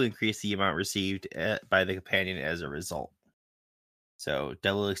do increase the amount received by the companion as a result. So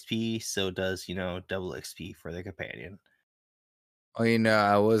double XP, so does, double XP for the companion. Well,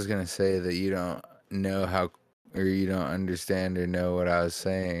 I was gonna say that you don't know how, or you don't understand or know what I was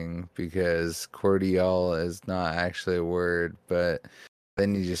saying because cordial is not actually a word, but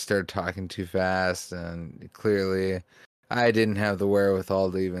then you just start talking too fast, and clearly I didn't have the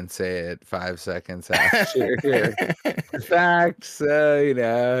wherewithal to even say it 5 seconds after the fact. So,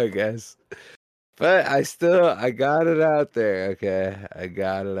 I guess But I got it out there. Okay, I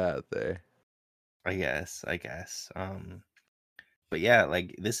got it out there. I guess. But yeah,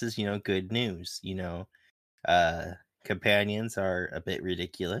 like this is good news. Companions are a bit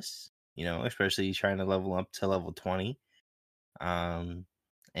ridiculous. Especially trying to level up to level 20. And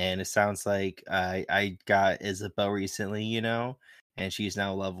it sounds like I got Isabel recently. And she's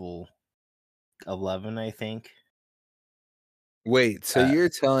now level 11, I think. Wait, so Uh, you're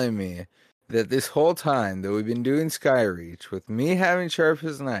telling me that this whole time that we've been doing Skyreach with me having Sharp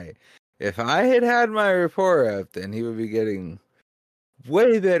as Night, if I had had my rapport up, then he would be getting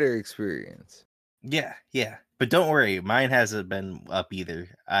way better experience. yeah, but don't worry, mine hasn't been up either.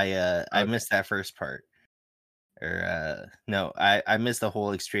 I Okay. missed that first part, or no, I missed the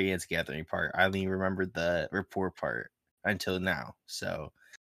whole experience gathering part. I only remembered the rapport part until now. So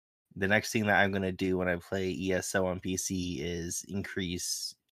the next thing that I'm gonna do when I play ESO on PC is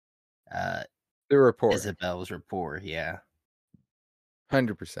increase The rapport, Isabel's rapport. Yeah,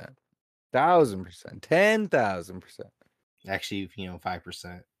 100%, 1,000%, 10,000%. actually,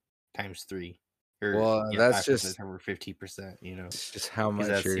 5% times 3, or Well, that's 5% just over 50%. it's just how Because much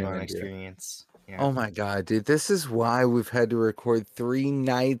that's you're the amount gonna of do. experience. Yeah. Oh my god, dude, this is why we've had to record 3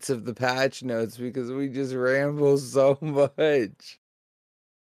 nights of the patch notes because we just ramble so much.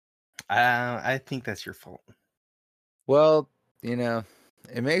 I think that's your fault. Well,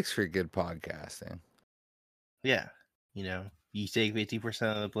 it makes for good podcasting. Yeah. You take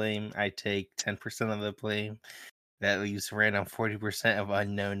 50% of the blame. I take 10% of the blame. That leaves random 40% of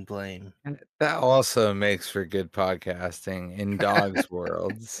unknown blame. That also makes for good podcasting in dogs'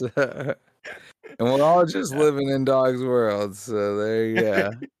 worlds. And we're all just living in dogs' worlds, so there you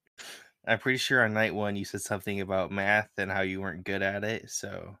go. I'm pretty sure on night 1 you said something about math and how you weren't good at it.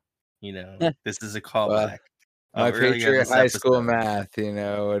 So, this is a Well, callback of my earlier Patriot this high school episode. math,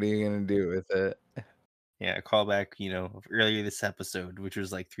 what are you gonna do with it? Yeah, a callback, of earlier this episode, which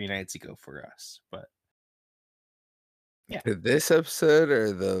was like 3 nights ago for us. But yeah, To this episode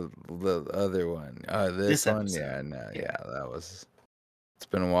or the other one? This this one? episode. Yeah, no, Yeah. it's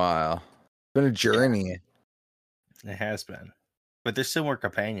been a while. It's been a journey. It has been. But there's still more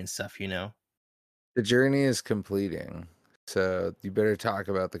companion stuff. The journey is completing. So you better talk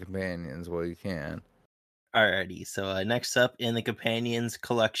about the companions while you can. Alrighty, so next up in the Companions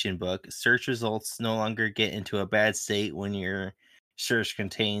collection book, search results no longer get into a bad state when your search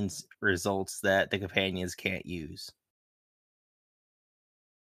contains results that the Companions can't use.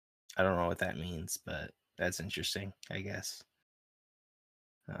 I don't know what that means, but that's interesting, I guess.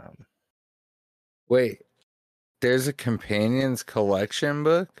 Wait, there's a companions collection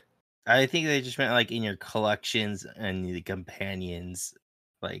book? I think they just meant like in your collections and the Companions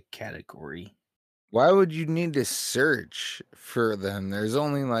like category. Why would you need to search for them? There's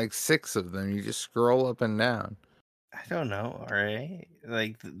only like 6 of them. You just scroll up and down. I don't know, alright?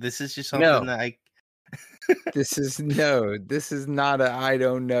 Like, this is just something No. that I... This is not a I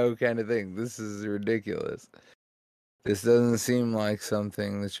don't know kind of thing. This is ridiculous. This doesn't seem like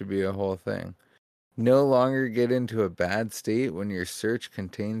something that should be a whole thing. No longer get into a bad state when your search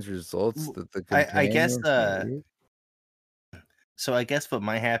contains results that the I guess companions can't use. so I guess what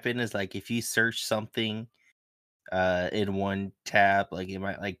might happen is like if you search something in one tab, like it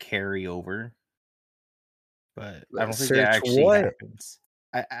might like carry over. But I don't think that Search actually what? happens.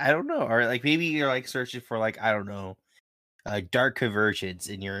 I don't know. Or like maybe you're like searching for like, I don't know, dark conversions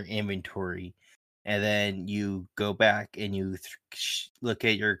in your inventory. And then you go back and you look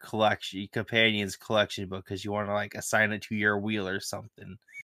at your companion's collection book because you want to like assign it to your wheel or something.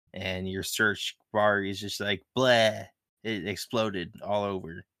 And your search bar is just like blah, it exploded all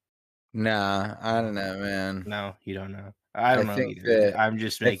over. Nah, I don't know, man. No, you don't know. I don't know think either. that I'm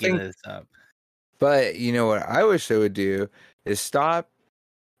just I making think this up. But you know what I wish they would do is stop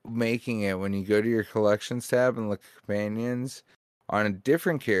making it when you go to your collections tab and look at companions on a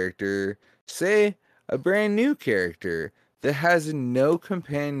different character, say a brand new character that has no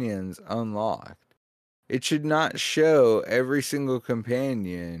companions unlocked. It should not show every single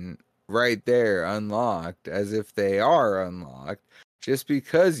companion right there unlocked as if they are unlocked just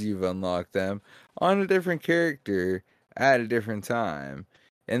because you've unlocked them on a different character at a different time.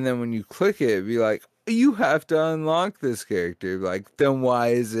 And then when you click it, be like, you have to unlock this character. Like, then why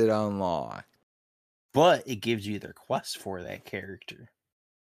is it unlocked? But it gives you the quest for that character.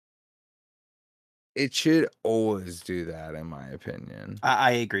 It should always do that, in my opinion.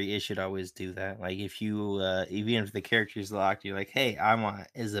 I agree. It should always do that. Like if you, even if the character is locked, you're like, "Hey, I want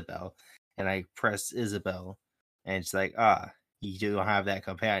Isabel," and I press Isabel, and it's like, you don't have that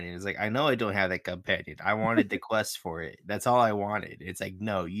companion. It's like, I know I don't have that companion. I wanted the quest for it. That's all I wanted. It's like,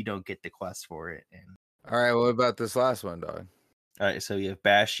 no, you don't get the quest for it. And All right, what about this last one, dog? all right, so you have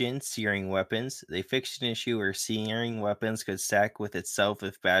Bastion, searing weapons. They fixed an issue where searing weapons could stack with itself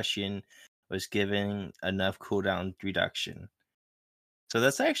if Bastion was given enough cooldown reduction. So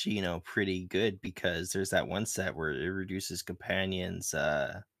that's actually, pretty good because there's that one set where it reduces companions,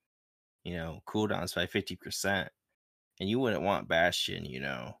 cooldowns by 50%. And you wouldn't want Bastion,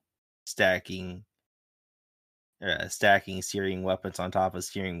 stacking stacking searing weapons on top of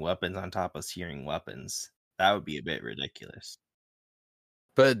searing weapons on top of searing weapons. That would be a bit ridiculous.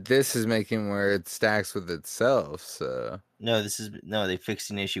 But this is making where it stacks with itself, so No, they fixed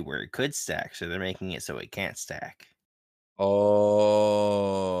an issue where it could stack, so they're making it so it can't stack.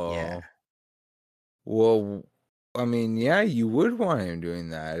 oh. Yeah. Well, I mean, yeah, you would want him doing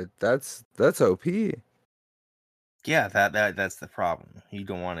that. That's OP. Yeah, that's the problem. You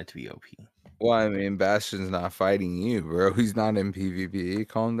don't want it to be OP. Well, I mean, Bastion's not fighting you, bro. He's not in PvP.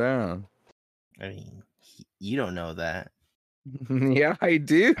 Calm down. I mean, you don't know that. Yeah, I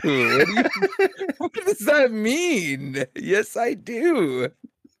do. What does that mean? Yes, I do.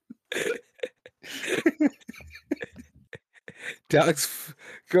 Dog's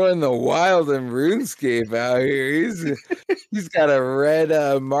going the wild in RuneScape out here. He's got a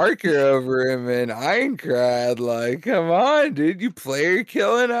red marker over him in Aincrad. Like, come on, dude. You player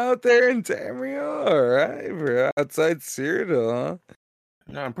killing out there in Tamriel? All right, bro. Outside Cyrodiil, huh?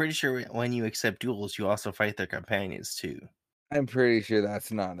 No, I'm pretty sure when you accept duels, you also fight their companions too. I'm pretty sure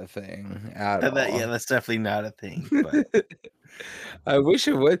that's not a thing at all. Yeah, that's definitely not a thing. But I wish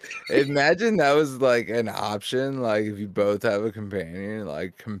it would. Imagine that was like an option. Like if you both have a companion,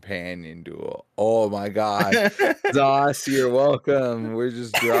 like companion duel. Oh my god. Zoss, you're welcome. We're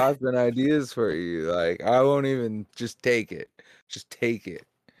just dropping ideas for you. Like I won't even just take it. Just take it.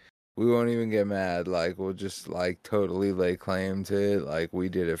 We won't even get mad. Like we'll just like totally lay claim to it. Like we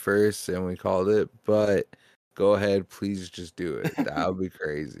did it first and we called it. But go ahead, please just do it. That would be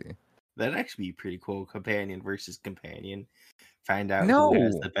crazy. that'd actually be pretty cool. Companion versus companion. Find out who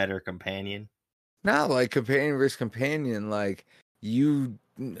has No. the better companion. Not like companion versus companion. Like you,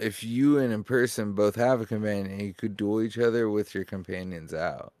 if you and a person both have a companion, you could duel each other with your companions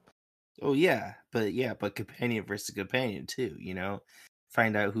out. Oh yeah, but companion versus companion too.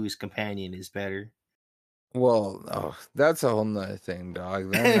 Find out whose companion is better. Well, oh, that's a whole nother thing,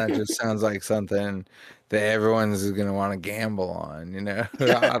 dog. Then that just sounds like something that everyone's gonna want to gamble on. I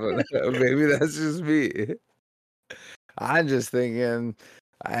don't know. Maybe that's just me. I'm just thinking,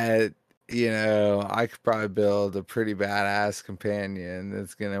 I could probably build a pretty badass companion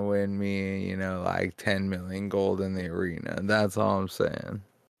that's gonna win me, like 10 million gold in the arena. That's all I'm saying.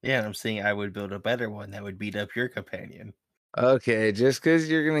 Yeah, I'm saying I would build a better one that would beat up your companion. Okay, just because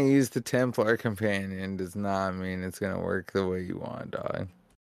you're gonna use the Templar companion does not mean it's gonna work the way you want, dog.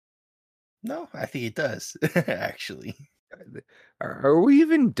 No, I think it does, actually. Are we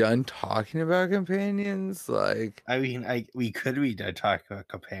even done talking about companions? Like, I mean, we could be done talking about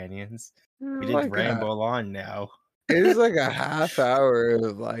companions. We did like ramble on now. it was like a half hour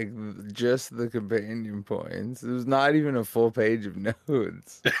of like just the companion points. It was not even a full page of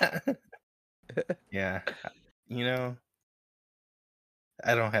notes. Yeah,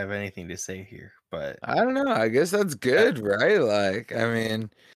 I don't have anything to say here, but I don't know. I guess that's good, right? Like, I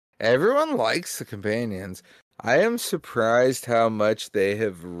mean, everyone likes the companions. I am surprised how much they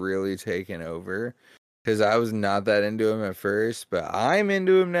have really taken over because I was not that into them at first, but I'm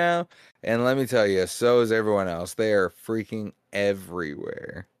into them now. And let me tell you, so is everyone else. They are freaking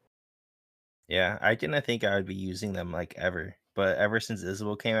everywhere. yeah, I didn't think I would be using them like ever. But ever since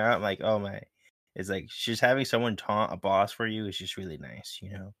Isabel came out, I'm like, oh my, it's like just having someone taunt a boss for you is just really nice,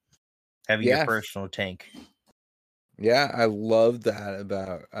 having your Yeah. personal tank. Yeah, I love that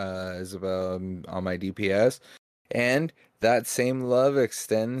about Isabel on my DPS. And that same love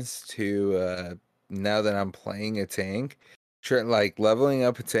extends to now that I'm playing a tank, like leveling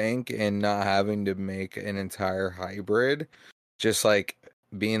up a tank and not having to make an entire hybrid. Just like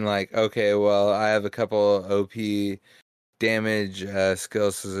being like, okay, well, I have a couple OP damage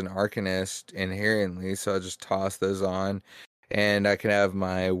skills as an Arcanist inherently, so I'll just toss those on. And I can have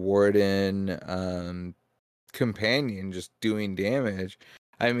my Warden companion just doing damage.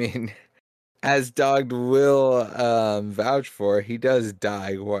 I mean, as Dog will vouch for, he does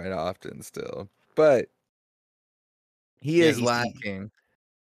die quite often still, but he Yeah, is lacking.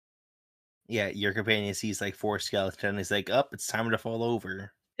 Yeah, your companion sees like 4 skeletons. He's like, "Up, it's time to fall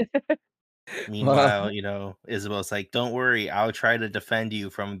over." Meanwhile, Isabel's like, "Don't worry, I'll try to defend you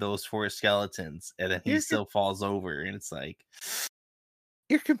from those 4 skeletons," and then he You're still falls over, and it's like,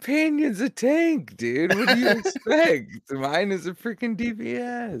 your companion's a tank, dude. What do you expect? Mine is a freaking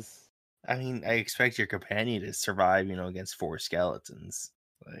DPS. I mean, I expect your companion to survive, against 4 skeletons.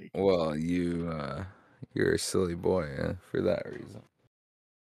 Like, Well, you're a silly boy for that reason.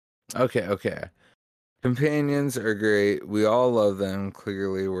 Okay. Companions are great. We all love them.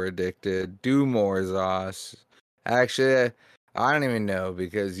 Clearly, we're addicted. Do more, Zos. Actually, I don't even know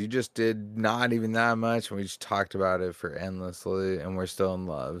because you just did not even that much, and we just talked about it for endlessly, and we're still in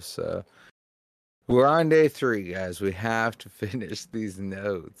love. So we're on day 3, guys. We have to finish these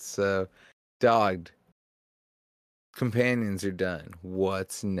notes. So, dogged. Companions are done.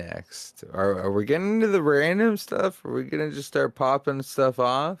 What's next? Are we getting into the random stuff? Are we gonna just start popping stuff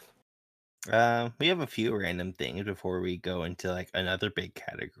off? we have a few random things before we go into like another big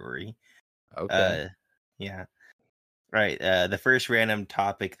category. Okay. Yeah. Right. The first random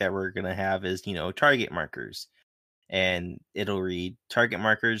topic that we're gonna have is, target markers. And it'll read target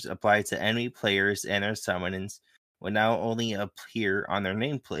markers apply to enemy players and their summons will now only appear on their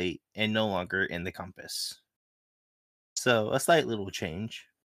nameplate and no longer in the compass. So a slight little change.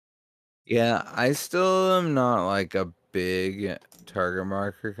 Yeah, I still am not like a big target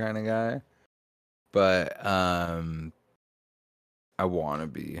marker kind of guy, but I want to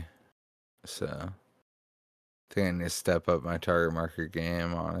be. So I think I need to step up my target marker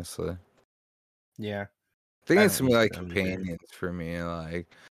game, honestly. Yeah. I think I it's don't more use like them either. companions for me. Like,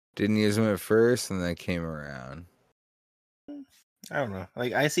 didn't use them at first, and then came around. I don't know.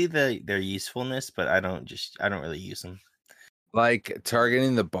 Like I see their usefulness, but I don't really use them. Like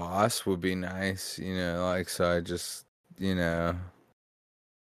targeting the boss would be nice, like so I just, know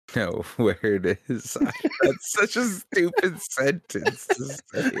where it is. That's such a stupid sentence to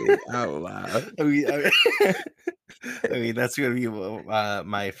say out loud. I mean, that's gonna be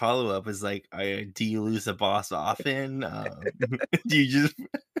my follow up. Is like, do you lose the boss often? Do you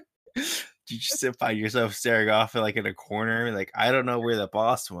just find yourself staring off like in a corner? Like, I don't know where the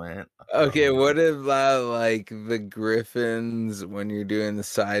boss went. Okay, what about like the griffins when you're doing the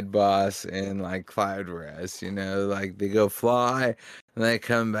side boss in like Cloud Rest, like they go fly and they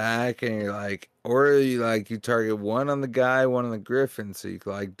come back and you're like, or you target one on the guy, one on the griffin, so you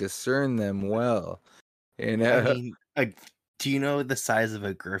can like discern them well, I mean, do you know the size of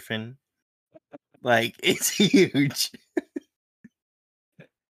a griffin? Like, it's huge.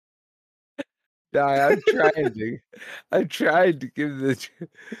 I'm trying to give the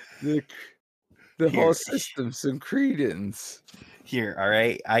whole Here, system some credence. Here, all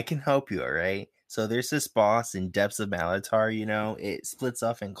right, I can help you. All right, so there's this boss in Depths of Malatar. It splits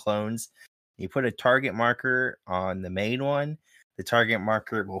off in clones. You put a target marker on the main one. The target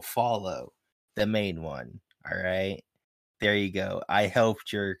marker will follow the main one. All right, there you go. I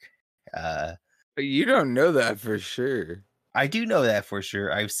helped your. But you don't know that for sure. I do know that for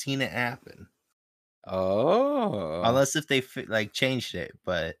sure. I've seen it happen. Oh, Unless if they changed it,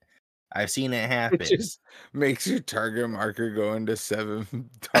 but I've seen it it happen. just makes your target marker go into 7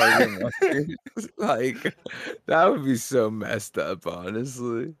 target markers. Like, that would be so messed up,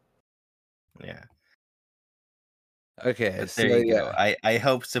 honestly. Yeah. Okay, But so there you yeah, go. I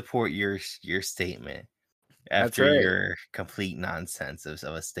help support your statement that's after right. your complete nonsense of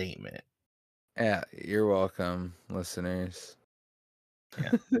a statement. Yeah, you're welcome, listeners.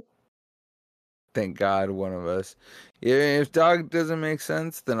 Yeah. Thank God one of us. Yeah, if dog doesn't make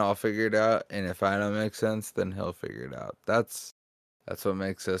sense, then I'll figure it out, and if I don't make sense, then he'll figure it out. That's what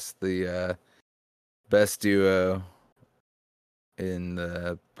makes us the best duo in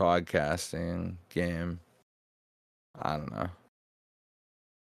the podcasting game. I don't know.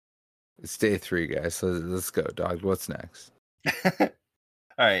 It's day 3, guys. So let's go, dog. What's next?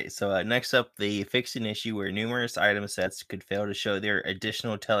 All right. So next up, they fixed an issue where numerous item sets could fail to show their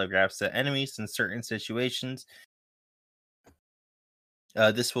additional telegraphs to enemies in certain situations.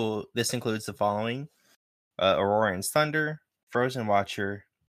 This includes the following: Auroran's Thunder, Frozen Watcher,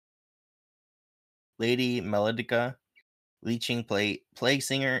 Lady Melodica, Leeching Plate, Plague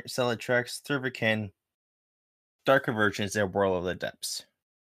Singer, Celatrex, Thurvikin, Dark Convergence, and Whirl of the Depths.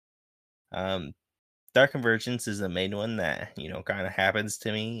 Dark Convergence is the main one that, kind of happens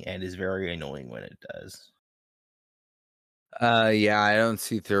to me and is very annoying when it does. Yeah, I don't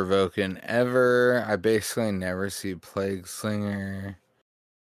see Thurvokin ever. I basically never see Plague Slinger.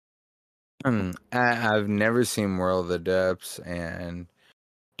 I've never seen World of the Depths, and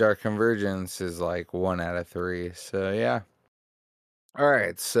Dark Convergence is like 1 out of 3. So yeah. All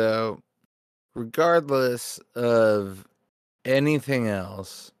right. So regardless of anything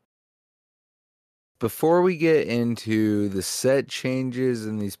else, before we get into the set changes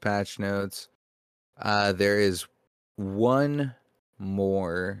in these patch notes, there is one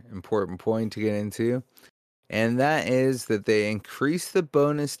more important point to get into, and that is that they increase the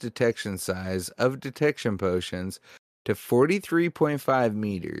bonus detection size of detection potions to 43.5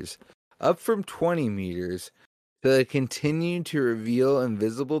 meters, up from 20 meters, so they continue to reveal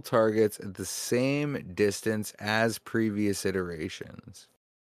invisible targets at the same distance as previous iterations.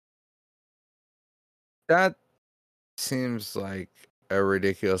 That seems like a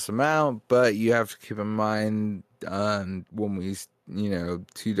ridiculous amount, but you have to keep in mind when we,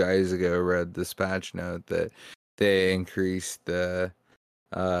 2 days ago read this patch note that they increased the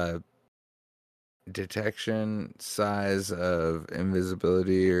detection size of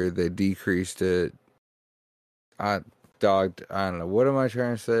invisibility, or they decreased it. I don't know. What am I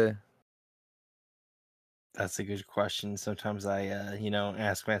trying to say? That's a good question. Sometimes I,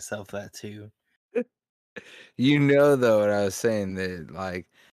 ask myself that too. Though, what I was saying, that like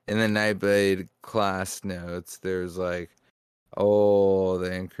in the Nightblade class notes, there's like, oh,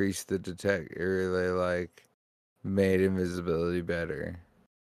 they increased the detect, or they like made invisibility better.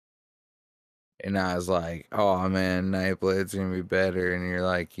 And I was like, oh man, Nightblade's gonna be better. And you're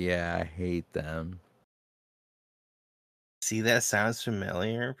like, yeah, I hate them. See, that sounds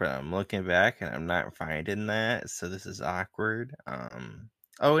familiar, but I'm looking back and I'm not finding that, so this is awkward.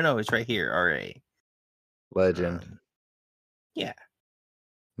 Oh no, it's right here. All right. Legend. Yeah.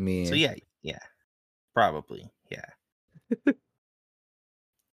 Me. So yeah, probably, yeah.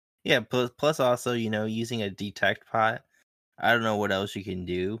 Yeah, plus also, using a detect pot. I don't know what else you can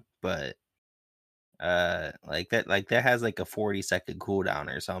do, but like that has like a 40-second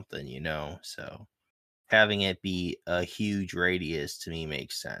cooldown or something, so having it be a huge radius to me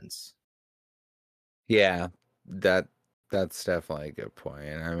makes sense. Yeah, that's definitely a good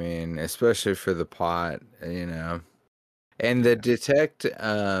point. I mean, especially for the pot, And the detect,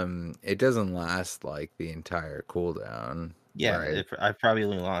 it doesn't last like the entire cooldown. Yeah, Right. I probably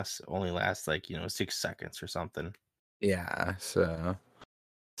only last like 6 seconds or something. Yeah, so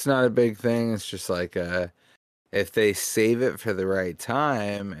it's not a big thing. It's just like if they save it for the right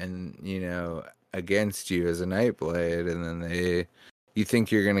time and against you as a Nightblade, and then you think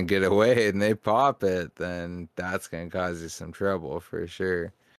you're gonna get away and they pop it, then that's gonna cause you some trouble for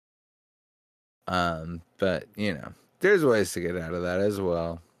sure. But there's ways to get out of that as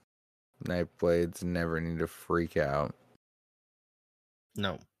well. Nightblades never need to freak out.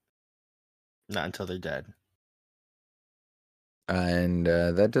 No, not until they're dead. And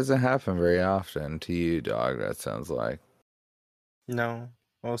that doesn't happen very often to you, dog, that sounds like. No,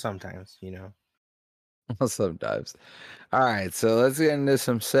 well, sometimes, Well, sometimes. All right, so let's get into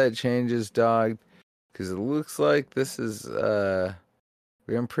some set changes, dog, because it looks like this is, we're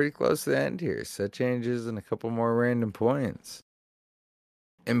getting pretty close to the end here. Set changes and a couple more random points.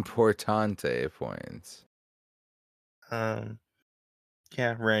 Importante points.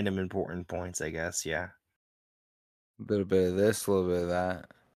 Yeah, random important points, I guess. Yeah. A little bit of this, a little bit of that.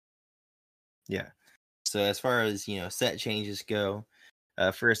 Yeah. So as far as set changes go,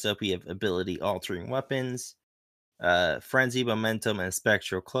 first up we have ability altering weapons, frenzy, momentum, and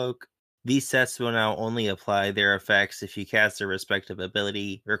spectral cloak. These sets will now only apply their effects if you cast their respective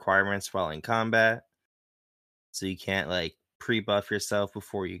ability requirements while in combat. So you can't like pre-buff yourself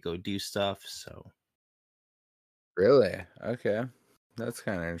before you go do stuff. So Really? Okay. That's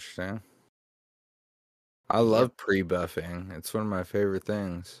kind of interesting. I yep. love pre-buffing. It's one of my favorite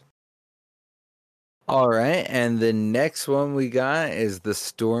things. All right, and the next one we got is the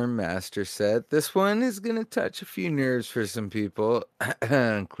Storm Master set. This one is going to touch a few nerves for some people,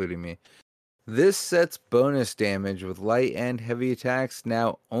 including me. This set's bonus damage with light and heavy attacks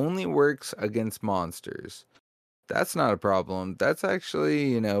now only works against monsters. That's not a problem. That's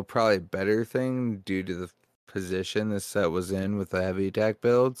actually, probably a better thing due to the position this set was in with the heavy attack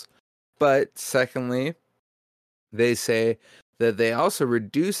builds. But secondly, they say that they also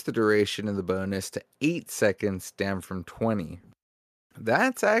reduce the duration of the bonus to 8 seconds down from 20.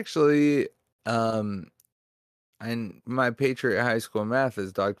 That's actually, and my Patriot High School math,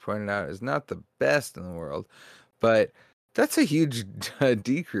 as Doug pointed out, is not the best in the world, but that's a huge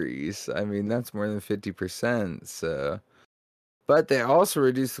decrease. I mean, that's more than 50%. So, but they also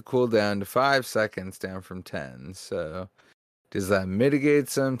reduce the cooldown to 5 seconds down from 10. So, does that mitigate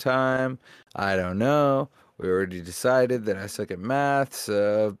some time? I don't know. We already decided that I suck at math.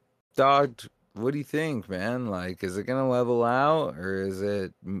 So, dog, what do you think, man? Like, is it going to level out, or is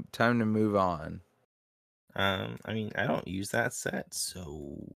it time to move on? I mean, I don't use that set,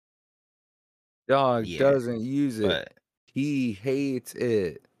 so Dog yeah. doesn't use it. But He hates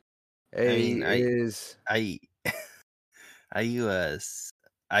it. mean, is I I use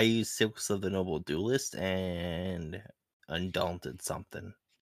I use Silks of the Noble Duelist and Undaunted something.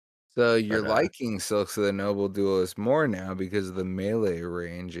 so you're But liking Silks of the Noble Duelist more now because of the melee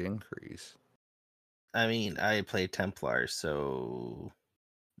range increase. I mean, I play Templar, so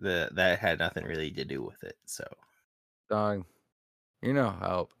that had nothing really to do with it. So Dog, you're no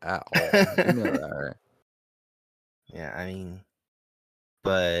help at all. You know that, right? yeah, I mean,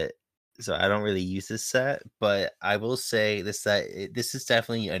 but so I don't really use this set, but I will say this this is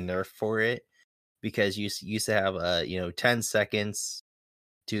definitely a nerf for it because you used to have 10 seconds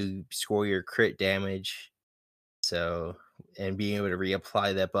to score your crit damage. So and being able to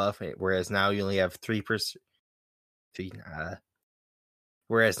reapply that buff, whereas now you only have 3%.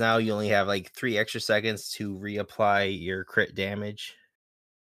 Whereas now you only have like 3 extra seconds to reapply your crit damage,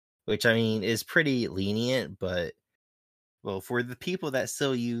 which I mean is pretty lenient, but well, for the people that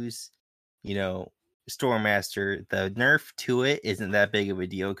still use, you know, Stormmaster, the nerf to it isn't that big of a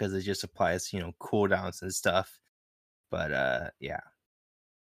deal because it just applies, cooldowns and stuff. But yeah.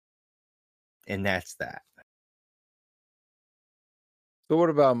 And that's that. So what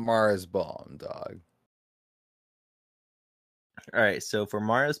about Mara's Balm, dog? Alright, so for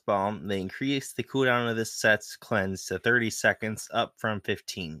Mara's Balm, they increased the cooldown of this set's cleanse to 30 seconds up from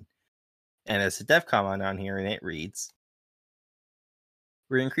 15. And as a dev comment on here, and it reads,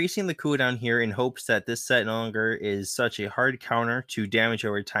 we're increasing the cooldown here in hopes that this set no longer is such a hard counter to damage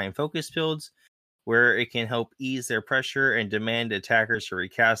over time focus builds, where it can help ease their pressure and demand attackers to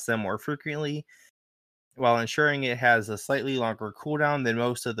recast them more frequently, while ensuring it has a slightly longer cooldown than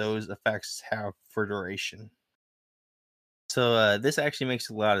most of those effects have for duration. So this actually makes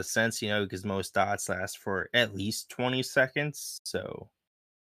a lot of sense, because most dots last for at least 20 seconds. So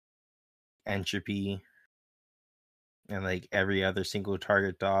entropy and like every other single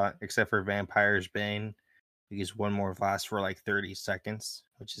target dot, except for Vampire's Bane, because one more lasts for like 30 seconds,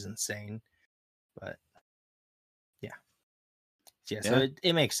 which is insane. But yeah, so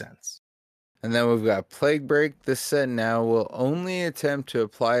it makes sense. And then we've got Plague Break. This set now will only attempt to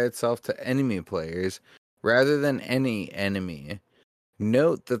apply itself to enemy players rather than any enemy.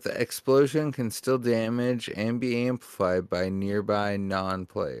 Note that the explosion can still damage and be amplified by nearby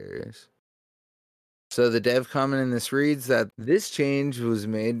non-players. So the dev comment in this reads that this change was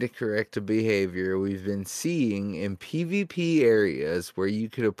made to correct a behavior we've been seeing in PvP areas where you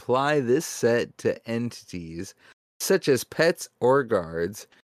could apply this set to entities such as pets or guards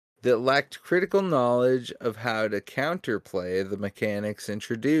that lacked critical knowledge of how to counterplay the mechanics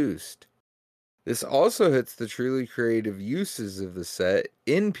introduced. This also hits the truly creative uses of the set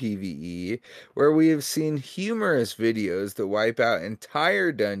in PvE, where we have seen humorous videos that wipe out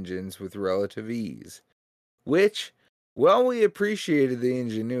entire dungeons with relative ease. Which, while we appreciated the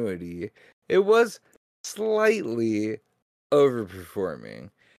ingenuity, it was slightly overperforming.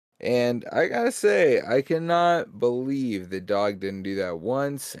 And I gotta say, I cannot believe the dog didn't do that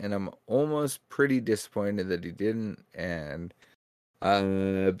once, and I'm almost pretty disappointed that he didn't. And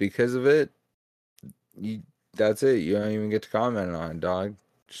because of it, that's it. You don't even get to comment on it, dog.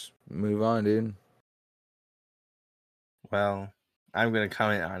 Just move on, dude. Well, I'm going to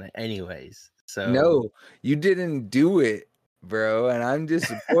comment on it anyways. So No, you didn't do it, bro, and I'm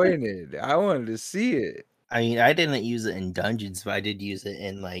disappointed. I wanted to see it. I mean, I didn't use it in dungeons, but I did use it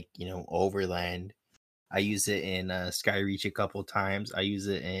in like, Overland. I use it in Skyreach a couple times. I use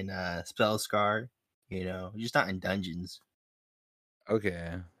it in Spellscar, just not in dungeons.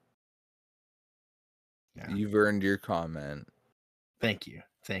 Okay. Yeah. You've earned your comment. Thank you.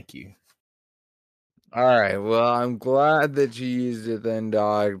 All right. Well, I'm glad that you used it then,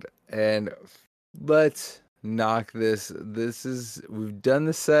 dog. And let's knock this. We've done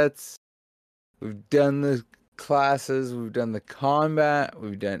the sets, we've done the classes, we've done the combat,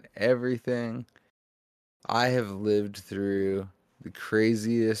 we've done everything. I have lived through the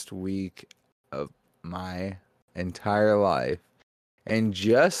craziest week of my entire life. And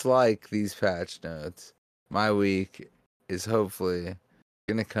just like these patch notes, my week is hopefully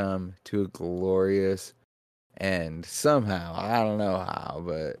going to come to a glorious end somehow. I don't know how,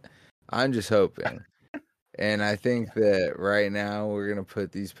 but I'm just hoping. And I think that right now we're going to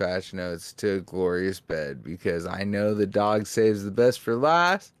put these patch notes to a glorious bed because I know the dog saves the best for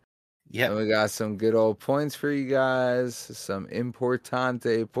last. Yeah. And we got some good old points for you guys, some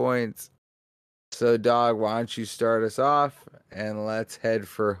importante points. So, dog, why don't you start us off and let's head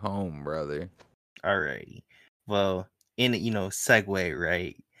for home, brother. Alrighty. Well, in segue,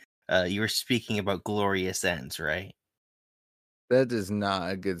 right? You were speaking about glorious ends, right? That is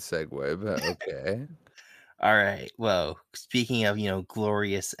not a good segue, but okay. All right. Well, speaking of,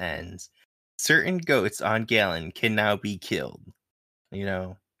 glorious ends, certain goats on Galen can now be killed.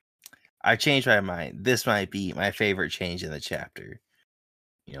 I changed my mind. This might be my favorite change in the chapter.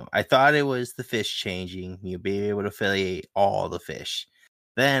 I thought it was the fish changing. You'll be able to affiliate all the fish.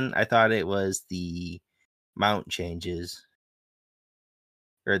 Then I thought it was the mount changes,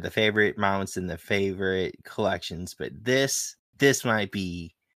 or the favorite mounts and the favorite collections. But this might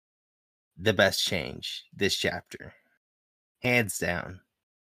be the best change this chapter, hands down.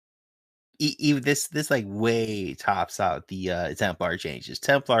 Even this like way tops out the Templar changes.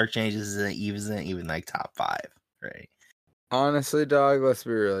 Templar changes isn't even like top 5, right? Honestly, dog, let's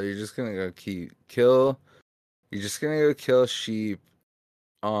be real. You're just gonna go kill. You're just gonna go kill sheep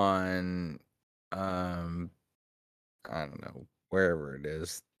on, I don't know, wherever it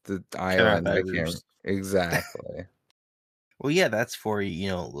is, the island. I can't exactly. Well, yeah, that's for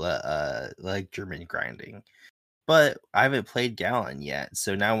like German grinding. But I haven't played Galen yet,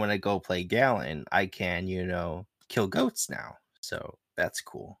 so now when I go play Galen, I can kill goats now. So that's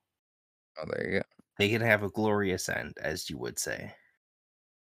cool. Oh, there you go. They can have a glorious end, as you would say.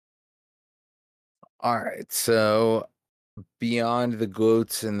 All right, so beyond the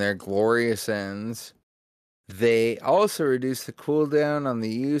goats and their glorious ends, they also reduce the cooldown on the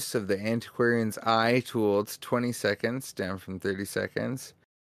use of the Antiquarian's Eye tool to 20 seconds, down from 30 seconds,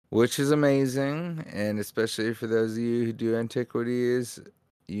 which is amazing, and especially for those of you who do antiquities,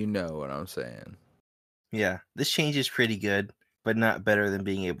 you know what I'm saying. Yeah, this change is pretty good, but not better than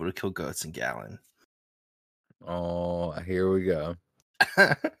being able to kill goats in Galen. Oh, here we go.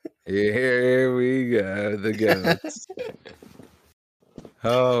 Here we go, the goats.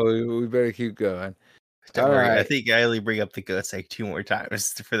 Oh, we better keep going. Don't worry, right. I think I only bring up the goats like 2 more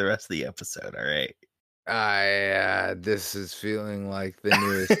times for the rest of the episode, all right? This is feeling like the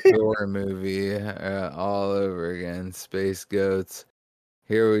newest Thor movie all over again. Space goats.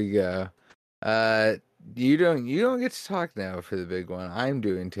 Here we go. You don't get to talk now for the big one. I'm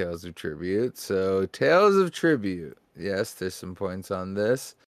doing Tales of Tribute. So Tales of Tribute. Yes, there's some points on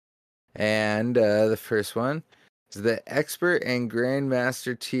this. And the first one is the Expert and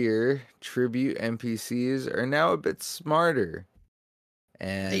Grandmaster tier Tribute NPCs are now a bit smarter.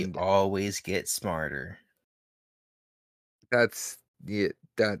 And they always get smarter. That's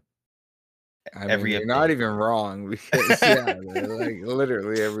that. I mean, you're not even wrong because they're like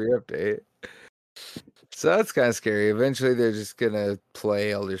literally every update. So that's kind of scary. Eventually, they're just gonna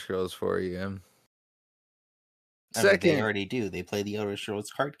play Elder Scrolls for you. Second, they already do. They play the Elder Scrolls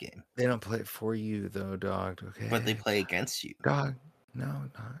card game. They don't play it for you though, dog. Okay, but they play against you, dog. No,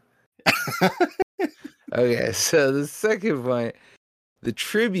 not. Okay, so the second point. The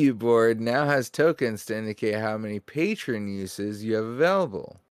tribute board now has tokens to indicate how many patron uses you have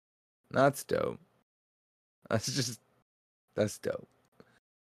available. That's dope. That's dope.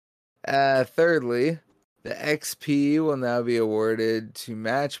 Thirdly, the XP will now be awarded to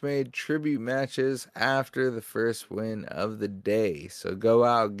match-made tribute matches after the first win of the day. So go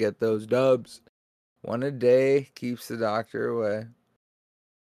out, get those dubs. One a day keeps the doctor away.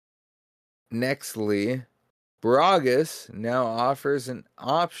 Nextly, Bragas now offers an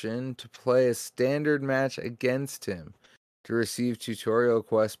option to play a standard match against him to receive tutorial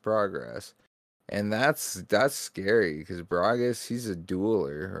quest progress. And that's scary because Bragas, he's a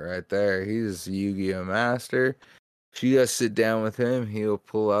dueler right there. He's a Yu-Gi-Oh! Master. If you guys sit down with him, he'll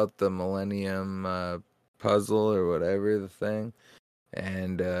pull out the Millennium puzzle or whatever the thing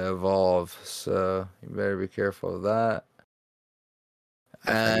and evolve. So you better be careful of that. I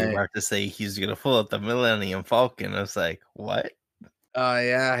thought you were about to say he's gonna pull out the Millennium Falcon. I was like, what? Oh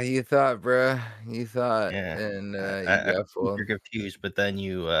yeah, you thought, bruh. You thought, yeah. And you got fooled. You're confused, but then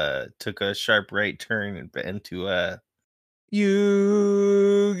you took a sharp right turn into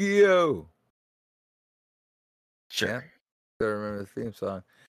Yu-Gi-Oh! Sure. Yeah. Still remember the theme song.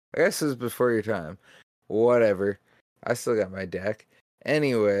 I guess it was before your time. Whatever. I still got my deck.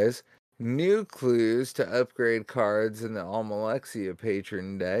 Anyways, new clues to upgrade cards in the Almalexia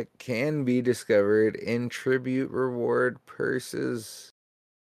patron deck can be discovered in tribute reward purses.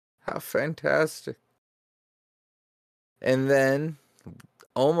 How fantastic. And then,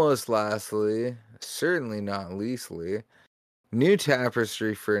 almost lastly, certainly not leastly, new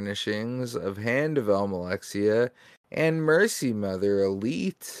tapestry furnishings of Hand of Almalexia and Mercy Mother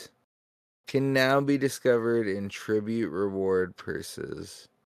Elite can now be discovered in tribute reward purses.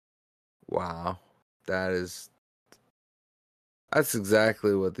 Wow. That's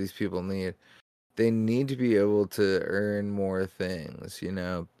exactly what these people need. They need to be able to earn more things, you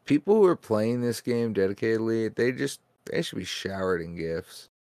know. People who are playing this game dedicatedly, they should be showered in gifts.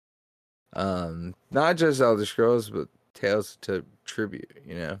 Not just Elder Scrolls, but Tales to Tribute,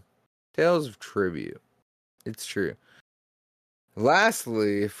 Tales of Tribute. It's true.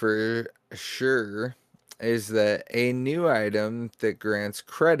 Lastly, for sure, is that a new item that grants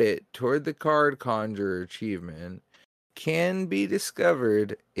credit toward the Card Conjurer achievement can be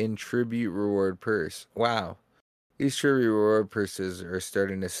discovered in Tribute Reward Purse. Wow. These Tribute Reward Purses are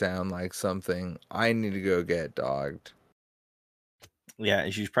starting to sound like something I need to go get, dogged. Yeah,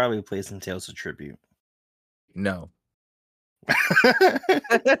 you should probably play some Tales of Tribute. No.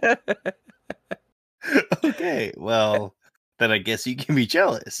 Okay, well, then I guess you can be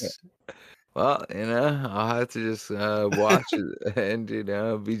jealous. Well, I'll have to just watch it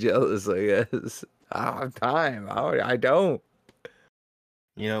and, be jealous, I guess. I don't have time. I don't.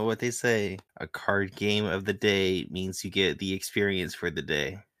 You know what they say? A card game of the day means you get the experience for the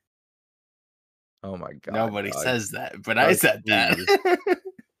day. Oh my god. Nobody dog. says that, but I said that.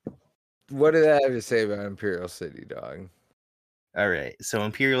 What did I have to say about Imperial City, dog? All right, so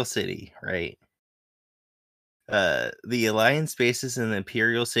Imperial City, right? The Alliance bases in the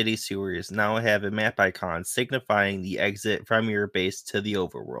Imperial City sewers now have a map icon signifying the exit from your base to the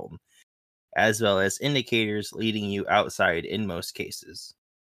overworld, as well as indicators leading you outside in most cases.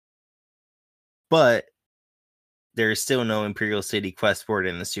 But there is still no Imperial City quest board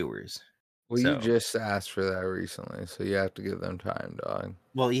in the sewers. Well, you just asked for that recently, so you have to give them time, dog.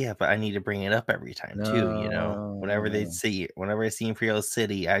 Well, yeah, but I need to bring it up every time too. Whenever I see Imperial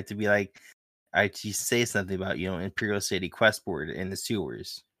City, I have to be like, I have to say something about Imperial City quest board in the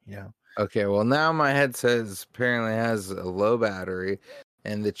sewers. Okay, well now my headset apparently has a low battery,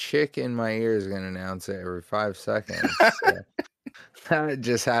 and the chick in my ear is going to announce it every 5 seconds. So that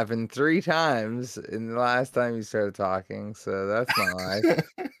just happened 3 times in the last time you started talking, so that's my life.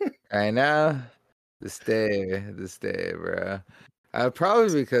 Right now, this day, bro.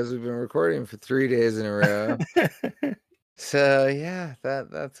 Probably because we've been recording for 3 days in a row. So yeah,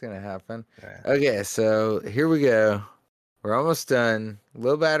 that's gonna happen. Yeah. Okay, so here we go. We're almost done.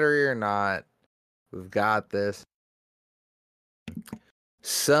 Low battery or not, we've got this.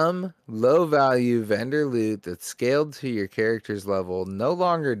 Some low value vendor loot that's scaled to your character's level no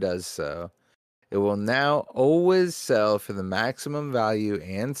longer does so. It will now always sell for the maximum value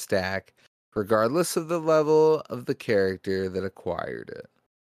and stack, regardless of the level of the character that acquired it.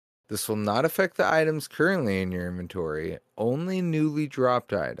 This will not affect the items currently in your inventory, only newly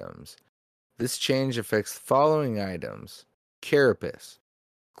dropped items. This change affects the following items: Carapace,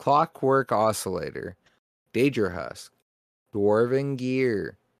 Clockwork Oscillator, Daedra Husk, Dwarven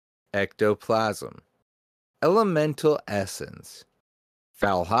Gear, Ectoplasm, Elemental Essence,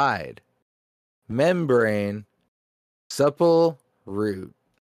 Foul Hide, Membrane, Supple Root.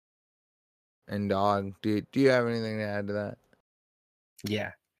 And dog, do you have anything to add to that?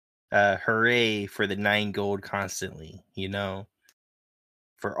 Yeah. Hooray for the 9 gold constantly,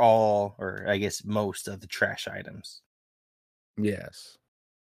 for all, or I guess most of the trash items. Yes.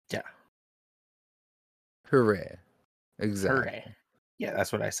 Yeah. Hooray. Exactly. Hooray. Yeah,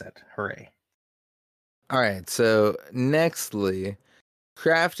 that's what I said. Hooray. All right, so nextly,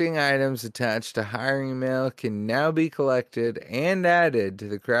 crafting items attached to hiring mail can now be collected and added to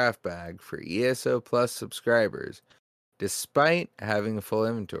the craft bag for ESO Plus subscribers, despite having a full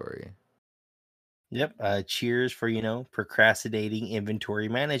inventory. Yep. Cheers for, procrastinating inventory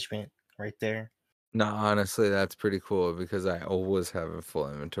management right there. No, honestly, that's pretty cool because I always have a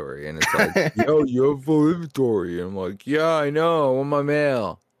full inventory, and it's like, yo, you have full inventory. And I'm like, yeah, I know. I want my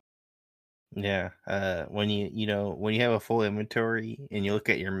mail. Yeah. When you have a full inventory and you look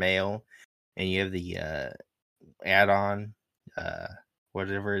at your mail and you have the add-on,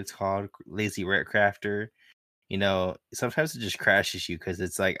 whatever it's called, Lazy Ret Crafter, sometimes it just crashes you because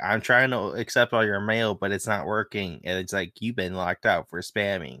it's like, I'm trying to accept all your mail, but it's not working. And it's like, you've been locked out for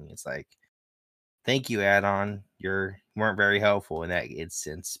spamming. It's like, thank you, add-on. You weren't very helpful in that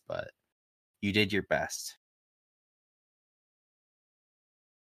instance, but you did your best.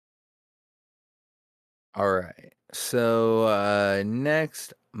 All right. So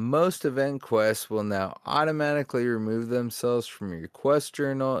next, most event quests will now automatically remove themselves from your quest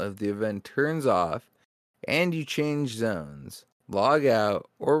journal if the event turns off and you change zones, log out,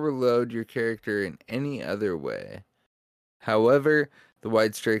 or reload your character in any other way. However, the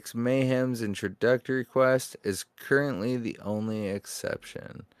White Strikes Mayhem's introductory quest is currently the only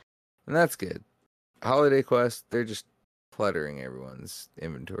exception. And that's good. Holiday quests, they're just cluttering everyone's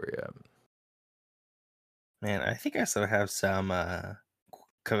inventory up. Man, I think I still have some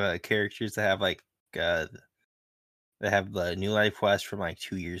characters that have that have the New Life quest from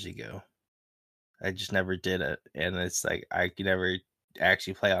 2 years ago. I just never did it, and it's like I could never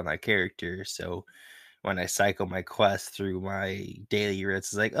actually play on that character. So when I cycle my quest through my daily routes,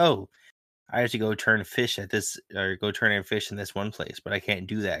 it's like, oh, I have to go turn fish at this or go turn in fish in this one place, but I can't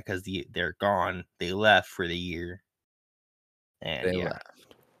do that because they're gone. They left for the year, and They yeah, left.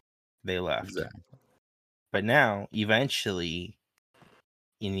 they left. Exactly. But now, eventually,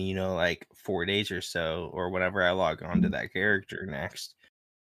 in like 4 days or so, or whenever I log on to that character next,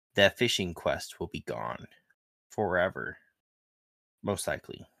 that fishing quest will be gone forever, most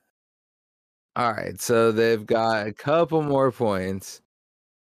likely. All right, so they've got a couple more points.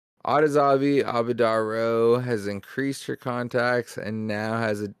 Adazabi Abidaro has increased her contacts and now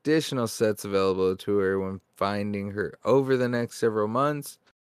has additional sets available to her when finding her over the next several months.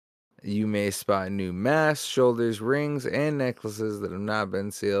 You may spot new masks, shoulders, rings, and necklaces that have not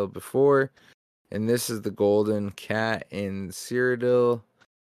been sealed before. And this is the golden cat in Cyrodiil.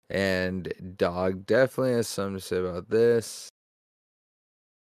 And Dog definitely has something to say about this.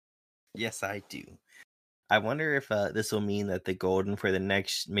 Yes, I do. I wonder if this will mean that the golden for the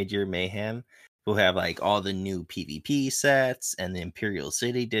next mid-year mayhem will have like all the new PvP sets and the Imperial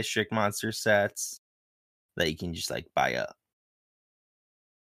City District monster sets that you can just like buy up.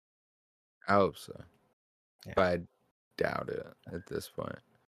 I hope so. Yeah. But I doubt it at this point.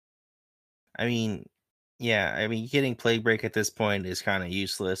 I mean, yeah, I mean, getting Plague Break at this point is kind of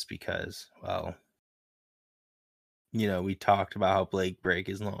useless because, well, we talked about how Plague Break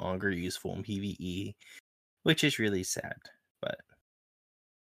is no longer useful in PvE, which is really sad. But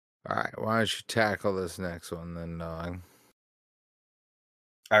all right, why don't you tackle this next one then, Dog?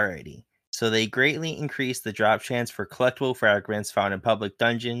 alrighty. So they greatly increase the drop chance for collectible fragments found in public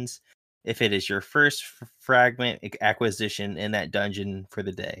dungeons if it is your first fragment acquisition in that dungeon for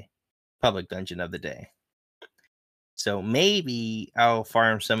the day. Public dungeon of the day. So maybe I'll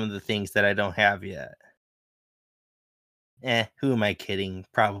farm some of the things that I don't have yet. Who am I kidding?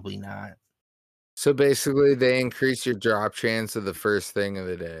 Probably not. So basically, they increase your drop chance of the first thing of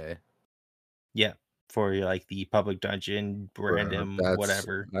the day. Yeah, for like the public dungeon, random,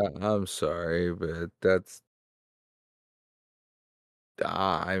 whatever. I'm sorry, but that's.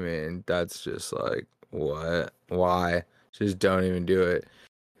 I mean, that's just like, what? Why? Just don't even do it.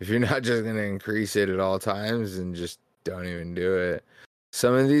 If you're not just going to increase it at all times, then just don't even do it.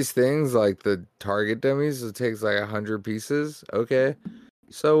 Some of these things, like the target dummies, it takes like 100 pieces. Okay.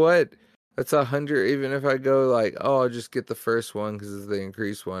 So what? That's 100. Even if I go like, oh, I'll just get the first one because it's the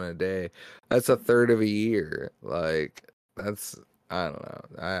increased one a day. That's a third of a year. Like, that's, I don't know.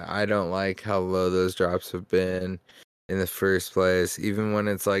 I don't like how low those drops have been in the first place. Even when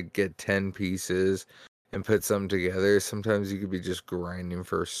it's like get 10 pieces and put some together, sometimes you could be just grinding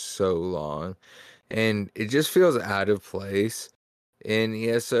for so long. And it just feels out of place in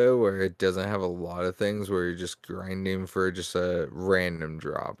ESO where it doesn't have a lot of things where you're just grinding for just a random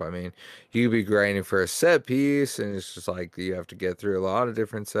drop. I mean, you could be grinding for a set piece and it's just like you have to get through a lot of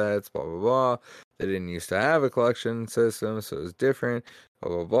different sets, blah, blah, blah. They didn't used to have a collection system, so it was different,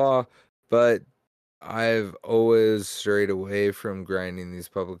 blah, blah, blah. But I've always strayed away from grinding these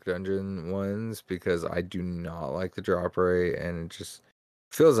public dungeon ones because I do not like the drop rate and it just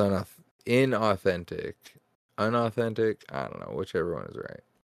feels inauthentic. Unauthentic? I don't know, whichever one is right.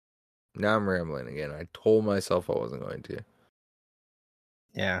 Now I'm rambling again. I told myself I wasn't going to.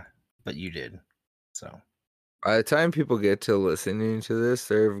 Yeah, but you did. So by the time people get to listening to this,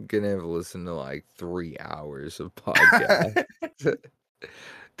 they're gonna have listened to like 3 hours of podcast.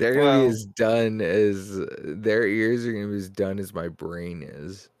 They're gonna be as done as their ears are gonna be as done as my brain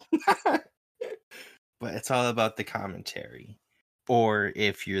is. But it's all about the commentary. Or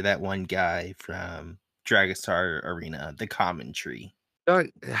if you're that one guy from Dragonstar Arena, the commentary.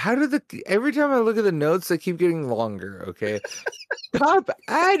 How do every time I look at the notes, they keep getting longer, okay? Stop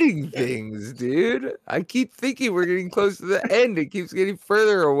adding things, dude. I keep thinking we're getting close to the end. It keeps getting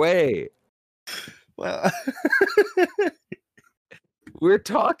further away. Well, we're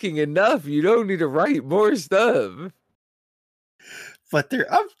talking enough. You don't need to write more stuff. But they're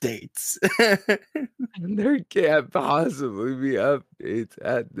updates. There can't possibly be updates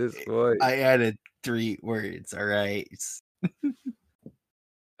at this point. I added 3 words, all right?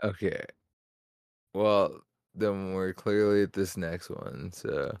 Okay. Well, then we're clearly at this next one,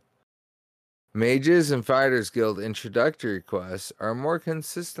 so. Mages and Fighters Guild introductory quests are more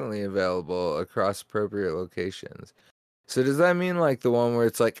consistently available across appropriate locations. So does that mean like the one where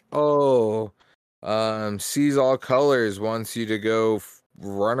it's like, oh, Sees All Colors wants you to go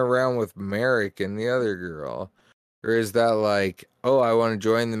run around with Merrick and the other girl? Or is that like, oh, I want to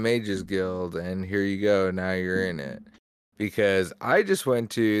join the Mages Guild and here you go, now you're in it? Because I just went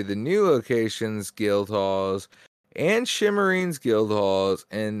to the new locations, guild halls, and Shimmerine's guild halls,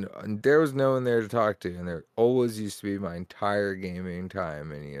 and there was no one there to talk to, and there always used to be my entire gaming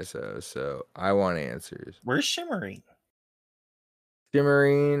time in ESO, so I want answers. Where's Shimmerine?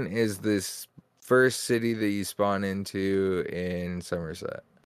 Shimmerine is this first city that you spawn into in Somerset.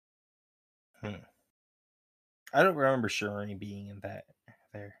 I don't remember Shimmerine being in that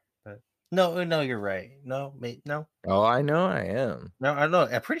there, but no, you're right. No, no. Oh, I know I am. No, I know.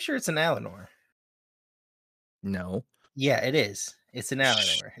 I'm pretty sure it's in Alinor. No. Yeah, it is. It's in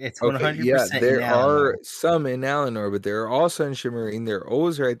Alinor. It's Okay, 100% yeah, in there are Alinor. some in Alinor, but there are also in Shimmerine. They're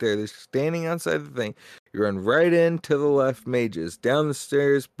always right there. They're standing outside the thing. You run right in to the left, mages. Down the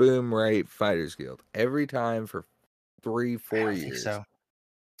stairs, boom, right, Fighters Guild. Every time for 3-4 I don't years. think so.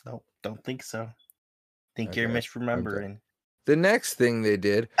 Nope, don't think so. Think Okay, you're I'm misremembering. The next thing they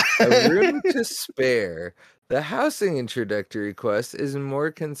did, a room to spare. The housing introductory quest is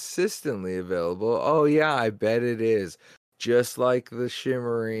more consistently available. Oh yeah, I bet it is. Just like the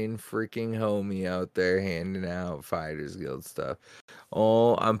Shimmerine freaking homie out there handing out Fighters Guild stuff.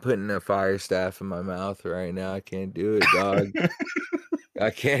 Oh, I'm putting a fire staff in my mouth right now. I can't do it, dog. I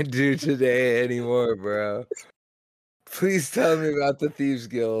can't do today anymore, bro. Please tell me about the Thieves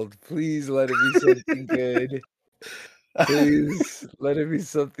Guild. Please let it be something good. Please let it be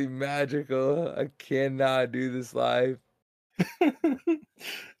something magical. I cannot do this live.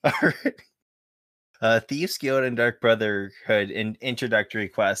 All right. Thieves Guild and Dark Brotherhood introductory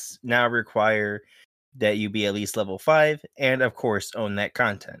quests now require that you be at least level 5 and, of course, own that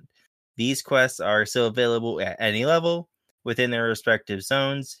content. These quests are still available at any level within their respective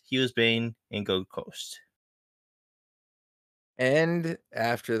zones, Hughesbane and Gold Coast. And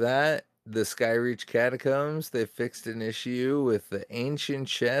after that, the Skyreach Catacombs, they fixed an issue with the Ancient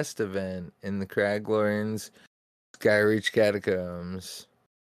Chest event in the Craglorn's Skyreach Catacombs,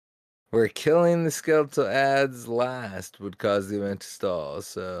 where killing the skeletal ads last would cause the event to stall.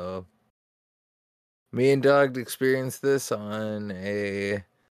 So me and Doug experienced this on a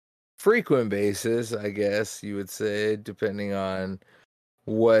frequent basis, I guess you would say, depending on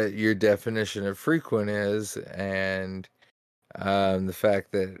what your definition of frequent is, and the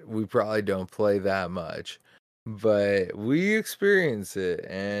fact that we probably don't play that much. But we experience it,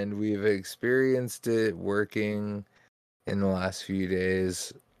 and we've experienced it working in the last few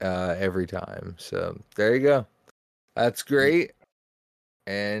days every time. So there you go. That's great.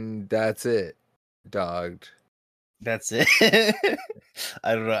 And that's it. Dogged. That's it.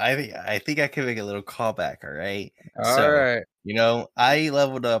 I don't know. I think I can make a little callback. All right. All right. I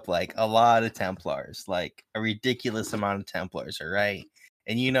leveled up like a lot of Templars, like a ridiculous amount of Templars. All right.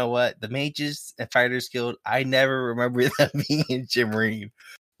 And you know what? The Mages and Fighters Guild, I never remember them being in Jimrine,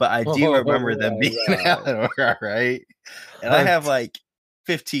 but I do remember them being in Alinor. All right. And I have like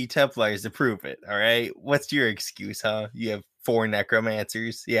 15 Templars to prove it. All right. What's your excuse, huh? You have 4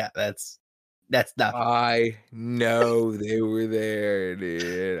 necromancers. Yeah, that's nothing. I know they were there,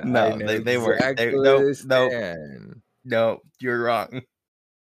 dude. No, I know they weren't. exactly No, where they no, stand. no, you're wrong.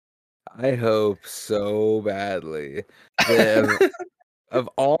 I hope so badly that of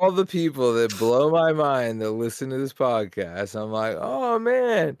all the people that blow my mind that listen to this podcast, I'm like, oh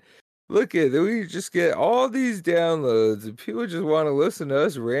man, look at it. We just get all these downloads and people just want to listen to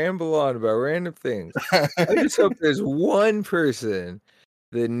us ramble on about random things. I just hope there's one person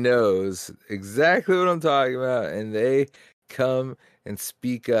that knows exactly what I'm talking about, and they come and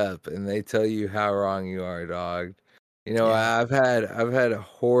speak up and they tell you how wrong you are, dog. You know, Yeah. I've had a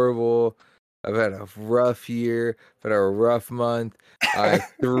rough year, I've had a rough month. I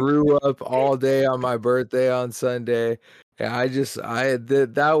threw up all day on my birthday on Sunday. And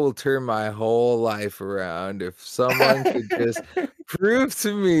that will turn my whole life around if someone could just prove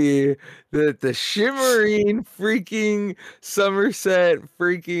to me that the Shimmerine freaking Somerset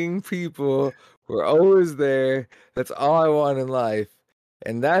freaking people were always there. That's all I want in life.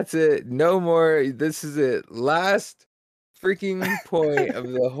 And that's it. No more. This is it. Last freaking point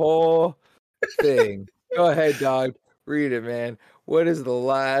of the whole thing. Go ahead, dog. Read it, man. What is the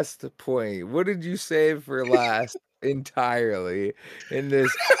last point? What did you save for last entirely in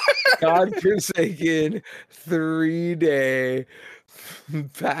this godforsaken 3-day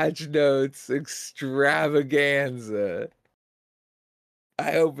patch notes extravaganza?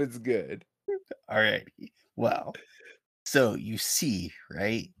 I hope it's good. All right. Well, so you see,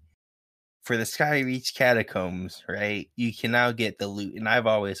 right? For the Skyreach Catacombs, right? You can now get the loot, and I've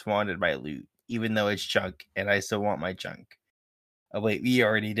always wanted my loot, even though it's junk, and I still want my junk. Oh wait, we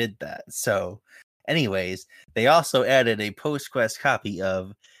already did that. So, anyways, they also added a post-quest copy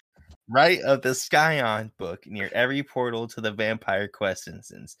of the Skyon book near every portal to the Vampire Quest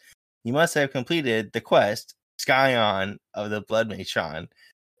instance. You must have completed the quest Scion of the Blood Matron.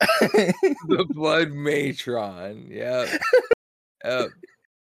 The Blood Matron. Yep. Yep.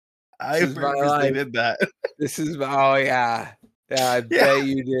 I purposely did that. This is my, oh yeah. Yeah, I bet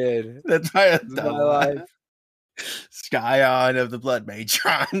you did. That's why I This is my life. Scion of the Blood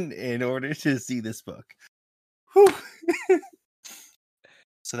Matron in order to see this book. Whew.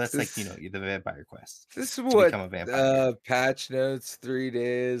 So that's like, you know, the vampire quest. This is what patch notes 3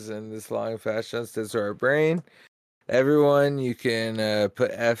 days and this long patch notes does to our brain. Everyone, you can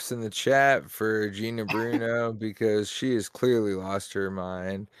put F's in the chat for Gina Bruno because she has clearly lost her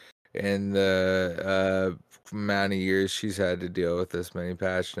mind in the amount of years she's had to deal with this many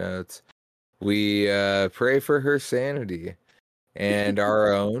patch notes. We pray for her sanity and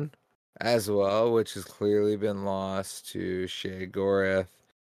our own as well, which has clearly been lost to Shay Gorath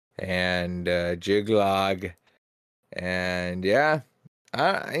and Jiglog. And yeah,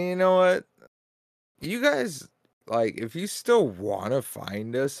 you know what? You guys, like, if you still want to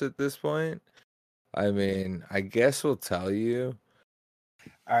find us at this point, I mean, I guess we'll tell you.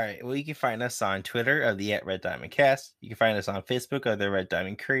 All right. Well, you can find us on Twitter of the @Red Diamond Cast. You can find us on Facebook of the Red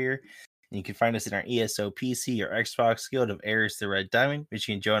Diamond Courier. And you can find us in our ESO PC or Xbox Guild of Heirs the Red Diamond, which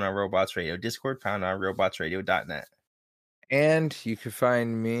you can join on Robots Radio Discord, found on robotsradio.net. And you can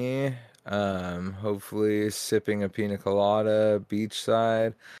find me, hopefully sipping a pina colada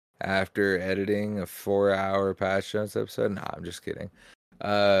beachside after editing a 4-hour patch notes episode. Nah, I'm just kidding.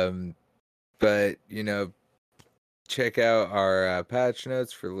 But, you know, check out our patch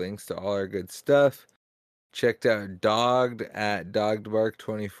notes for links to all our good stuff. Checked out Dogged at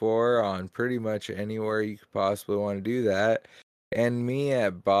DoggedBark24 on pretty much anywhere you could possibly want to do that. And me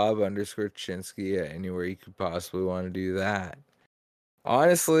at Bob_Chinsky at anywhere you could possibly want to do that.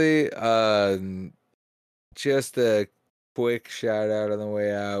 Honestly, just a quick shout out on the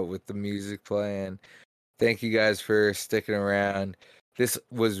way out with the music playing. Thank you guys for sticking around. This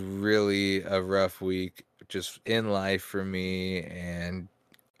was really a rough week just in life for me, and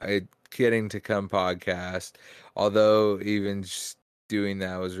getting to come podcast. Although even just doing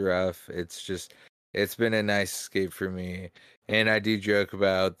that was rough, it's been a nice escape for me. And I do joke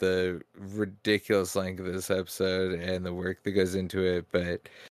about the ridiculous length of this episode and the work that goes into it, but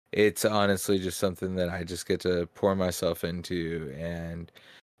it's honestly just something that I just get to pour myself into. And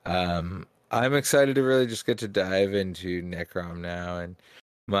I'm excited to really just get to dive into Necrom now. And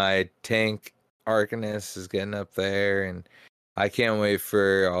my tank Arcanist is getting up there, and I can't wait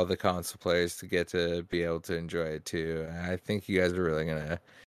for all the console players to get to be able to enjoy it too. I think you guys are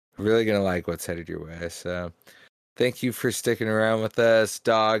really gonna like what's headed your way. So thank you for sticking around with us.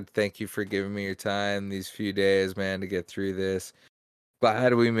 Dog, thank you for giving me your time these few days, man, to get through this.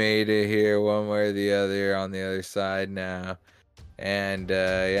 Glad we made it here one way or the other on the other side now. And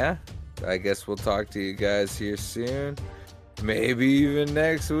yeah, I guess we'll talk to you guys here soon. Maybe even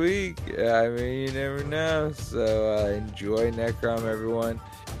next week. I mean, you never know. So enjoy Necrom, everyone.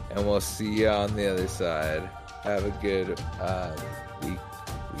 And we'll see you on the other side. Have a good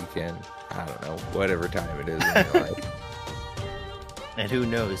weekend. I don't know, whatever time it is in your life. And who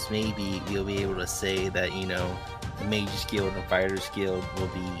knows, maybe we'll be able to say that, you know, the Mages Guild and Fighters Guild will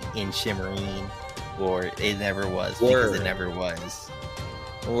be in Shimmerine, or it never was, because it never was.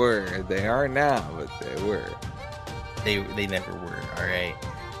 Or they are now, but they were. They never were, alright?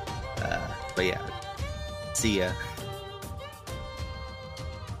 But yeah, see ya.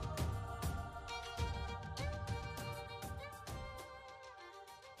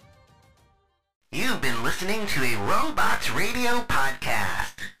 You've been listening to a Robots Radio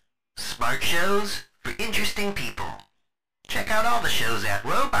podcast. Smart shows for interesting people. Check out all the shows at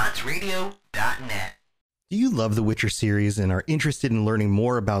robotsradio.net. Do you love the Witcher series and are interested in learning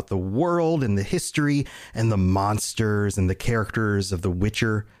more about the world and the history and the monsters and the characters of The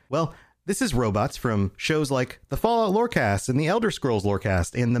Witcher? Well, this is Robots from shows like the Fallout Lorecast and the Elder Scrolls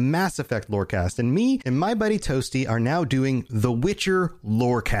Lorecast and the Mass Effect Lorecast. And me and my buddy Toasty are now doing The Witcher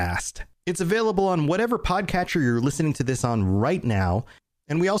Lorecast. It's available on whatever podcatcher you're listening to this on right now.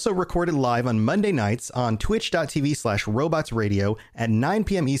 And we also record it live on Monday nights on twitch.tv/robotsradio at 9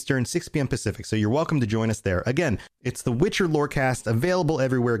 p.m. Eastern, 6 p.m. Pacific. So you're welcome to join us there. Again, it's the Witcher Lorecast, available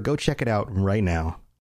everywhere. Go check it out right now.